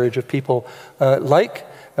the courage of people like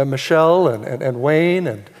Michelle and Wayne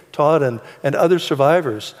and Todd and other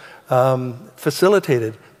survivors,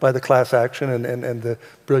 facilitated by the class action and the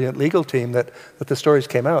brilliant legal team, that the stories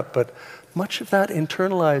came out. But much of that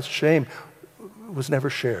internalized shame was never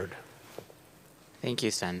shared. Thank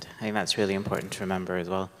you, Sven. I think that's really important to remember as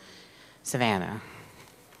well. Savannah.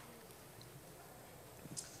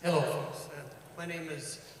 Hello, folks. My name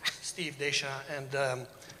is Steve Deschamps, and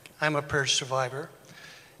I'm a Purge survivor.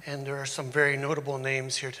 And there are some very notable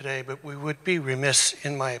names here today, but we would be remiss,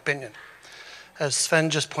 in my opinion. As Sven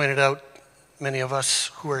just pointed out, many of us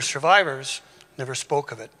who are survivors never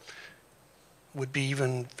spoke of it. It would be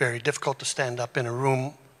even very difficult to stand up in a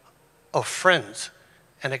room of friends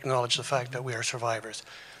and acknowledge the fact that we are survivors.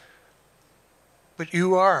 But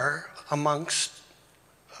you are amongst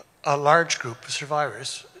a large group of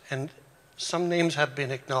survivors, and some names have been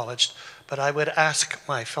acknowledged, but I would ask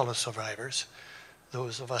my fellow survivors,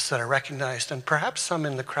 those of us that are recognized, and perhaps some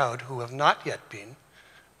in the crowd who have not yet been,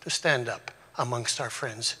 to stand up amongst our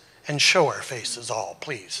friends and show our faces all,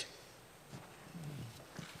 please.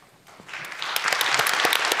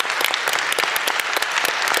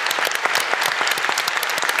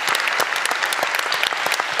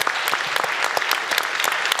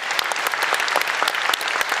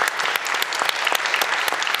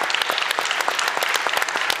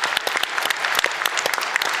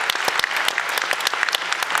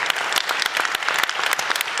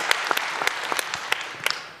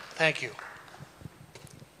 Thank you.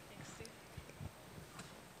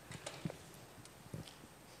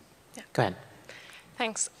 Go ahead.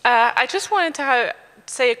 Thanks. I just wanted to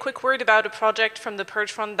say a quick word about a project from the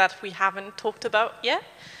Purge Fund that we haven't talked about yet,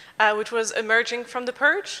 which was emerging from the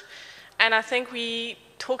Purge. And I think we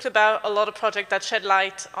talked about a lot of projects that shed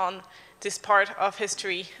light on this part of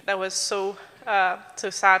history that was so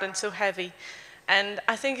sad and so heavy. And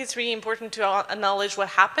I think it's really important to acknowledge what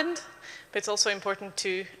happened, but it's also important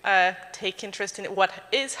to take interest in what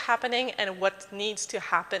is happening and what needs to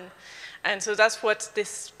happen. And so that's what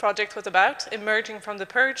this project was about, emerging from the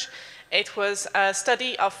Purge. It was a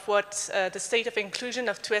study of what the state of inclusion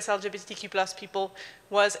of 2SLGBTQ+ people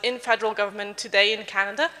was in federal government today in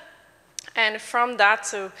Canada. And from that,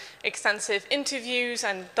 so extensive interviews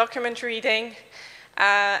and document reading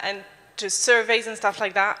and just surveys and stuff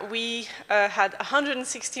like that, we had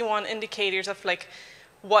 161 indicators of like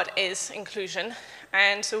what is inclusion.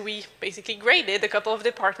 And so we basically graded a couple of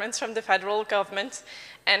departments from the federal government.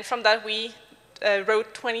 And from that, we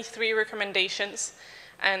wrote 23 recommendations.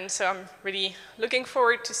 And so I'm really looking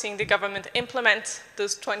forward to seeing the government implement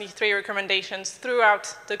those 23 recommendations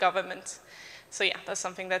throughout the government. So yeah, that's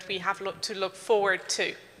something that we have to look forward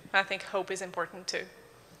to. I think hope is important too.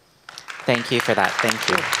 Thank you for that. Thank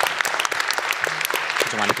you.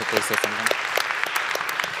 Do you want to quickly say something?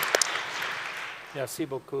 Merci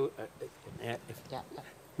beaucoup.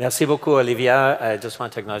 Merci beaucoup, Olivia. I just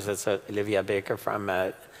want to acknowledge that's Olivia Baker from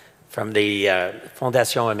the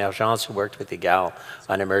Fondation Emergence, who worked with EGAL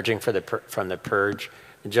on emerging from the Purge.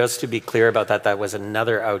 And just to be clear about that, that was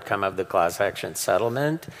another outcome of the class action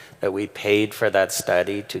settlement, that we paid for that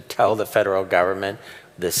study to tell the federal government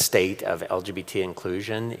the state of LGBT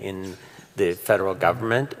inclusion in the federal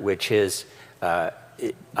government, which is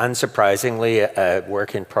unsurprisingly a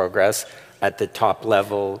work in progress at the top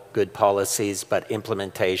level, good policies, but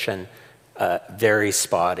implementation very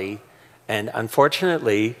spotty. And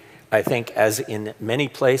unfortunately, I think as in many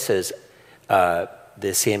places, the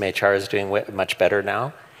CMHR is doing much better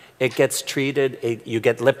now. It gets treated, you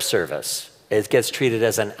get lip service. It gets treated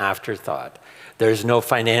as an afterthought. There's no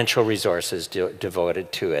financial resources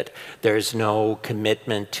devoted to it. There's no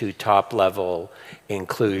commitment to top level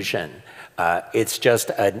inclusion. It's just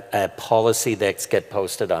a policy that gets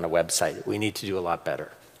posted on a website. We need to do a lot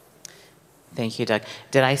better. Thank you, Doug.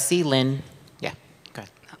 Did I see Lynn? Yeah, go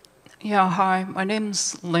ahead. Yeah, hi. My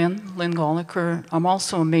name's Lynn Goliker. I'm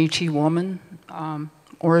also a Métis woman.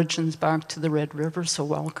 Origins back to the Red River, so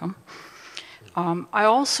welcome. I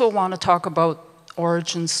also want to talk about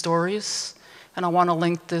origin stories, and I want to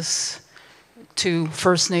link this to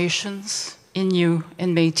First Nations, Innu,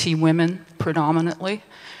 and Métis women predominantly.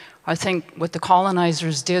 I think what the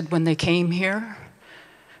colonizers did when they came here,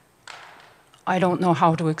 I don't know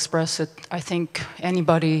how to express it. I think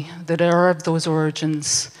anybody that are of those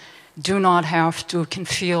origins do not have to, can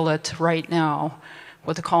feel it right now,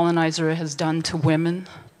 what the colonizer has done to women.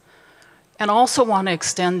 And I also want to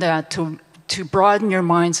extend that to broaden your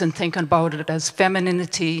minds and think about it as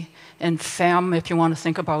femininity and femme, if you want to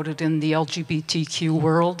think about it in the LGBTQ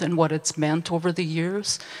world and what it's meant over the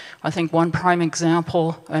years. I think one prime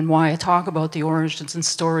example, and why I talk about the origins and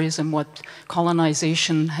stories and what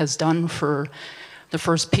colonization has done for the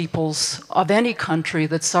first peoples of any country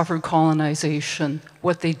that suffered colonization,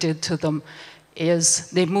 what they did to them is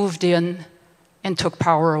they moved in and took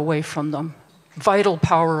power away from them, vital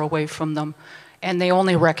power away from them. And they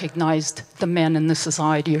only recognized the men in the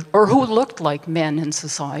society, or who looked like men in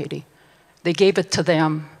society. They gave it to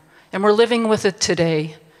them, and we're living with it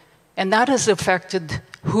today. And that has affected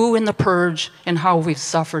who in the Purge and how we've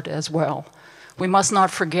suffered as well. We must not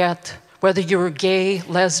forget, whether you're gay,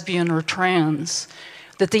 lesbian, or trans,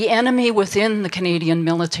 that the enemy within the Canadian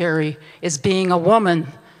military is being a woman,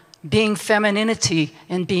 being femininity,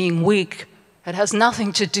 and being weak. It has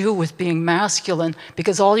nothing to do with being masculine,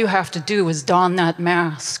 because all you have to do is don that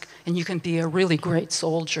mask, and you can be a really great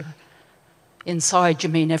soldier. Inside, you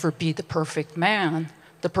may never be the perfect man,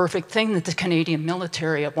 the perfect thing that the Canadian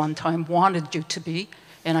military at one time wanted you to be,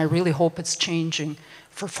 and I really hope it's changing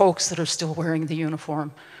for folks that are still wearing the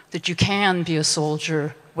uniform, that you can be a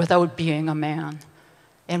soldier without being a man,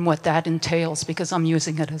 and what that entails, because I'm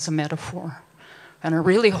using it as a metaphor. And I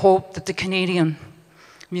really hope that the Canadian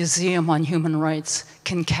Museum on Human Rights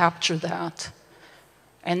can capture that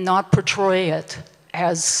and not portray it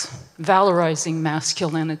as valorizing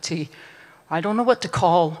masculinity. I don't know what to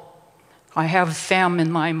call. I have femme in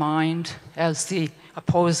my mind as the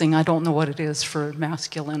opposing. I don't know what it is for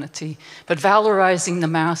masculinity, but valorizing the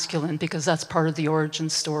masculine, because that's part of the origin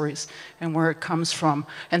stories and where it comes from,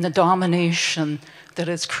 and the domination that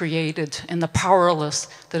is created and the powerless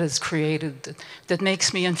that is created, that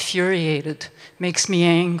makes me infuriated, makes me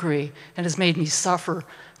angry, and has made me suffer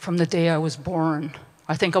from the day I was born.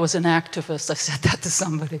 I think I was an activist. I said that to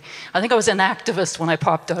somebody. I think I was an activist when I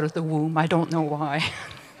popped out of the womb. I don't know why.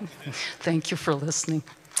 Thank you for listening.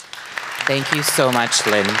 Thank you so much,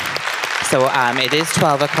 Lynn. So it is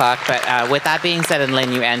 12 o'clock, but with that being said, and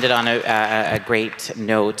Lynn, you ended on a great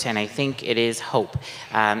note, and I think it is hope.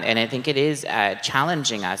 And I think it is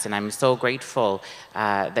challenging us, and I'm so grateful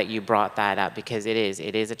that you brought that up, because it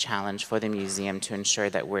is a challenge for the museum to ensure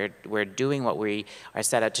that we're doing what we are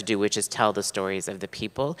set out to do, which is tell the stories of the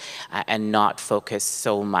people and not focus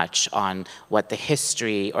so much on what the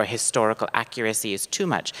history or historical accuracy is too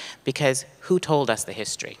much, because who told us the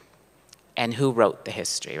history? And who wrote the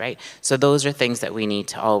history, right? So those are things that we need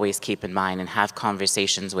to always keep in mind and have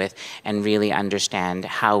conversations with and really understand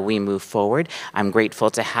how we move forward. I'm grateful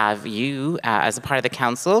to have you as a part of the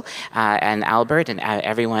council and Albert and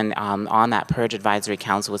everyone on that Purge Advisory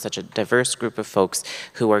Council with such a diverse group of folks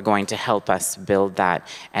who are going to help us build that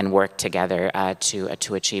and work together to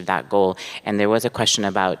achieve that goal. And there was a question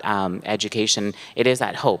about education. It is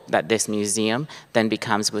that hope that this museum then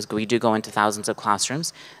becomes, we do go into thousands of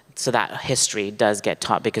classrooms, so that history does get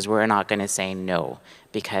taught, because we're not going to say no,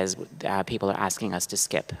 because people are asking us to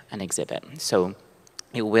skip an exhibit. So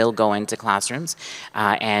it will go into classrooms.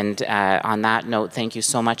 And on that note, thank you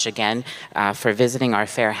so much again for visiting our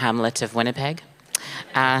fair hamlet of Winnipeg.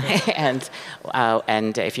 And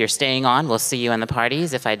if you're staying on, we'll see you in the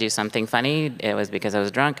parties. If I do something funny, it was because I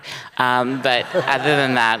was drunk. But other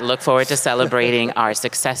than that, look forward to celebrating our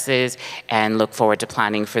successes and look forward to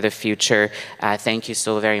planning for the future. Thank you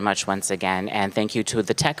so very much once again. And thank you to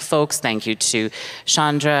the tech folks. Thank you to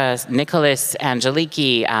Chandra, Nicholas,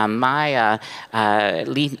 Angeliki, Maya,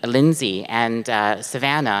 Lindsay, and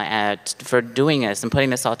Savannah for doing this and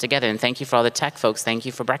putting this all together. And thank you for all the tech folks. Thank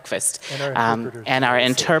you for breakfast. And our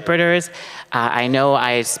interpreters. I know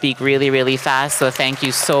I speak really, really fast, so thank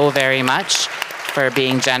you so very much for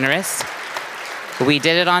being generous. We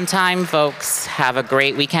did it on time, folks. Have a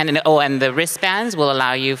great weekend. And the wristbands will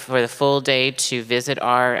allow you for the full day to visit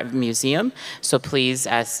our museum. So please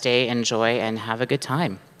stay, enjoy, and have a good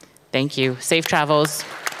time. Thank you. Safe travels.